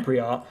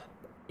contemporary art,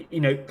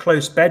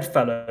 close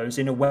bedfellows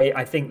in a way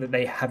I think that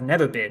they have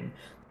never been.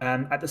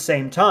 At the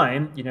same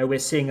time, we're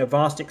seeing a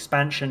vast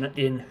expansion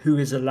in who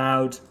is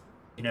allowed,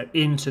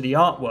 into the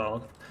art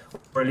world,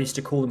 or at least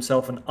to call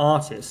himself an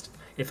artist,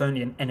 if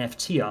only an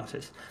NFT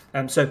artist.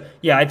 So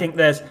yeah, I think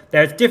there's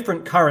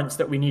different currents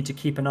that we need to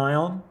keep an eye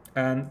on.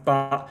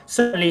 But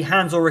certainly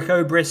Hans Ulrich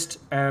Obrist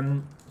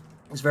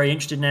is very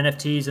interested in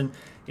NFTs, and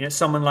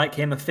someone like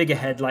him, a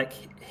figurehead like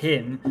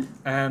him,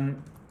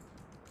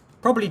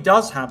 probably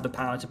does have the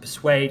power to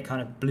persuade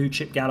kind of blue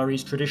chip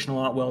galleries, traditional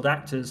art world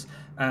actors,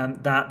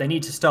 that they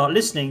need to start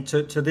listening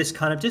to this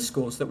kind of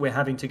discourse that we're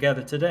having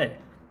together today.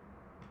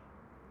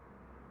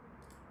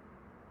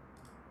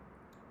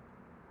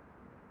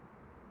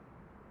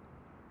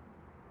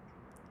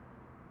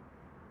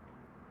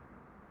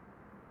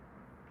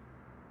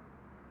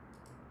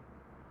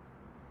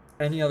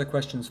 Any other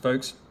questions,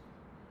 folks?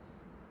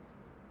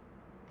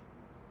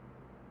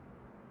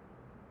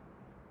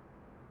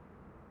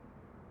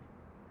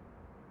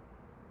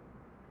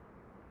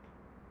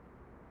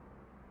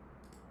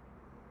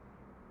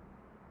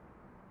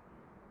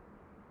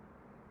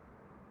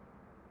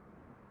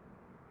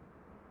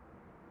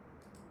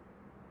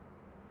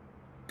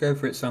 Go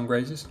for it,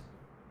 Sungrazers.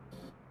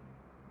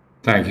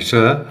 Thank you,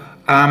 sir.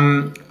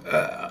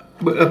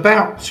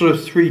 About sort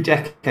of 3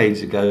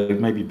 decades ago,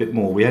 maybe a bit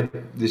more, we had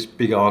this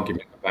big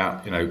argument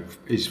about,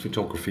 is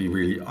photography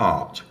really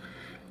art?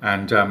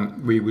 And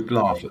we would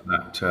laugh at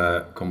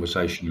that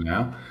conversation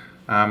now.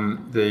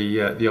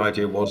 The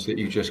idea was that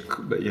you just,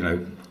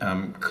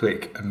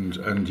 click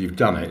and you've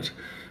done it,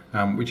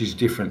 which is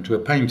different to a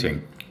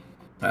painting.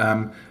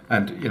 And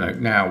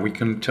now we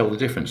can tell the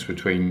difference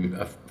between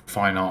a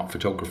fine art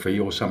photography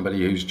or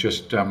somebody who's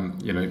just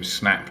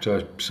snapped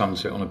a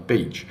sunset on a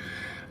beach.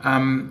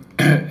 I'm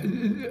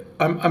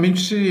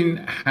interested in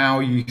how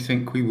you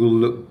think we will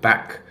look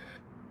back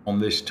on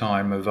this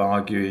time of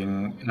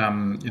arguing,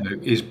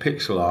 is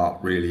pixel art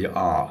really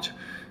art?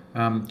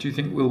 Do you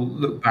think we'll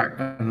look back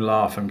and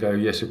laugh and go,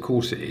 yes, of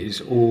course it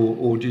is,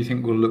 or do you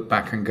think we'll look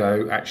back and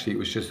go, actually, it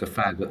was just a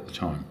fad at the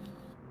time?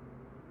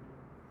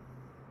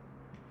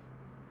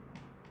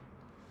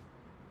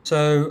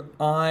 So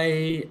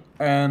I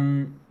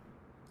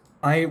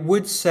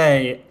would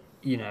say,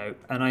 you know,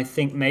 and I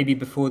think maybe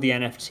before the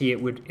NFT,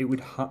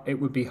 it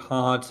would be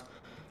hard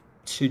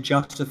to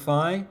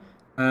justify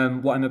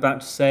what I'm about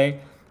to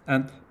say.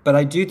 But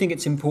I do think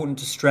it's important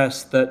to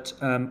stress that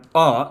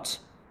art,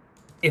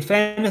 if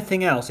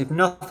anything else, if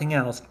nothing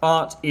else,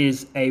 art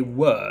is a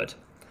word,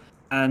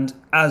 and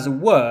as a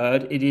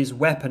word, it is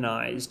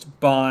weaponized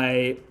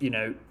by, you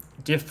know,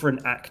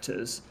 different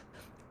actors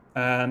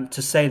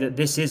to say that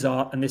this is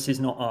art and this is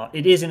not art.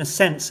 It is, in a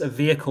sense, a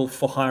vehicle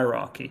for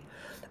hierarchy,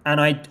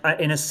 and I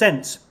in a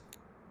sense,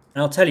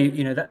 and I'll tell you,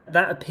 you know,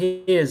 that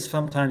appears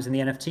sometimes in the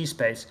NFT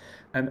space.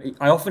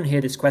 I often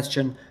hear this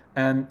question.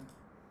 Don't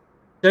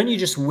you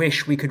just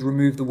wish we could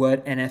remove the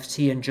word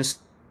NFT and just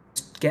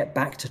get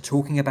back to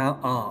talking about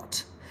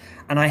art?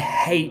 And I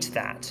hate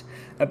that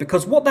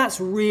because what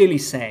that's really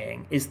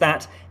saying is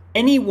that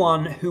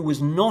anyone who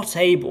was not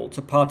able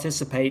to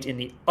participate in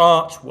the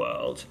art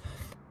world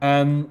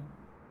since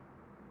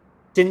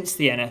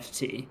the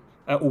NFT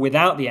or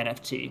without the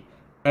NFT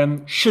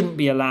shouldn't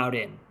be allowed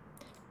in.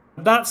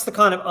 That's the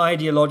kind of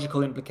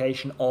ideological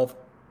implication of,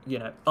 you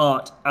know,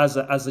 art as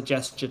a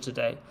gesture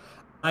today.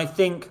 I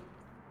think,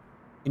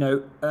 you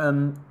know,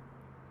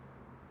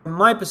 from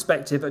my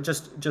perspective, I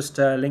just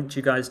linked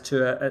you guys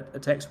to a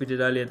text we did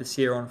earlier this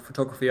year on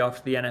photography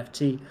after the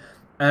NFT.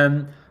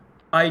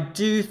 I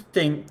do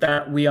think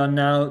that we are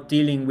now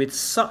dealing with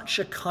such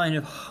a kind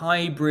of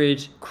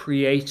hybrid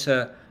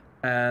creator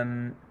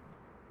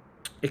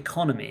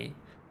economy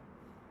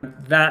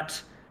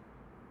that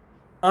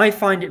I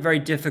find it very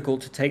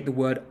difficult to take the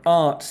word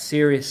art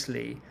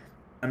seriously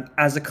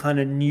as a kind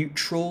of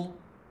neutral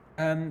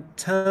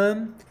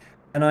term.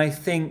 And I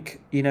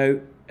think, you know,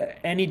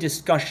 any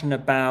discussion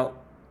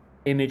about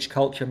image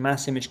culture,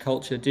 mass image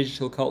culture,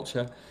 digital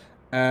culture,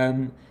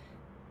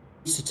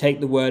 needs to take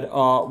the word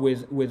art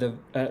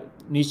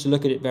needs to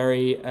look at it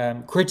very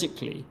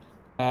critically.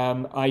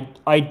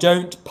 I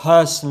don't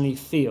personally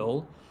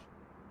feel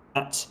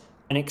that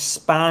an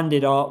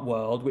expanded art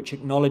world, which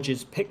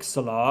acknowledges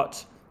pixel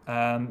art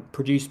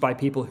produced by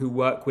people who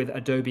work with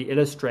Adobe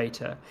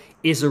Illustrator,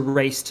 is a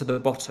race to the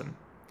bottom.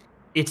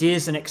 It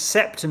is an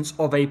acceptance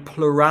of a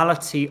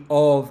plurality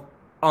of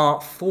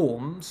art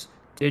forms,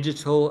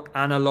 digital,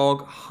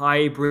 analog,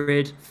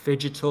 hybrid,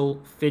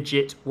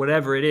 fidget,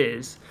 whatever it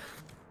is,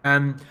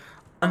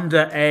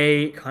 under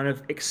a kind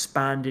of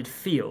expanded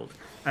field.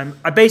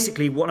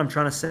 Basically, what I'm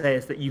trying to say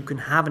is that you can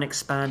have an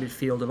expanded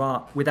field of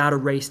art without a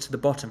race to the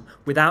bottom,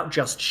 without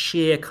just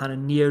sheer kind of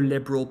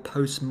neoliberal,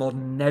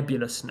 postmodern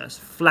nebulousness,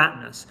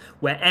 flatness,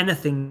 where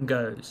anything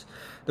goes.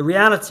 The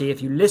reality,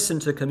 if you listen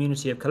to a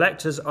community of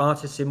collectors,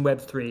 artists in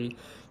Web3,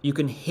 you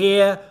can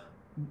hear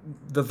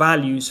the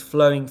values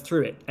flowing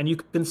through it. And you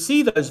can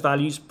see those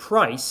values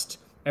priced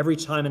every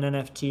time an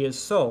NFT is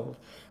sold.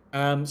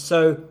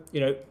 So, you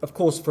know, of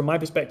course, from my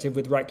perspective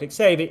with right-click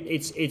save,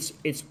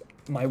 it's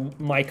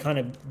my kind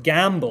of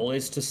gamble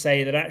is to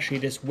say that actually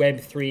this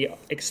Web3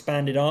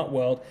 expanded art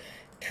world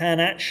can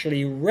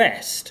actually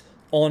rest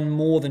on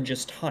more than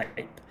just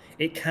hype.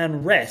 It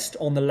can rest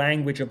on the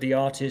language of the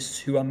artists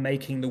who are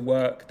making the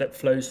work that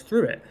flows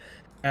through it.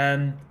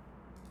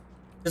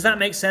 Does that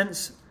make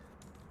sense?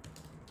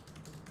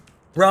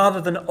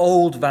 Rather than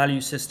old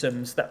value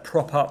systems that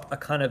prop up a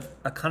kind of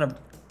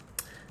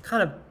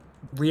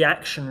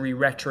reactionary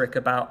rhetoric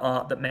about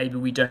art that maybe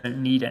we don't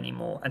need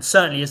anymore, and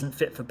certainly isn't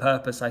fit for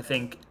purpose, I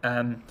think,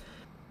 and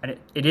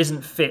it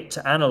isn't fit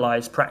to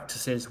analyze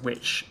practices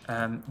which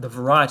the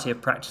variety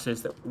of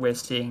practices that we're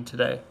seeing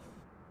today.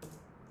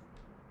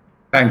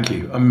 Thank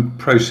you. I'm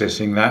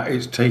processing that.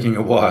 It's taking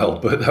a while,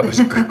 but that was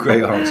a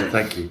great answer.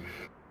 Thank you.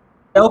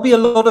 There'll be a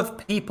lot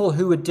of people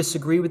who would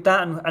disagree with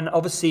that, and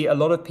obviously a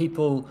lot of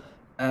people.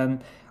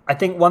 I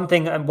think one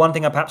thing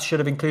I perhaps should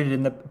have included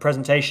in the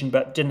presentation,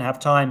 but didn't have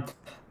time.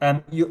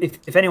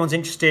 If anyone's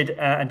interested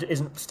and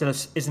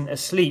isn't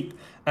asleep,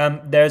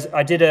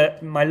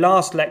 my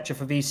last lecture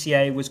for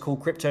VCA was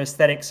called Crypto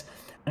Aesthetics,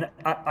 and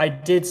I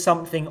did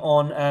something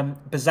on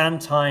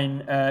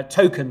Byzantine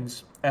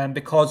tokens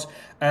because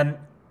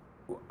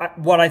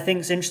what I think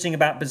is interesting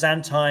about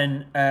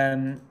Byzantine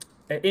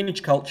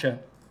image culture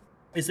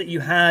is that you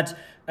had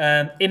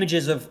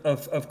images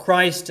of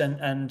Christ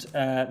and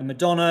the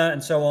Madonna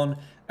and so on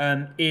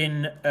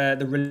in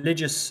the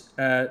religious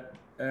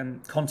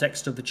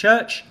context of the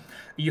church.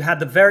 You had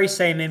the very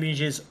same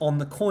images on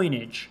the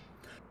coinage.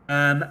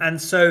 And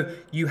so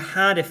you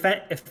had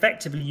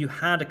effectively, you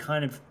had a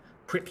kind of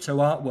crypto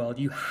art world.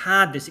 You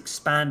had this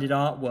expanded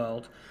art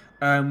world,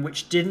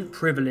 which didn't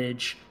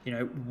privilege, you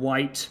know,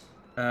 white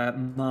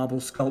marble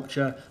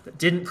sculpture, that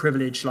didn't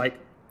privilege like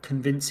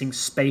convincing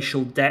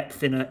spatial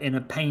depth in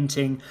a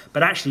painting,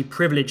 but actually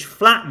privileged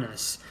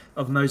flatness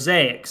of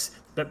mosaics,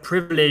 that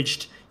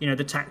privileged, you know,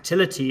 the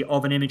tactility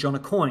of an image on a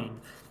coin.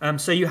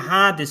 So you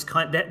had this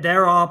kind.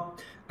 There are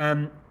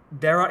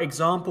there are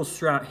examples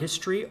throughout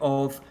history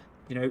of,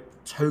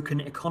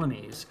 token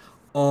economies,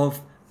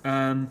 of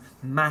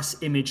mass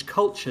image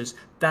cultures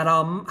that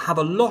have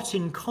a lot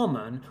in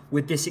common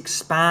with this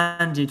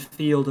expanded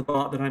field of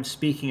art that I'm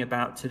speaking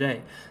about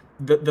today.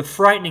 The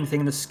frightening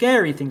thing, the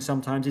scary thing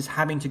sometimes is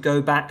having to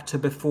go back to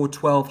before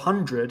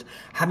 1200,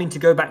 having to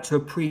go back to a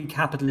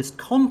pre-capitalist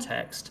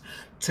context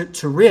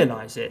to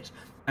realize it.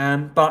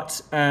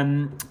 But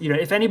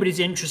if anybody's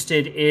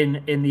interested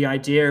in the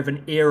idea of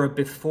an era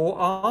before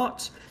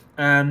art,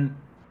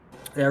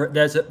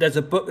 there's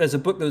a book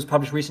that was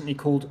published recently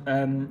called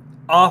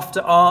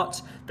After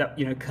Art, that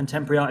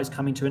contemporary art is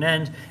coming to an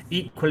end.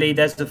 Equally,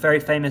 there's a very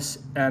famous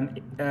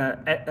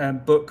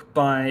book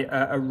by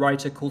a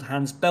writer called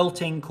Hans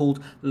Belting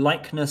called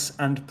Likeness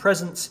and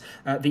Presence,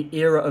 the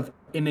era of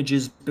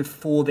images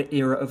before the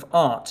era of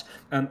art.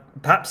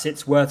 Perhaps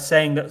it's worth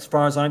saying that, as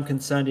far as I'm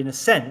concerned, in a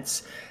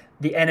sense,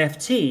 the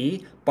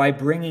NFT, by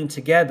bringing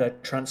together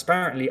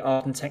transparently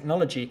art and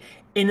technology,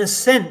 in a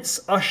sense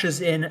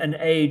ushers in an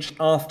age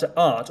after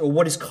art, or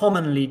what is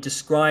commonly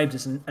described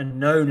as and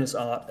known as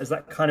art, as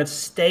that kind of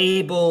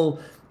stable,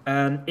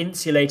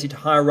 insulated,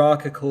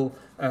 hierarchical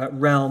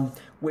realm,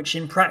 which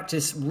in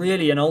practice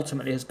really and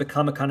ultimately has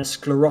become a kind of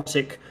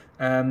sclerotic,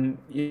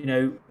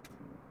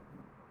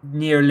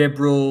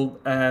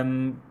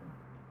 neoliberal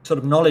sort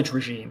of knowledge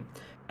regime.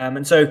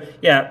 And so,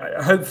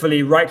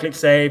 hopefully right-click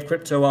save,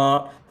 crypto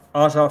art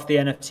after the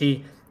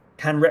NFT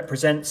can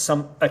represent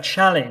a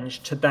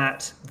challenge to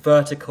that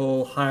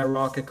vertical,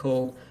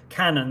 hierarchical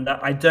canon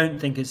that I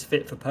don't think is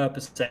fit for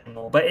purpose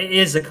anymore. But it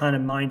is a kind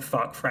of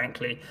mindfuck,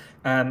 frankly,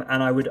 and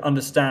I would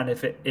understand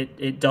if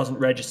it doesn't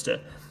register.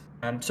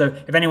 So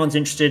if anyone's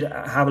interested,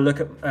 have a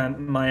look at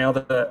my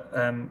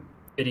other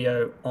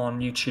video on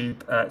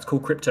YouTube. It's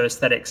called Crypto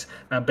Aesthetics,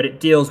 but it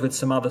deals with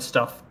some other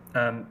stuff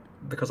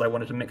because I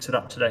wanted to mix it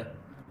up today.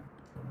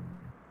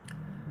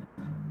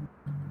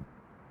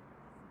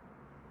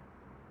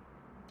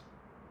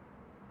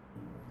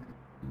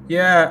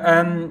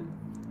 Yeah,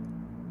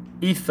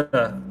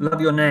 Ether,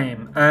 love your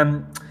name.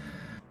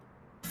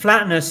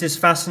 Flatness is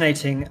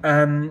fascinating.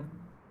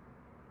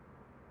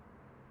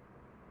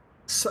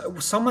 So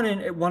someone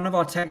in one of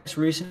our texts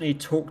recently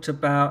talked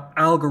about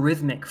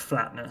algorithmic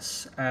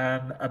flatness,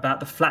 about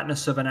the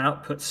flatness of an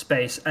output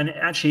space. And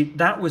actually,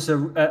 that was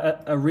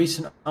a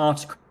recent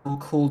article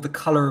called The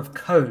Color of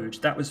Code.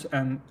 That was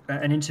an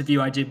interview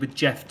I did with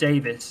Jeff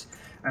Davis.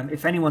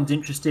 If anyone's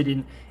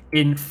interested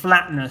in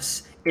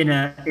flatness in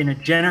a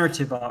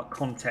generative art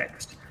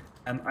context,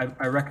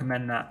 I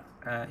recommend that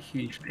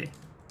hugely.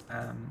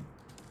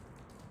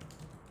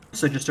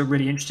 So just a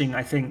really interesting,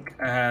 I think,